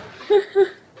now.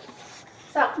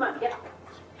 Stop, come on, get up.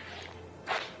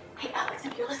 Hey, Alex,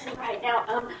 if you're listening right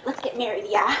now, let's get married,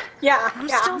 yeah? Yeah. I'm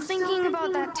still thinking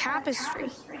about that tapestry.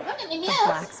 The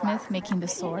blacksmith making the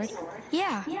sword?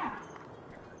 Yeah.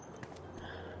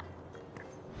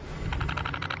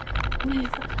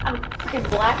 I'm fucking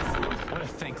blacksmith. What a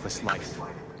thankless life,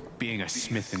 being a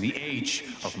smith in the age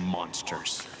of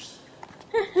monsters.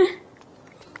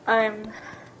 I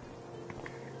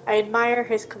admire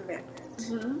his commitment.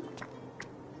 Mm-hmm.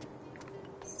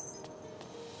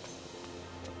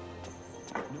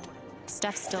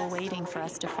 Steph's still waiting for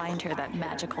us to find her that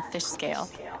magical fish scale.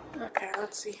 Okay,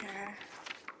 let's see here.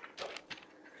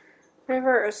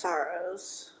 River of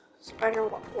Sorrows. Spider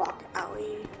Walk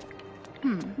Alley.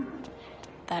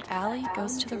 That alley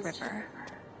goes to the river.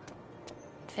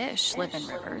 Fish live in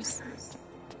rivers.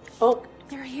 Oh,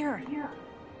 They're here.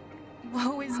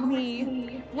 Woe is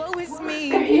me. Woe is me.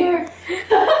 They're here.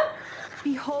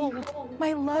 Behold,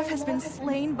 my love has been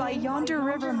slain by yonder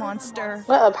river monster.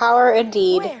 what a power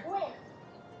indeed. Where?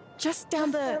 Just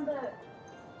down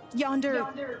yonder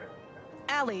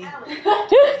alley.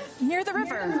 Near the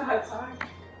river.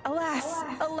 Alas,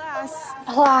 alas.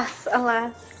 Alas,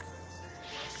 alas.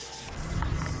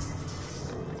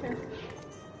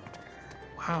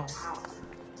 Wow.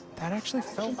 That actually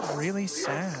felt really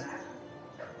sad.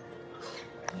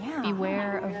 Yeah.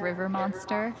 Beware of river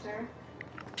monster.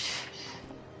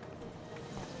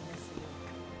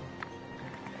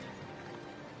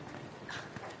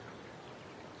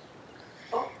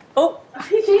 Oh,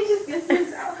 He just gets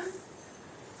this out.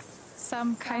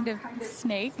 Some kind of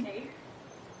snake.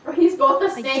 Or he's both a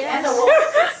snake and a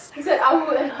wolf. He said,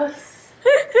 "Awu and us."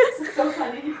 It's so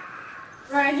funny.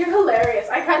 Ryan, you're hilarious.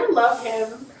 I kind of love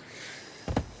him,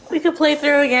 we could play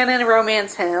through again and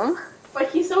romance him. but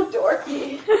he's so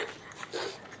dorky.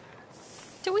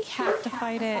 Do we have to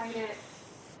fight it?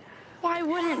 Why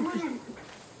wouldn't we?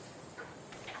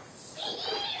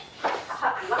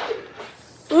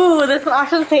 Ooh, this one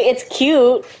actually say it's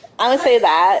cute. I would say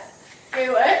that. Wait,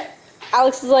 what?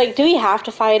 Alex is like, do we have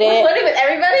to fight We're it? flirting with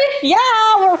everybody? Yeah,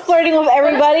 we're flirting with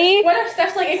everybody. What if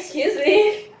Steph's like, excuse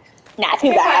me? Not too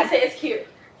You're trying to bad. say it's cute.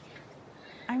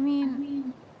 I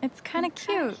mean, it's kind of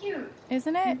cute,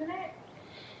 isn't it?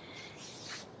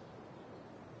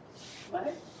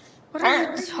 What? What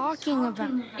are you talking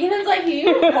about? Ethan's like,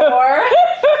 you whore.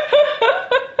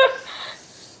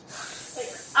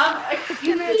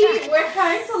 Excuse me, we're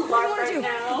trying to LARP right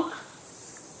now.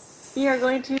 We are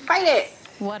going to fight it.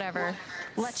 Whatever.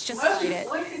 Let's just fight it.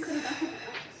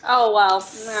 Oh, well.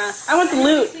 Nah. I want the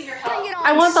loot.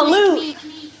 I want the loot.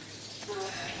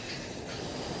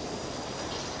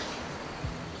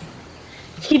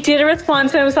 He did respond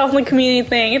to himself in the community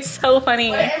thing. It's so funny.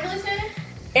 What did Amberly say?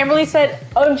 Amberly said,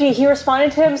 OMG, he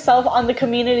responded to himself on the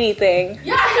community thing.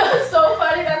 Yeah, I know, it's so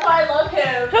funny. That's why I love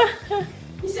him.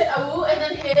 He said awoo and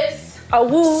then his.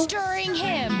 Awoo. Stirring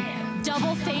him.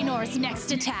 Double Thanor's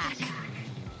next attack.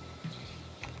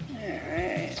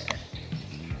 Alright.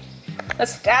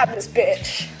 Let's stab this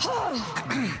bitch.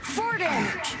 4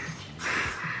 damage.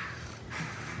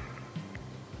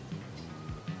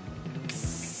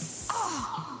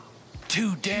 Oh.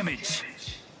 2 damage.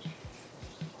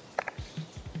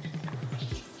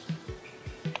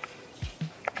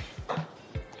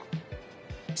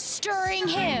 Stirring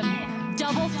him.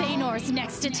 Double Thanor's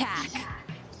next attack.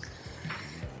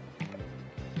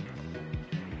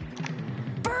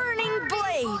 Burning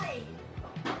blade.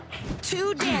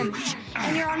 2 damage,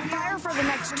 and you're on fire for the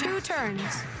next 2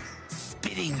 turns.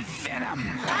 Spitting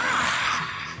venom.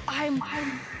 I'm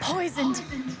poisoned.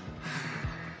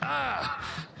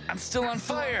 I'm still on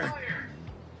fire.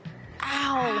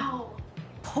 Ow.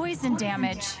 Poison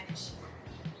damage.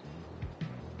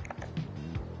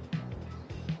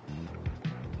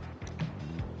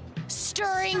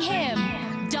 Stirring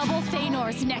him. Double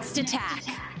Thanor's next attack.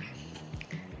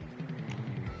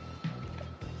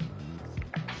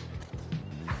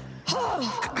 Oh,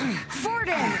 4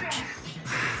 damage.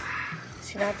 Is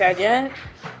he not dead yet?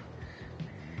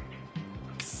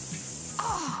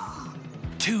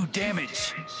 2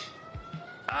 damage.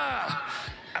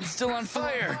 I'm still on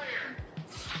fire.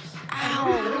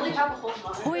 Ow.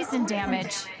 Poison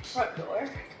damage. Front door.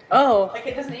 Oh. Like,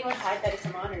 it doesn't even hide that it's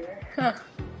a monitor. Huh.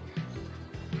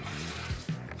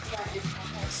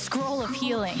 Scroll of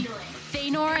healing.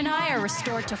 Thanor and I are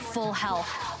restored to full health.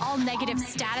 All negative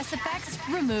status effects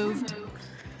removed.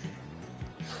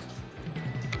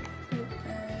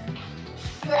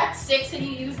 You're at 6 and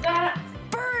you use that?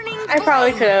 Burning I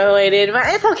probably could have waited, but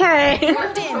it's okay.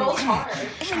 1 damage,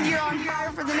 and you're on fire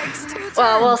for the next 2 turns.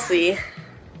 Well, we'll see.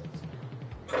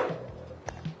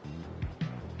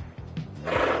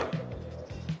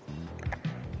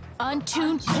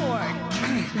 Untuned cord.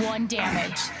 1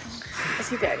 damage. Is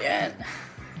he dead yet?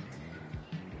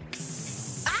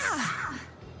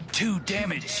 2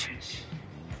 damage.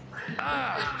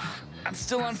 I'm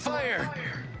still on fire.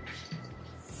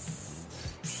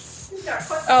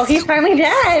 Oh, he's finally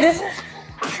dead.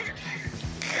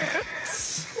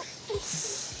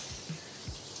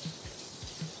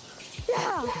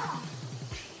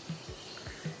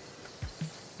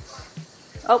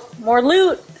 Oh, more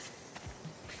loot.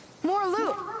 More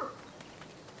loot.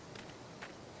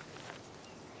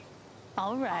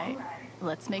 All right.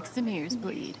 Let's make some ears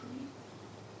bleed.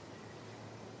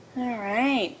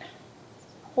 Alright.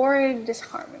 Horrid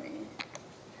disharmony.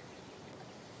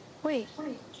 Wait.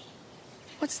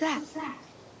 What's that?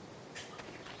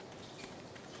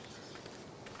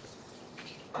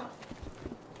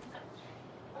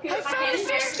 I found a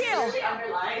fish scale.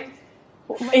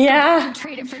 Yeah.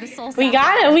 Trade it for the soul We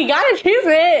got it. We gotta choose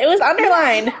it. It was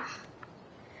underlined.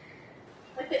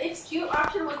 Like, the it's cute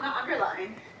option was not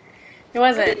underlined. It What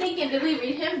are you wasn't. thinking? Did we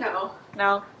read him? No.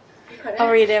 No. You couldn't?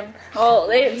 I'll read him. Oh,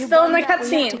 it's still in the We have to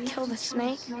cutscene. kill the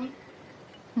snake.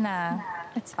 Nah,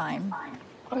 it's fine.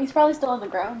 Oh, he's probably still on the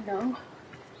ground. No.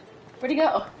 Where'd he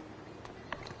go?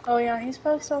 Oh yeah, he's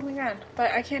probably still on the ground,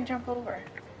 but I can't jump over.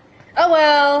 Oh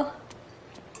well.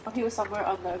 Oh, he was somewhere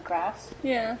on the grass.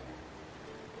 Yeah.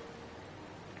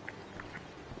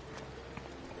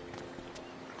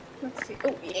 Let's see.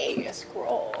 Oh yay, a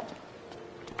scroll.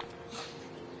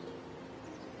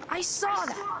 I saw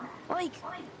that. Like,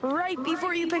 right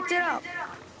before you picked it up.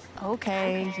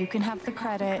 Okay, you can have the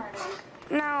credit.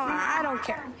 No, I don't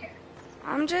care.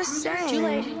 I'm just saying. Too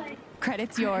late.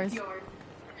 Credit's yours.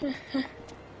 Let's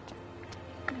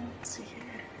see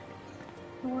here.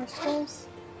 More scrolls.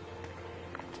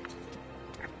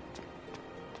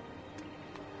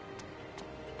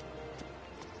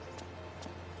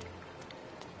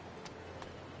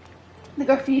 The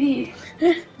graffiti.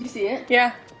 You see it?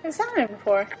 Yeah, I've seen it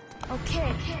before.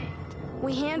 Okay,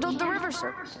 we handled the river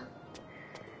serpent.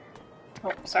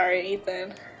 Oh, sorry,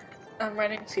 Ethan. I'm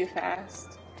running too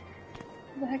fast.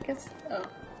 What the heck is... Oh.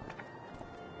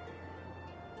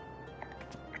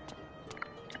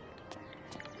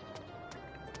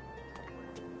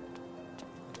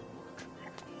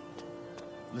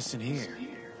 Listen here.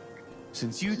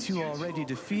 Since you two already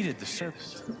defeated the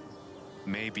serpent,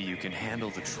 maybe you can handle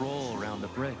the troll around the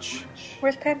bridge.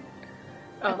 Where's Pen?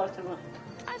 I locked him up.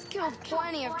 I've killed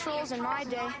plenty of trolls in my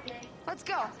day. Let's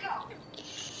go.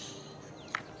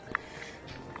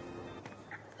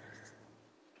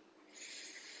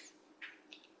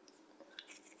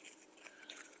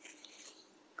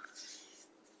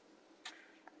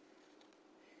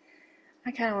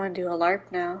 I kind of want to do a LARP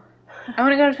now. I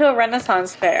want to go to a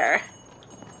Renaissance fair.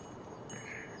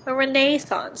 A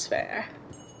Renaissance fair.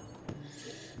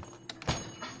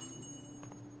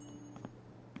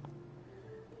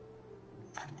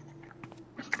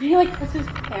 He like puts his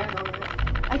hand on it.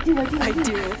 I do.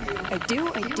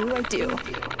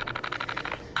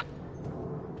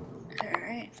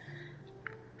 Alright.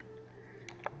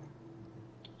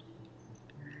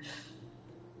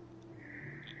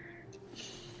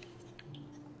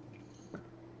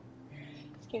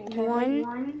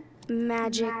 One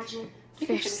magic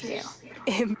fish scale.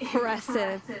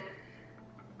 Impressive.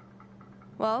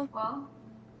 Well,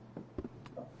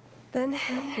 then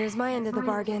here's my end of the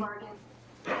bargain.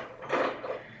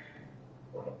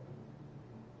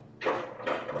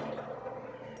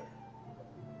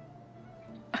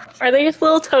 Are these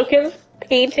little tokens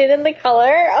painted in the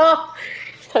color? Oh,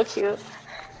 so cute.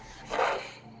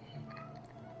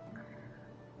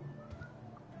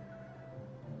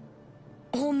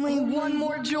 Only one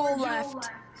more jewel left.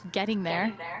 Getting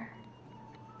there.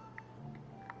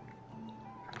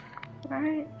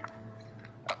 Alright.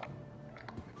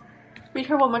 Read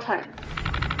her one more time.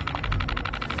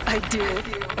 I do.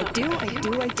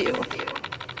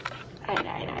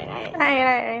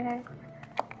 Aye.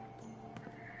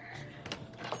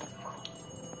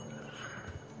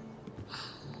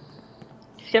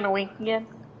 She's gonna wink again.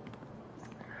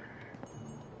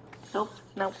 Nope.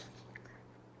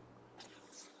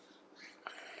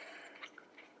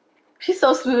 She's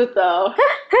so smooth though.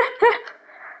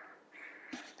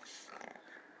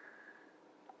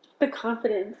 The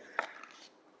confidence.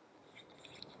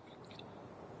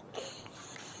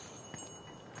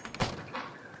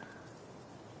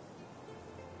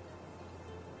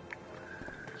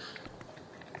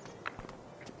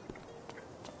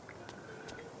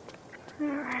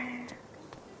 Alright.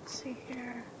 Let's see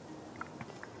here.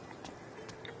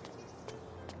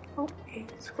 Oh, a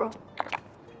scroll.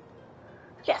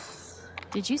 Yes.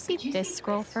 Did you see this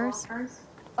scroll first?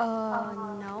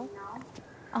 No.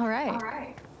 All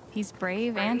right. He's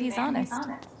brave and he's honest.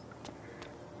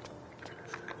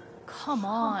 Come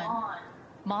on.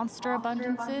 Monster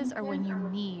abundances are when you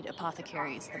need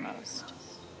apothecaries the most.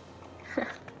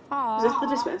 Is this the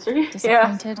dispensary?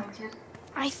 Disappointed?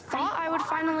 I thought I would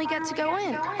finally get to go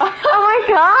in. Oh my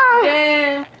god!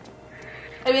 Damn.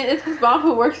 I mean, it's his mom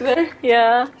who works there.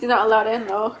 Yeah. He's not allowed in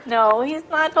though. No, he's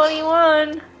not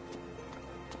 21.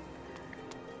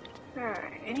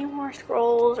 Alright, any more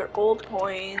scrolls or gold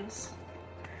coins?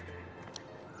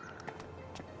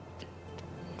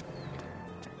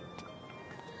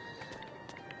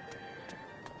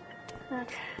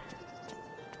 Okay.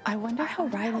 I wonder how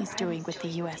Riley's doing with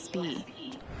the USB.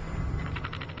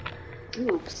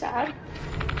 Ooh, sad.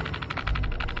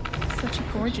 Such a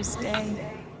gorgeous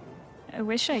day. I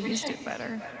wish I used it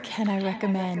better. Can I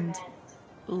recommend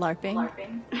LARPing?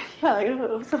 Yeah, like,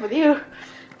 what's up with you?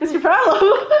 What's your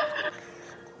problem?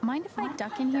 Mind if I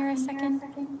duck in here a second?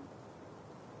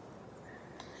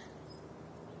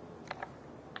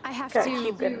 I have Gotta to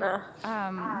keep in the...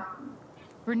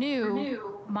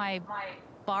 renew my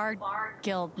Bard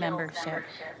Guild membership.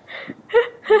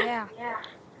 Yeah.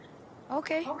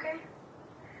 Okay.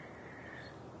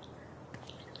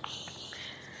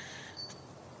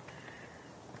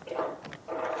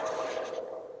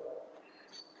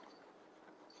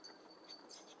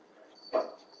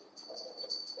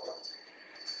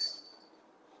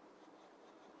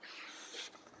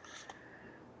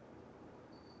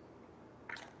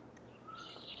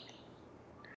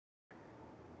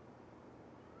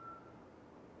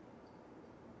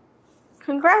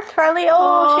 Congrats, Riley!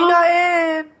 Oh, she got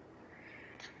in!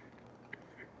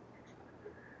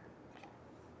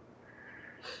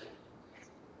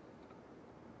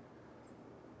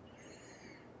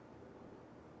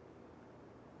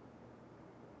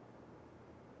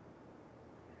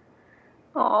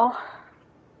 Aw.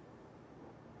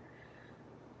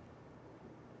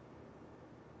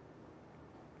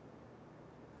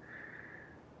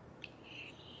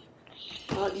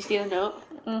 Oh, did you see the note?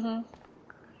 Mm-hmm.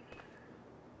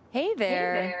 Hey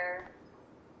there.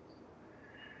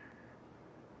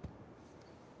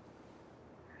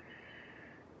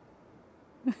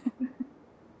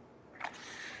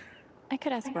 I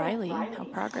could ask Riley how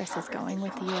progress is going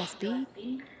with the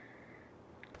USB.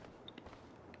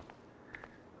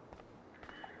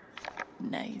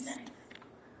 Nice.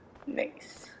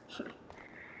 Nice.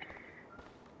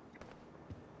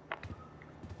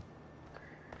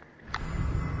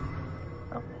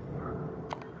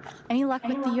 Any luck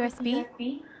with the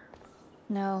USB?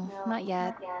 No, not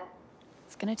yet.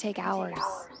 It's gonna take hours,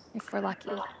 if we're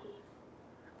lucky.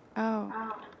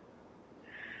 Oh.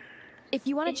 If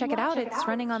you want to check it out, it's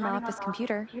running on the office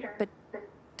computer, but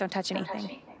don't touch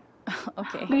anything.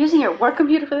 Okay. You're using your work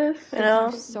computer for this?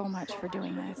 Thank you so much for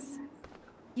doing this.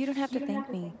 You don't have to thank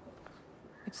me.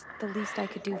 It's the least I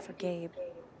could do for Gabe.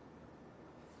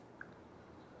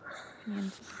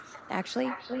 And actually,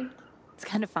 it's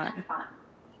kind of fun.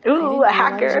 Ooh, a I didn't realize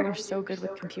hacker. you were so good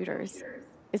with computers.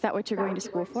 Is that what you're going to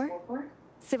school for?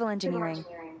 Civil engineering.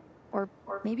 Or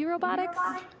maybe robotics?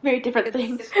 Very different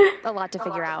things. A lot to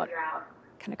figure out.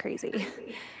 Kind of crazy.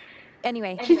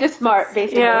 Anyway. She's just smart,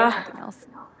 basically. Yeah. Something else.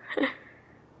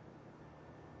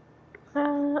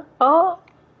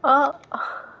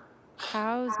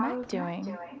 How's Mac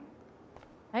doing?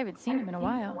 I haven't seen him in a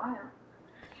while.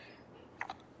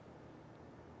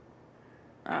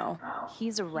 Oh,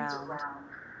 he's around.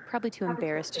 Probably too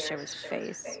embarrassed to show his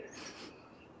face.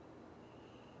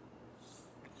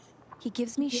 He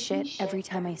gives me shit every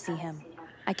time I see him.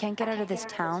 I can't get out of this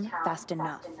town fast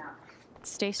enough.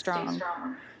 Stay strong.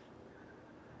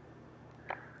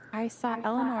 I saw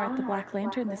Eleanor at the Black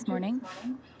Lantern this morning.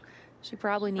 She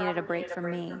probably needed a break from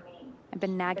me. I've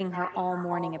been nagging her all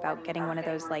morning about getting one of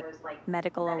those,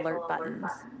 medical alert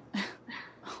buttons.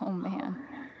 Oh, man.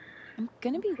 I'm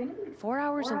gonna be 4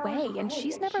 hours away, and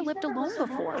she's never lived alone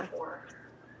before.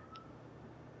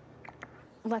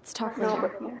 Let's talk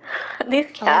later. These I'll let you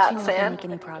cats, know if I man. make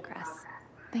any progress.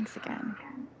 Thanks again.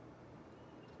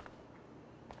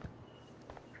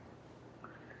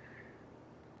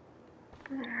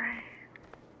 Alright.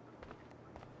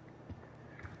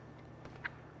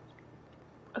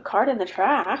 A card in the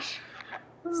trash.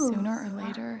 Sooner or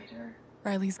later,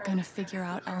 Riley's gonna figure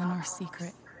out Eleanor's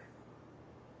secret.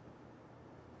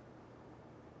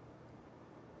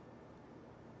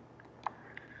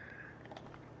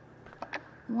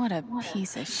 What a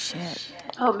piece of shit.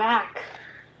 Oh, Mac.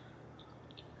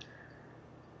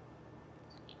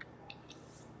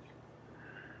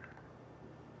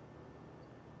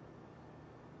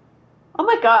 Oh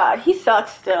my god, he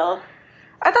sucks still.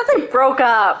 I thought they broke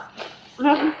up.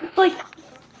 Like,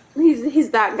 he's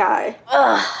that guy.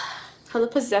 Ugh. Hella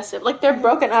possessive. Like, they're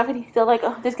broken up and he's still like,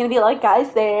 oh, there's gonna be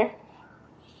guys there.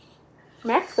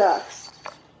 Mac sucks.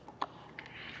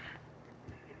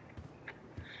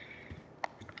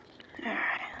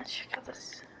 Alright, let's check out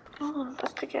this. Oh,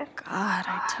 bus ticket. God,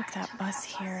 I took that bus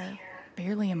here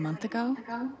barely a month ago.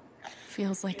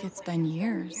 Feels like it's been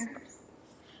years.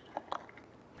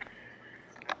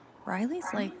 Riley's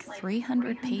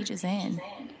 300 pages in.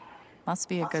 Must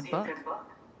be a good book.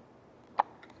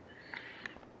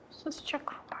 Let's check.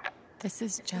 This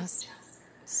is just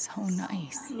so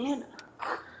nice. Nana.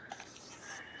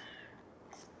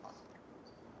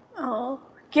 Oh,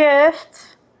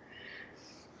 gift.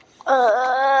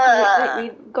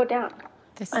 Wait, go down.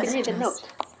 This I is need a just note.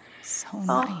 so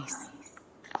nice.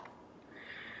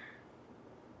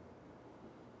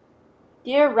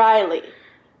 Dear Riley,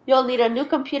 you'll need a new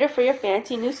computer for your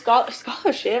fancy new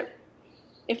scholarship.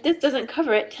 If this doesn't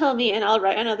cover it, tell me and I'll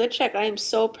write another check. I am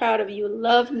so proud of you.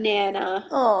 Love, Nana.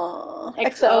 Oh,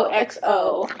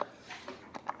 XOXO.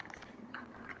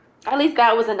 At least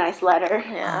that was a nice letter.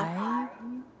 Yeah. I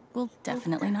will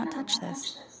definitely not touch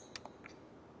this.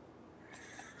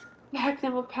 Hack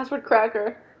them with password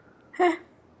cracker.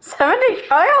 7-day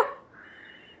trial?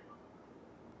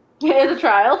 It is a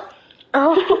trial.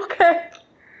 Oh, okay.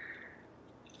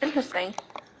 Interesting.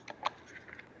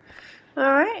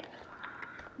 Alright.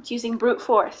 It's using brute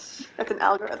force. That's an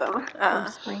algorithm. From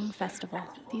Spring Festival.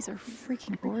 These are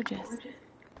freaking gorgeous.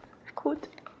 Good.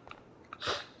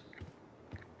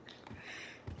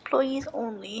 Employees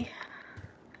only.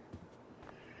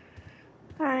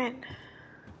 Alright.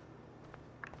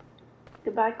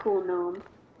 Goodbye, cool gnome.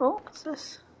 Oh, what's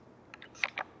this?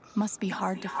 Must be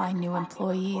hard to find new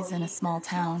employees in a small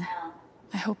town.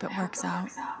 I hope it works out.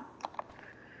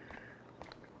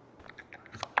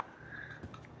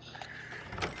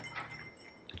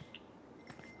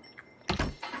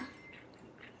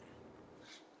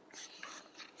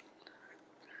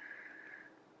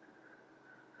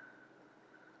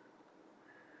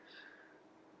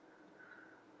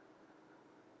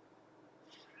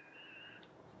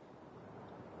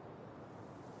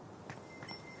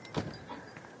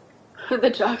 The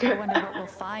jogger. I wonder what we'll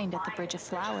find at the Bridge of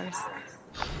Flowers.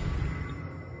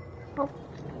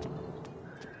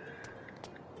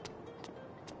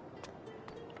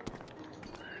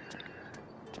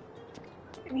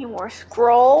 Any more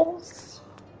scrolls?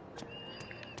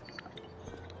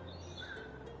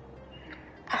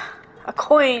 A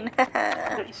coin.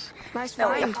 Nice No,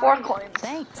 we find. have 4 coins.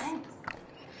 Thanks.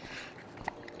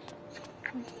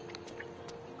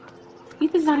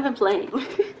 Ethan's not even playing.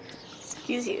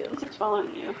 Excuse you. He's just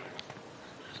following you.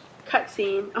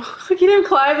 Cutscene. Oh, look at him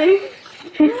climbing.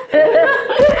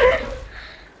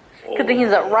 Good thing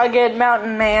he's a rugged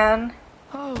mountain man.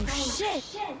 Oh shit!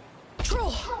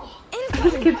 Troll!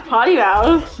 This kid's potty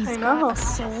mouth. He's got a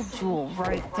soul jewel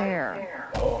right there.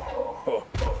 Oh,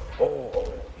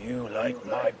 you like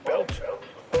my belt?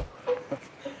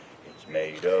 It's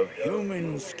made of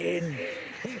human skin.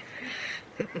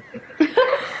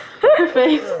 Her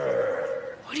face.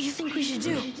 What do you think we should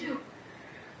do?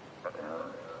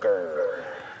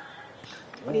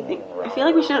 What do you think? I feel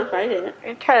like we shouldn't fight it.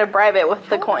 We try to bribe it with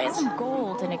the coins. Some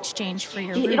gold in exchange for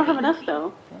your You don't have ruby. enough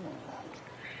though.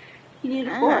 You need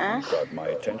 4. Got my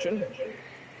attention?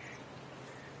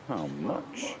 How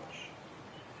much?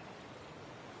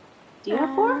 Do you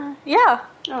have 4? Yeah.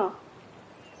 Oh.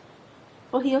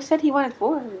 Well, he said he wanted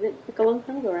 4. It like a long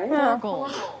time ago, right? Yeah. 4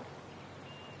 gold.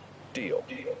 Deal.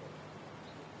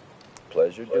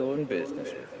 Pleasure doing business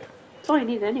with you. That's all I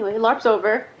needed anyway. LARP's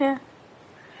over. Yeah.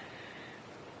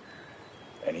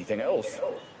 Anything else?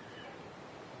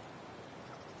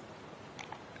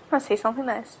 I'll say something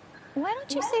nice. Why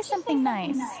don't you say something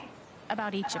nice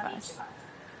about each of us?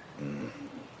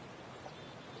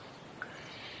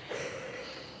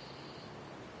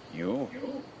 You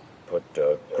put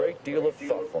a great deal of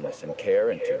thoughtfulness and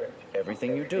care into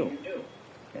everything you do.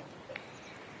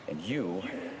 And you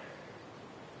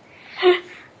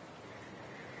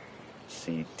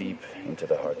see deep into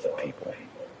the hearts of people.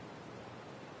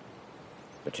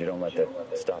 But you don't let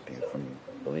that stop you from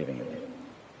believing in me.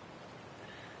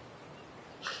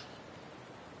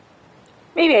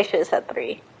 Maybe I should have said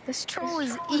 3. This troll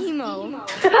is emo.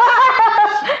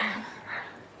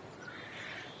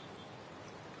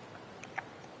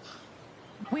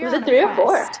 We're Was on it 3 a or 4?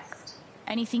 quest.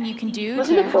 Anything you can do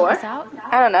Wasn't to it help 4? us out?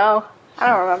 I don't know. I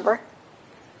don't remember.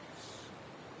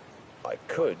 I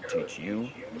could teach you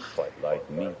to fight like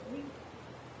me.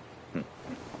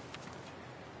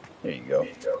 Here you go.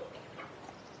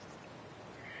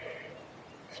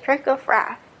 Strike of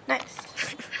Wrath. Nice.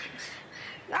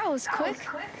 That was quick.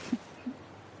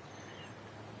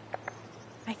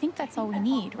 I think that's all we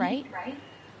need, right?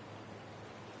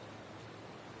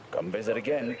 Come visit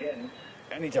again.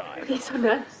 Anytime. He's so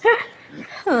nice. This is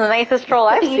the nicest troll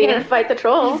I've You're gonna seen. fight the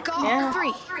troll. We've got Yeah.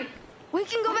 3. We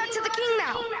can go back to the king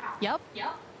now. Yep.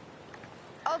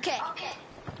 Okay.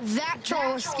 That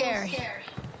troll was scary.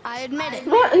 I admit it.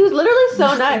 What? He was literally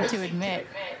so nice. To admit,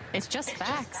 it's just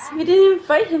facts. We didn't even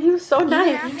fight him. He was so Even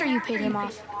nice. after you paid him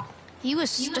off, he was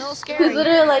still He was scary.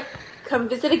 literally like, "Come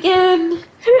visit again."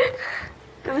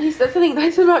 And then he said something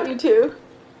nice about you too.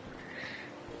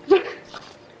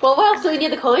 Well, what else do we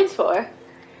need the coins for?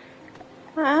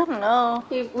 I don't know.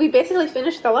 We basically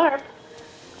finished the LARP.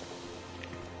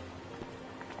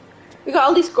 We got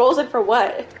all these scrolls in for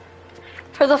what?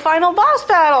 For the final boss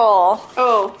battle.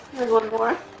 Oh, there's one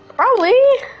more. Probably.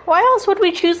 Why else would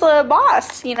we choose the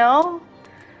boss, you know?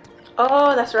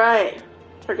 Oh, that's right.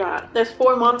 Forgot. There's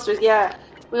 4 monsters, yeah.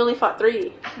 We only fought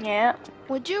 3. Yeah.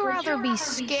 Would you rather be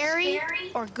scary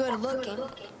or good looking?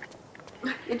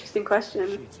 Interesting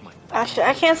question. Actually,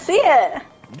 I can't see it.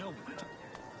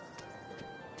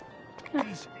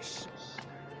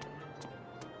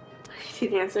 She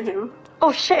didn't answer him.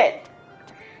 Oh shit.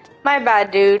 My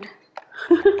bad, dude.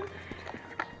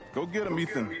 Go get him,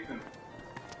 Ethan.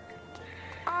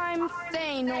 I'm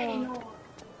Thanos.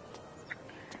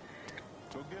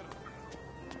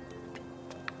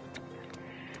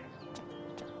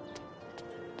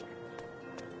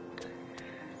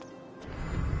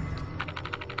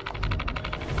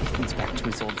 Ethan's back to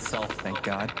his old self, thank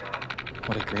God.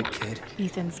 What a great kid.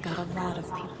 Ethan's got a lot of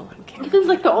people who care. Ethan's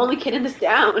like the only kid in this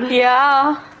town.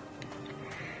 Yeah.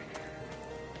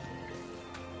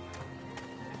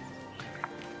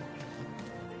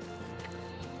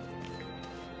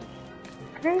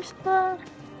 Where's the...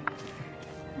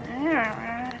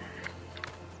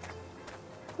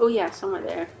 Oh yeah, somewhere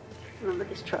there. Remember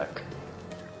his truck.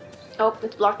 Oh,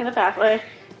 it's blocking the pathway.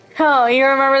 Oh, you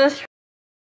remember this?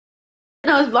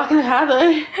 No, it's blocking the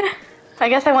pathway. I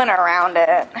guess I went around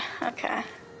it. Okay.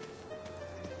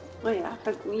 Oh yeah,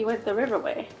 but you went the river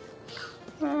way.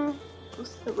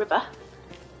 What's the river?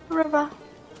 River.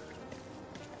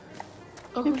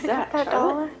 Oh, who's that? that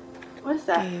dollar? What is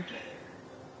that? Gabe,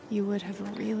 you would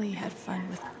have really had fun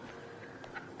with.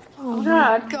 Oh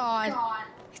God. God.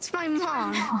 It's my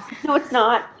mom. No, it's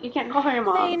not. You can't call her your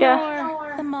mom.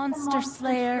 Thanor, the monster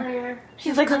slayer. She's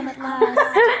You've like, come at last.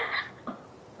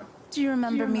 Do you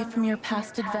remember me from your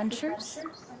past adventures?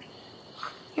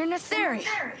 You're Netheri,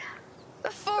 the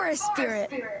forest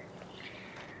spirit.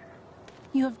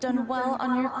 You have done well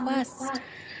on your quest.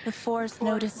 The forest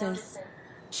notices.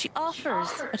 She offers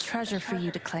a treasure for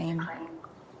you to claim.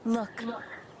 Look,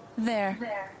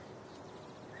 there.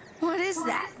 What is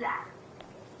that?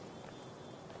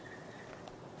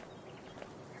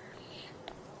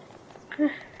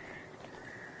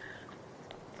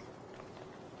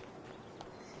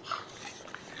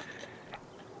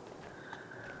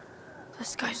 The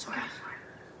Sky Sword.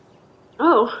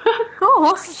 Oh.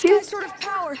 Oh, it's the Sky Sword of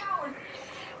Power.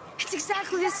 It's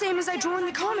exactly the same as I drew in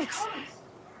the comics.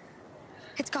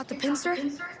 It's got the pincer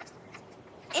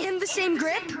and the same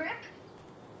grip,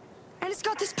 and it's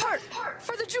got this part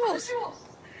for the jewels.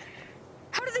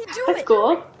 How do they do That's it?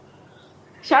 cool.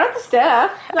 Shout out to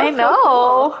Steph. I That's know. so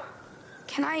cool.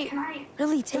 Can I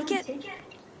really take it?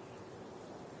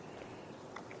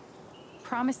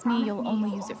 Promise me you'll only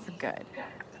use it for good.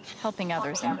 Helping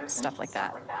others and stuff like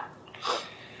that.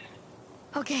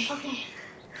 Okay.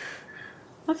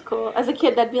 That's cool. As a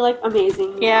kid, that'd be like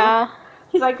amazing. you Yeah. know?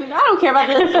 He's like, I don't care about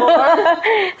this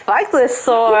sword. Fuck this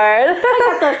sword.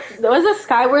 I got the, was it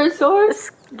Skyward Sword?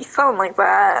 Something like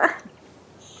that.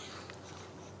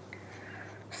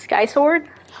 Sky Sword?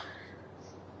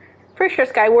 Pretty sure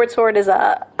Skyward Sword is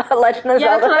a Legend of Zelda.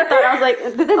 Yeah, that's what I thought. I was like,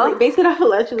 did they like, base it off of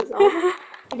Legend of Zelda?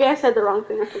 Maybe I said the wrong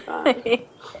thing. I forgot.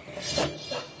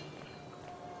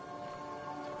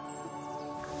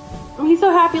 Oh, he's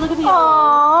so happy. Look at the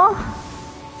Aww.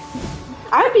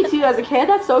 I'd be too as a kid.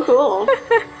 That's so cool.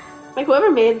 Like whoever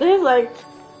made this, like,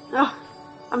 oh,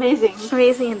 amazing.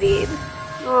 Amazing indeed.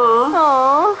 Aww.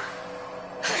 Aww.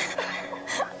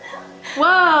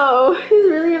 Whoa, he's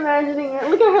really imagining it.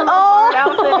 Look at her little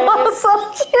outfit.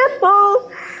 So cute.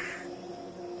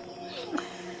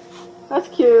 That's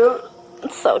cute.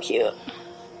 It's so cute.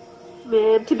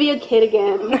 Man, to be a kid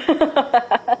again.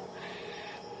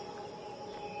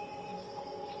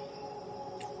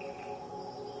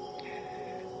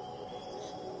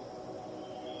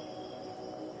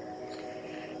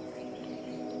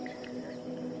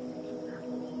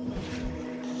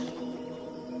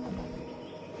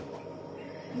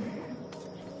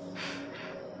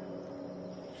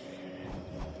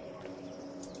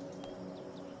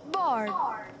 Bard,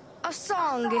 a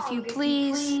song, if you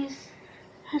please.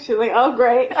 She's like, oh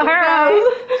great. All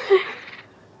right.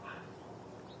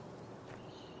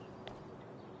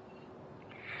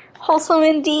 Wholesome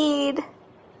indeed.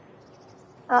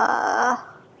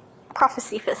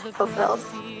 Prophecy fulfilled.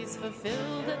 Prophecies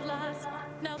fulfilled at last.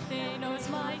 Now Thanor's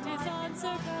might is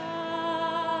unsurpassed.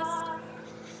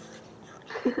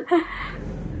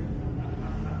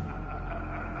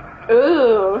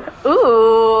 Ooh.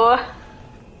 Ooh.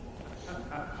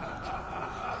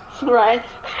 Right.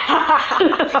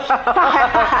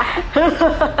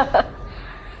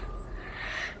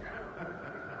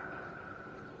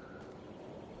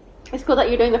 It's cool that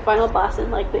you're doing the final boss in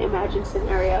like the imagined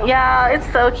scenario. Yeah,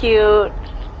 it's so cute.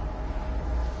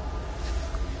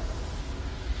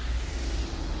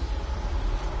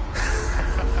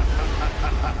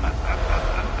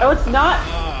 Oh, it's not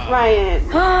Ryan.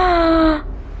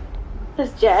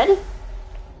 It's Jed? I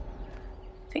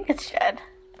think it's Jed.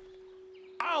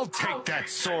 I'll take that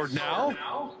sword now,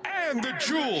 and the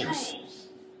jewels.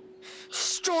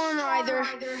 Stormrider,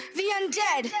 the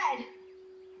undead.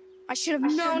 I should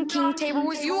have known King Tabor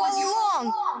was you all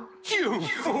along. You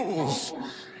fools!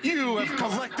 You have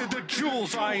collected the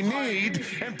jewels I need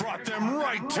and brought them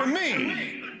right to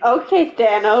me. Okay,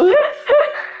 Thanos.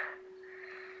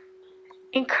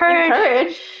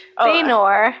 Encourage.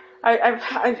 Thanor.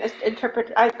 I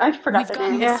interpret. I forgot We've the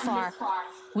gotten name. this far.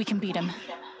 We can beat him.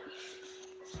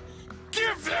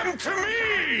 Give them to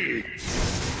me!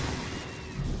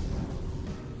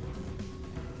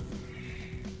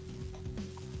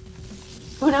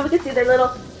 Oh, now we can see their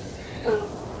little,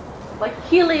 like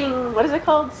healing. What is it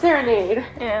called? Serenade.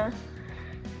 Yeah.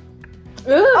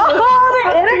 Ooh,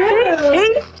 oh, they're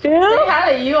interchange too. They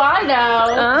had a UI now.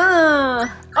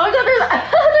 Oh my god,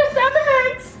 there's sound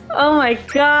effects. Oh my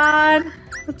god,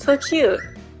 that's so cute.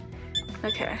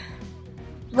 Okay.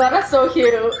 Wow, that's so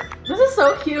cute. This is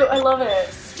so cute. I love it.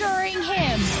 Stirring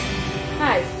him.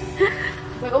 Nice.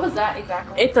 Wait, what was that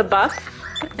exactly? It's a buff,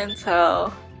 and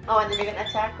so. Oh, and then you're gonna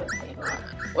attack with Tabor.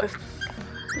 With.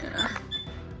 Yeah.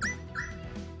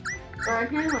 burn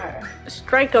him or?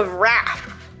 Strike of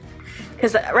Wrath.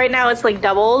 Because right now it's like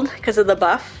doubled because of the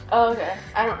buff. Oh, okay.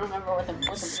 I don't remember what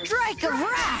the Strike of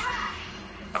Wrath!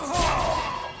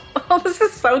 Oh, this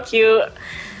is so cute.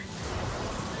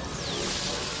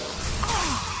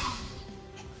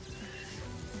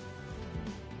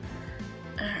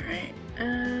 Alright.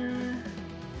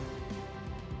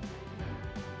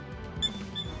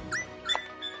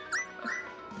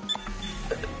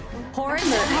 Horns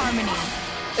of Harmony.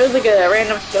 It was like a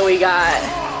random skill we got.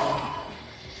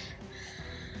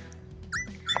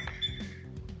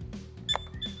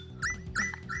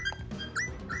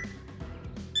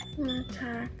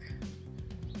 Attack.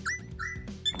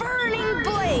 Burning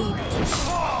Blade!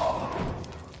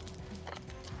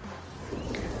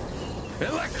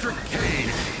 Electric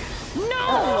Cane!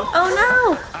 No!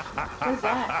 Oh What's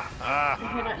that?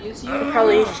 Can I not use you? no!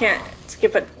 Probably can't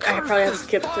skip it. I probably have to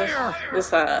skip this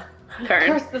turn.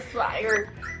 Curse the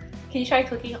fire. Can you try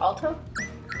clicking Alto?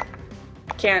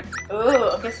 Can't. Ooh,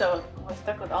 okay, so we're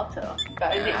stuck with Alto.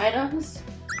 Got any items?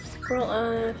 Scroll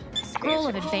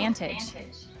of Advantage.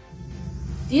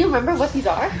 Do you remember what these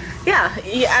are? Yeah,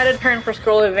 you added turn for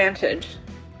Scroll Advantage.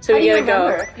 So we gotta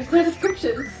go. Just my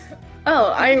descriptions.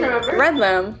 Oh, I remember? read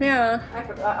them, yeah. I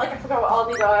forgot. I forgot what all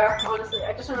these are, honestly.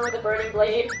 I just remember the Burning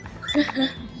Blade.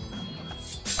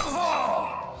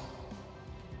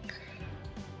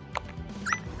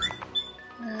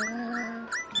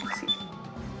 Let's see.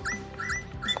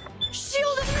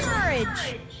 Shield of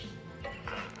Courage!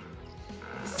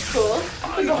 Cool.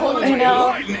 I know.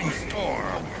 Lightning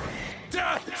storm!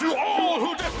 Death to all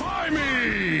who defy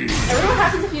me! I wonder what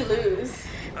happens if you lose.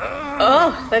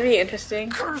 Oh, that'd be interesting.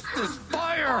 Curse this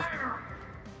fire!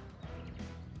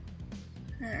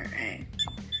 Alright.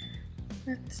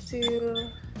 Let's do...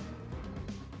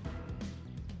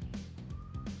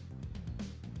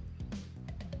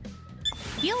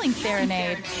 Healing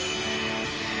Serenade.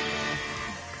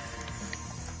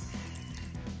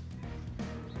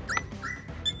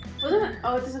 Wasn't it?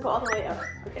 Oh, it doesn't go all the way up.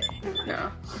 Okay, never mind.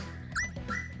 No.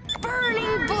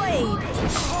 Burning Blade!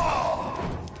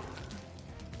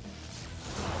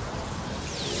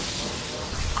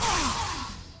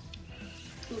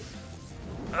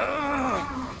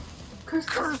 Curse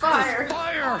the fire!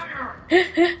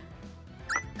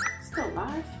 Still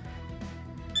alive?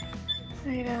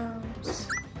 Items.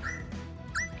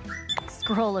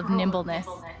 Scroll of Nimbleness.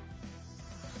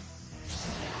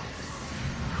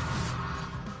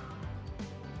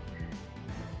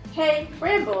 Hey,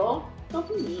 Bramble, don't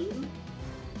be mean.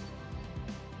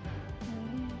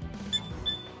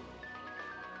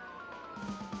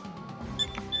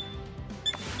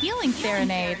 Healing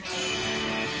Serenade.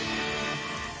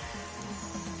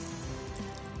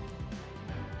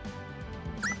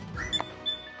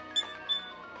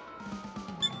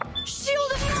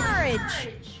 Shield of Courage!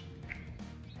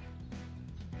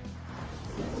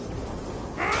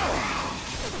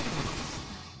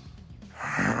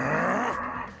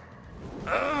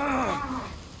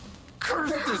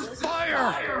 Curse this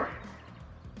fire!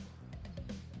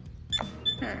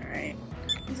 Alright.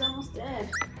 He's almost dead.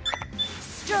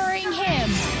 Stirring him.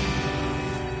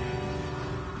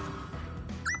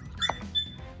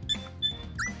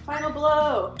 Final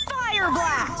blow! Fire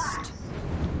Blast!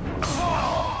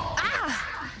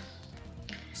 Ah!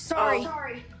 Sorry.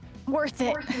 Sorry. Worth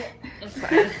it. It's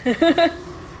fine.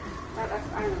 I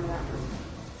remember that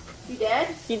one. You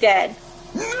dead? You dead.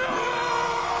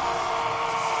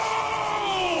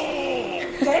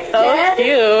 Okay, So dead?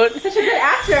 cute. Such a good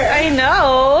actor. I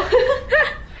know.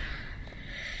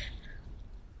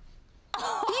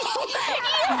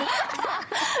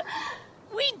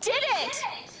 We did it!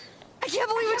 I can't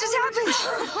believe what just happened!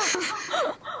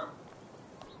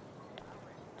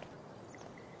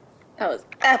 That was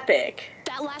epic.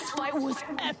 That last fight was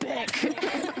epic.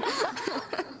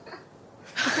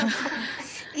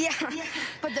 Yeah,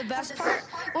 but the best part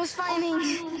was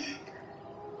finding...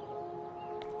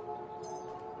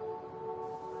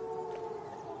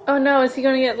 Oh no, is he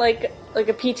gonna get like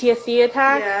a PTSD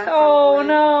attack? Yeah, oh probably.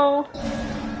 no.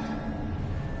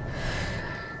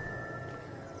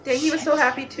 Dang, he was so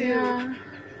happy too. Yeah.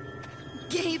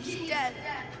 Gabe's dead.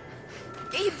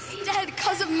 Gabe's dead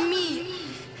because of me.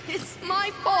 It's my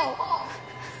fault.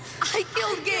 I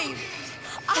killed Gabe.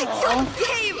 I killed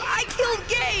Gabe. I killed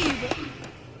Gabe.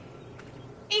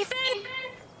 Ethan!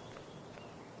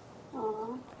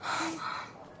 Aww.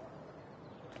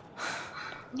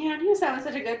 Yeah, he was having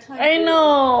such a good time. I too.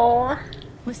 know.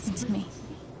 Listen to me.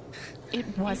 It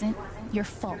wasn't your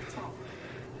fault.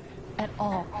 At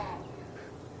all.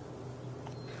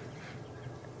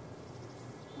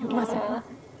 It wasn't.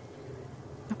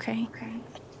 Okay?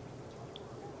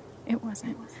 It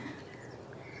wasn't.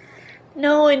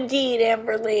 No, indeed,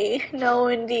 Amberly. No,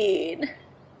 indeed.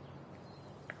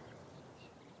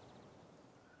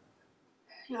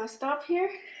 You wanna stop here?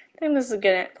 I think this is a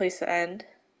good place to end.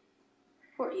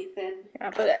 Poor Ethan.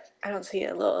 Yeah, but I don't see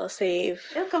a little save.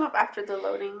 It'll come up after the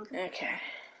loading. Okay.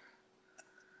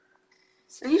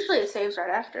 And usually it saves right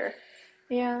after.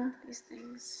 Yeah. These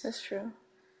things. That's true.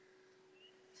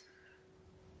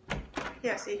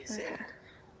 Yeah, see.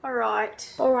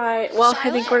 Alright. Alright, well, I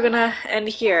think we're gonna end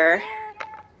here.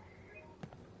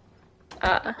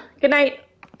 Good night.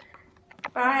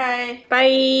 Bye.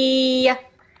 Bye.